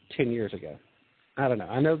list 10 years ago. I don't know.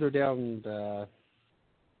 I know they're down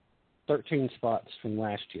 13 spots from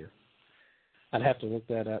last year. I'd have to look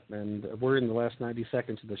that up, and we're in the last 90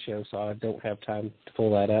 seconds of the show, so I don't have time to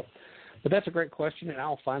pull that up. But that's a great question, and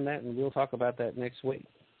I'll find that, and we'll talk about that next week.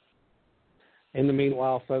 In the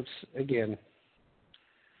meanwhile, folks, again,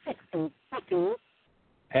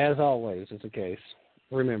 as always is the case,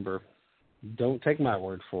 remember, don't take my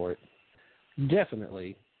word for it.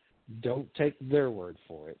 Definitely don't take their word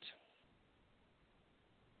for it.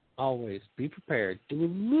 Always be prepared. Do a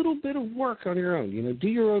little bit of work on your own. Do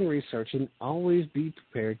your own research, and always be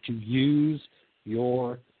prepared to use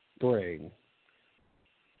your brain.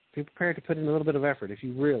 Be prepared to put in a little bit of effort if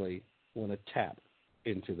you really want to tap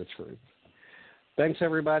into the truth. Thanks,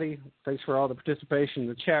 everybody. Thanks for all the participation in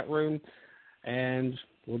the chat room, and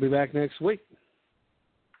we'll be back next week.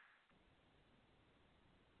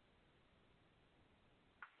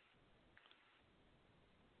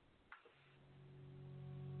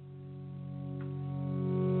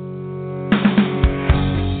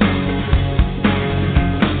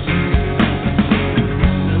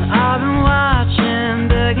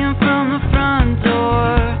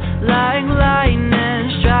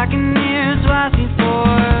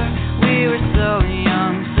 We were so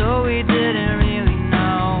young, so we didn't really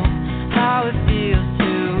know how it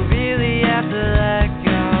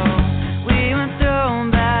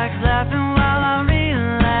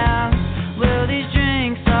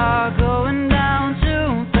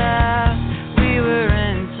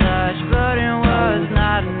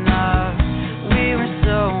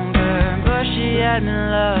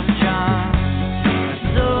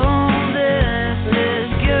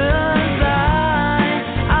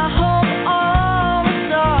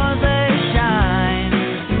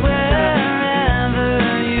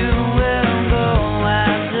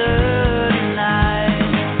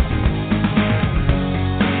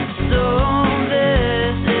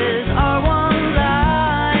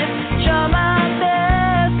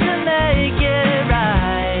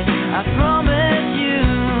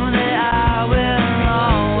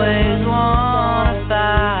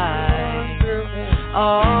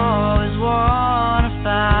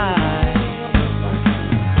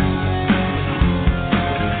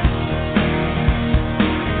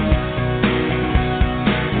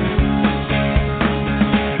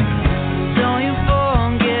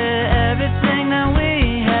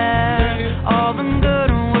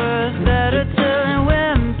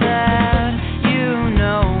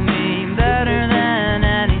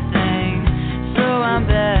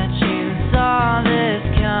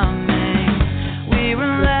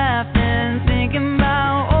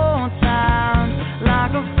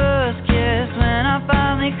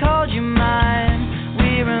finally called you mine.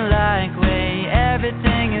 We were like, wait,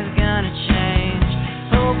 everything is gonna change.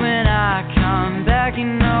 Hope when I come back you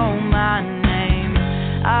know my name.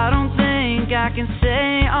 I don't think I can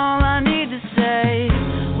say all I need to say.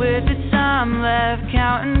 With the time left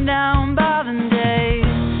counting down by the days,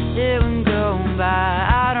 it would go by.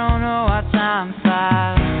 I don't know how time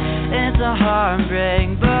flies. It's a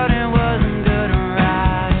heartbreak, but it wasn't good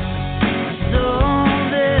right. So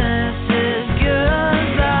this is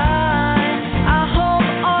goodbye. I hope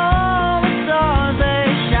all the stars they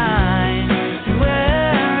shine.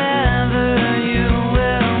 Wherever you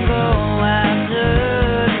will go after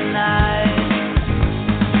tonight.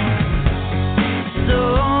 So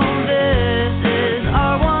this is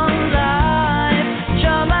our one life.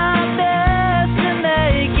 Try my best to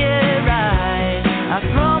make it right. I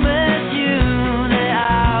promise you that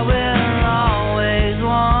I will always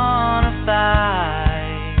wanna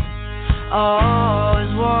fight. Oh.